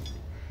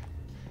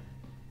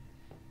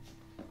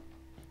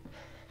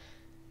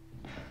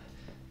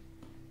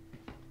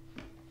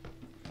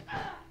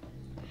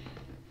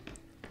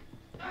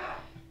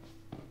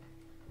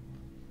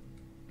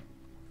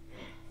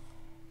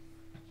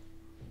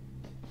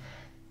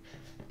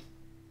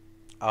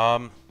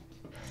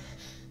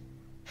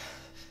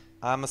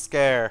 I'm a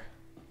scare.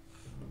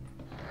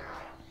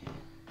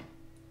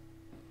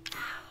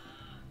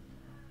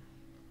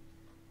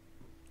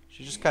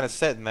 She's just kind of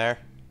sitting there.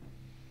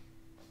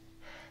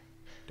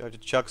 Do I have to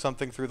chuck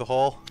something through the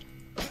hole?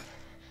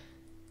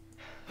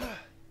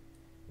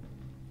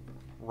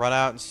 Run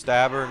out and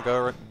stab her and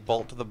go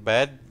bolt to the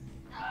bed?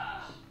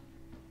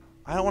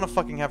 I don't want to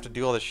fucking have to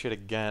do all this shit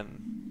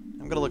again.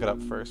 I'm gonna look it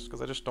up first,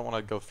 because I just don't want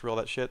to go through all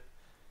that shit.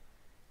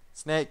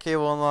 Snake key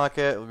will unlock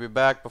it. We'll be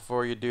back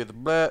before you do the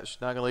bleh.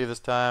 She's not gonna leave this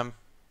time.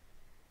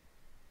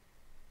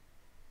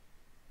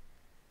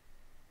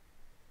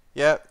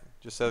 Yep,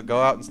 just says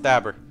go out and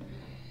stab her.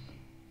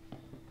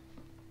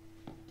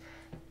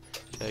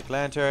 Take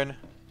lantern.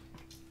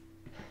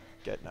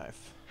 Get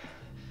knife.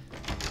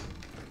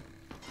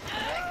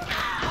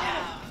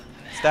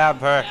 Stab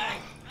her.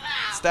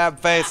 Stab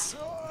face.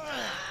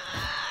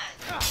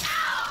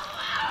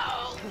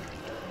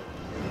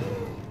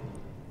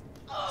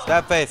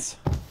 That face.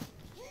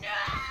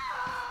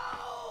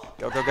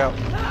 Go, go, go.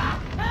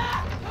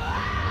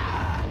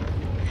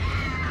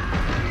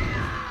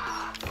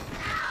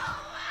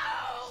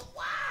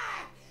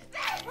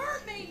 That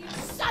hurt me, you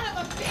son of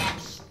a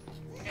bitch!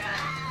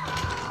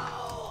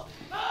 No!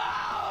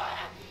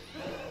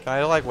 Can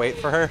I, like, wait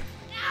for her?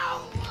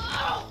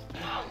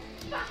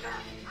 Fucker!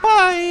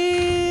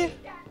 Bye!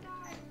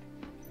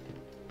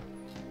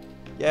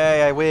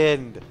 Yay, I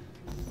win.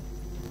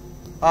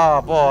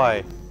 Oh,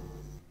 boy.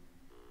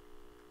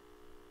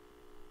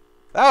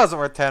 That wasn't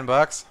worth 10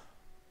 bucks.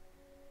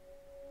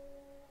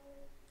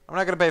 I'm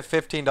not gonna pay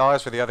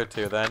 $15 for the other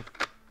two, then.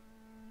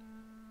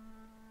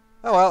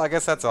 Oh well, I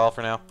guess that's all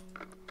for now.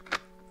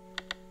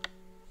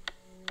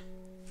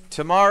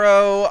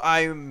 Tomorrow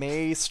I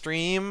may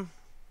stream,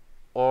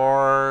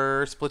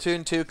 or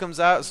Splatoon 2 comes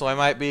out, so I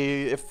might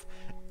be,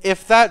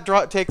 if that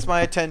takes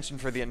my attention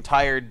for the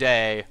entire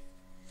day,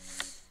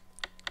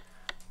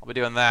 I'll be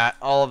doing that.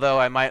 Although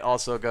I might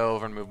also go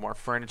over and move more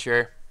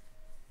furniture.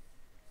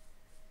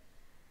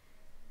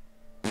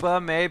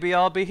 But maybe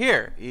I'll be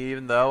here,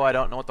 even though I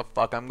don't know what the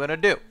fuck I'm gonna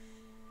do.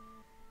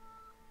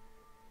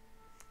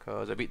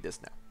 Because I beat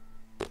this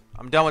now.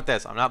 I'm done with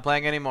this. I'm not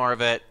playing any more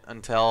of it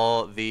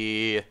until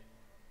the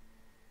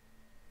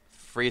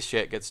free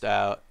shit gets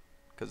out.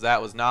 Because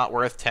that was not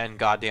worth 10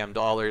 goddamn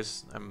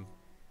dollars. I'm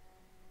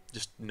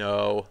just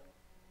no.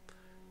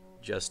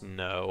 Just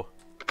no.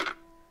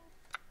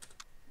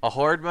 A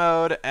horde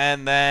mode,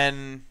 and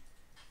then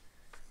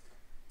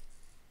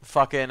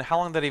fucking, how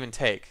long did that even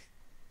take?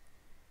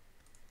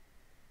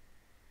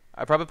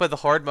 I probably played the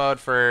horde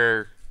mode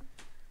for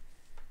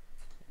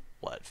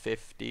what,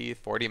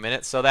 40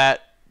 minutes, so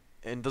that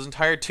and those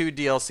entire 2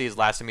 DLCs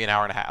lasted me an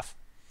hour and a half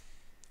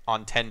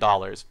on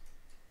 $10.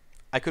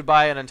 I could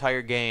buy an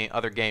entire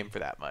other game for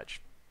that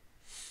much.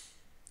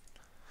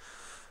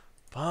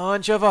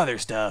 Bunch of other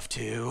stuff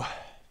too.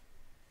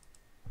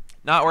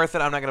 Not worth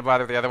it. I'm not gonna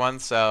bother with the other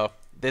ones, so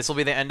this will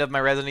be the end of my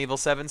Resident Evil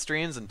 7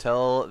 streams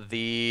until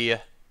the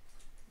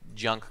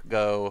Junk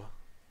Go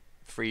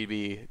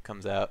freebie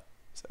comes out.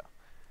 So,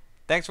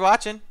 thanks for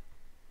watching.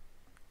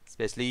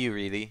 Especially you,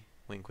 really.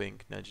 Wink,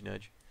 wink, nudge,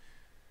 nudge.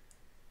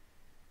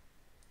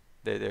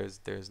 There's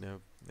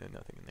nothing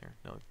in there.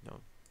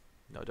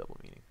 No double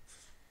meaning.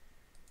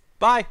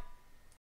 Bye.